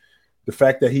work, the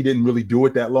fact that he didn't really do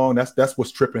it that long, that's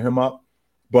what's tripping him up.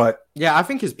 But yeah, I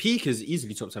think his peak is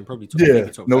easily top 10, probably top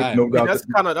 5. No doubt.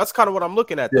 That's kind of what I'm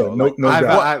looking at though. Yeah, no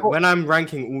doubt. When I'm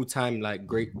ranking all time like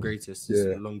greatest,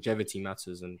 longevity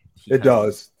matters, and it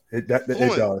does. It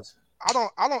does. I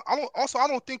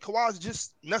don't think Kawhi's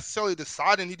just necessarily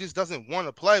deciding he just doesn't want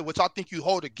to play, which I think you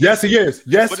hold against. Yes, he is.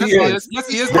 Yes, he is.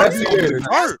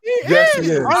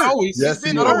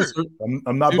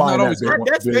 I'm not buying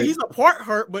that. He's a part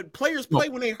hurt, but players play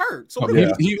when they hurt. So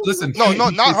listen.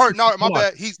 Not hurt. No, my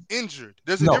bad. He's injured.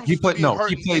 There's a difference between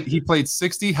hurt and injured. He played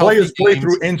 60 players play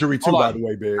through injury too, by the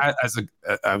way, big.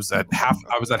 I was at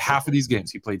half of these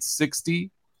games. He played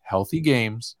 60 healthy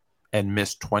games and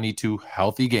missed 22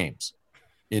 healthy games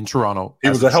in Toronto. He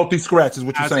was a healthy scratch, is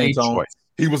what you're saying, Tom.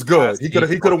 He was good. He could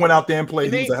have went out there and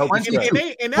played. He was a healthy scratch.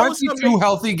 22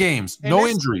 healthy games, no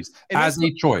injuries, as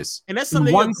a choice. And that's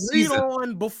something they agreed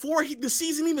on before the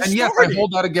season even started. And yes, I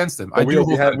hold that against him. We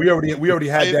already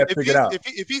had that figured out.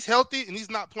 If he's healthy and he's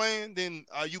not playing, then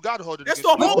you got to hold it. That's the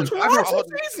whole Toronto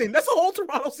season. That's the whole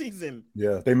Toronto season.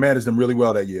 Yeah, they managed him really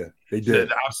well that year. They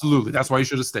did. Absolutely. That's why he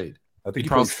should have stayed. I think he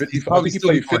played 55.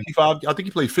 I think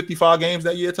he played 55 games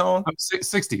that year, Tom.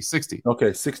 60.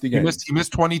 Okay, 60 games. He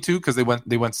missed 22 because they went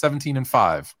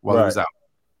 17-5 while he was out.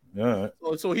 Yeah.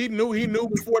 So he knew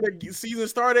before the season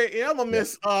started. Yeah, I'm gonna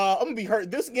miss. I'm gonna be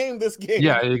hurt this game.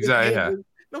 Yeah, exactly. Yeah.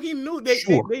 No, he knew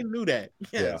they knew that.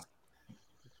 Yeah.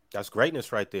 That's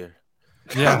greatness right there.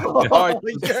 Yeah.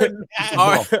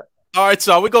 All right,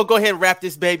 so we're going to go ahead and wrap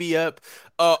this baby up.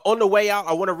 On the way out,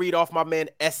 I want to read off my man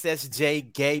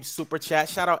SSJ Gabe super chat.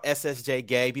 Shout out SSJ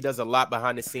Gabe. He does a lot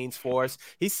behind the scenes for us.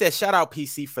 He says, shout out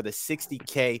PC for the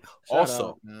 60K.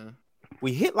 Also,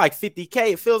 we hit like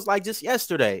 50K. It feels like just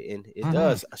yesterday, and it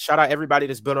does. Shout out everybody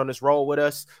that's been on this road with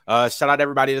us. Shout out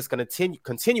everybody that's going to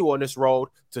continue on this road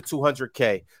to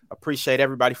 200K. Appreciate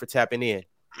everybody for tapping in.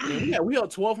 Yeah, we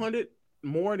had 1,200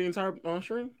 more the entire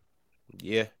stream.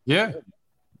 Yeah.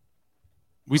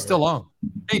 We still on.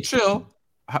 Hey, chill.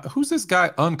 Who's this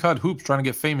guy, Uncut Hoops, trying to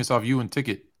get famous off you and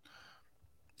Ticket?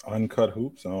 Uncut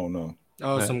Hoops? I don't know.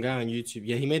 Oh, some guy on YouTube.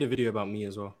 Yeah, he made a video about me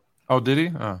as well. Oh, did he?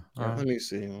 Let me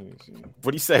see.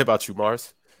 What do you say about you,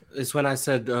 Mars? It's when I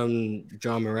said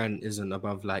John Moran isn't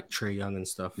above like Trae Young and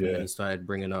stuff. Yeah. And he started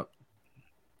bringing up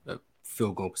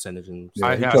field goal percentage. And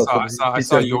I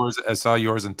saw yours. I saw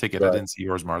yours and Ticket. Right. I didn't see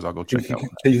yours, Mars. I'll go check that one.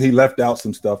 He left out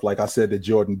some stuff, like I said, that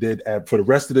Jordan did for the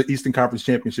rest of the Eastern Conference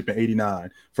Championship in '89.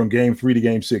 From Game 3 to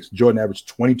Game 6, Jordan averaged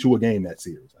 22 a game that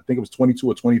series. I think it was 22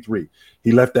 or 23.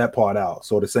 He left that part out.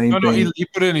 So the same thing. No, he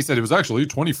put it in. He said it was actually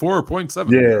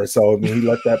 24.7. Yeah, so I mean, he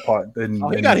left that part.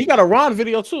 He got a Ron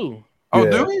video too. Oh,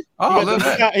 do we? Oh,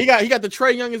 he got the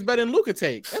Trae Young is better than Luka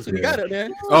take. That's what he got up there.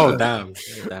 Oh, damn.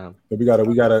 We got a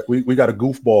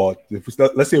goofball.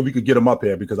 Let's see if we could get him up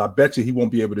here, because I bet you he won't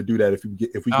be able to do that if we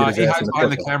get his ass in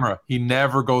the camera. He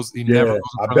never goes.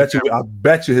 I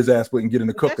bet you his ass wouldn't get in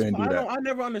the cooker and do that. I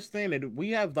never understand it.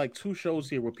 We have like 2 shows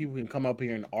here where people can come up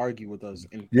here and argue with us.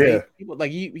 And people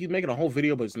like he's making a whole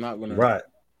video, but it's not gonna. Right.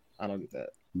 I don't get that.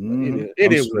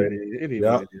 It is.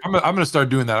 I'm gonna start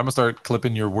doing that. I'm gonna start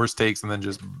clipping your worst takes and then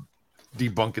just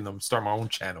debunking them. Start my own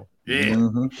channel. Yeah,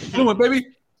 do it, baby.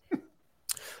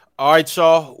 All right,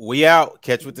 y'all. We out.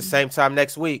 Catch you at the same time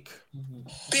next week.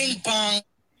 Bing bong.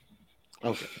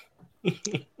 Okay.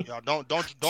 Y'all don't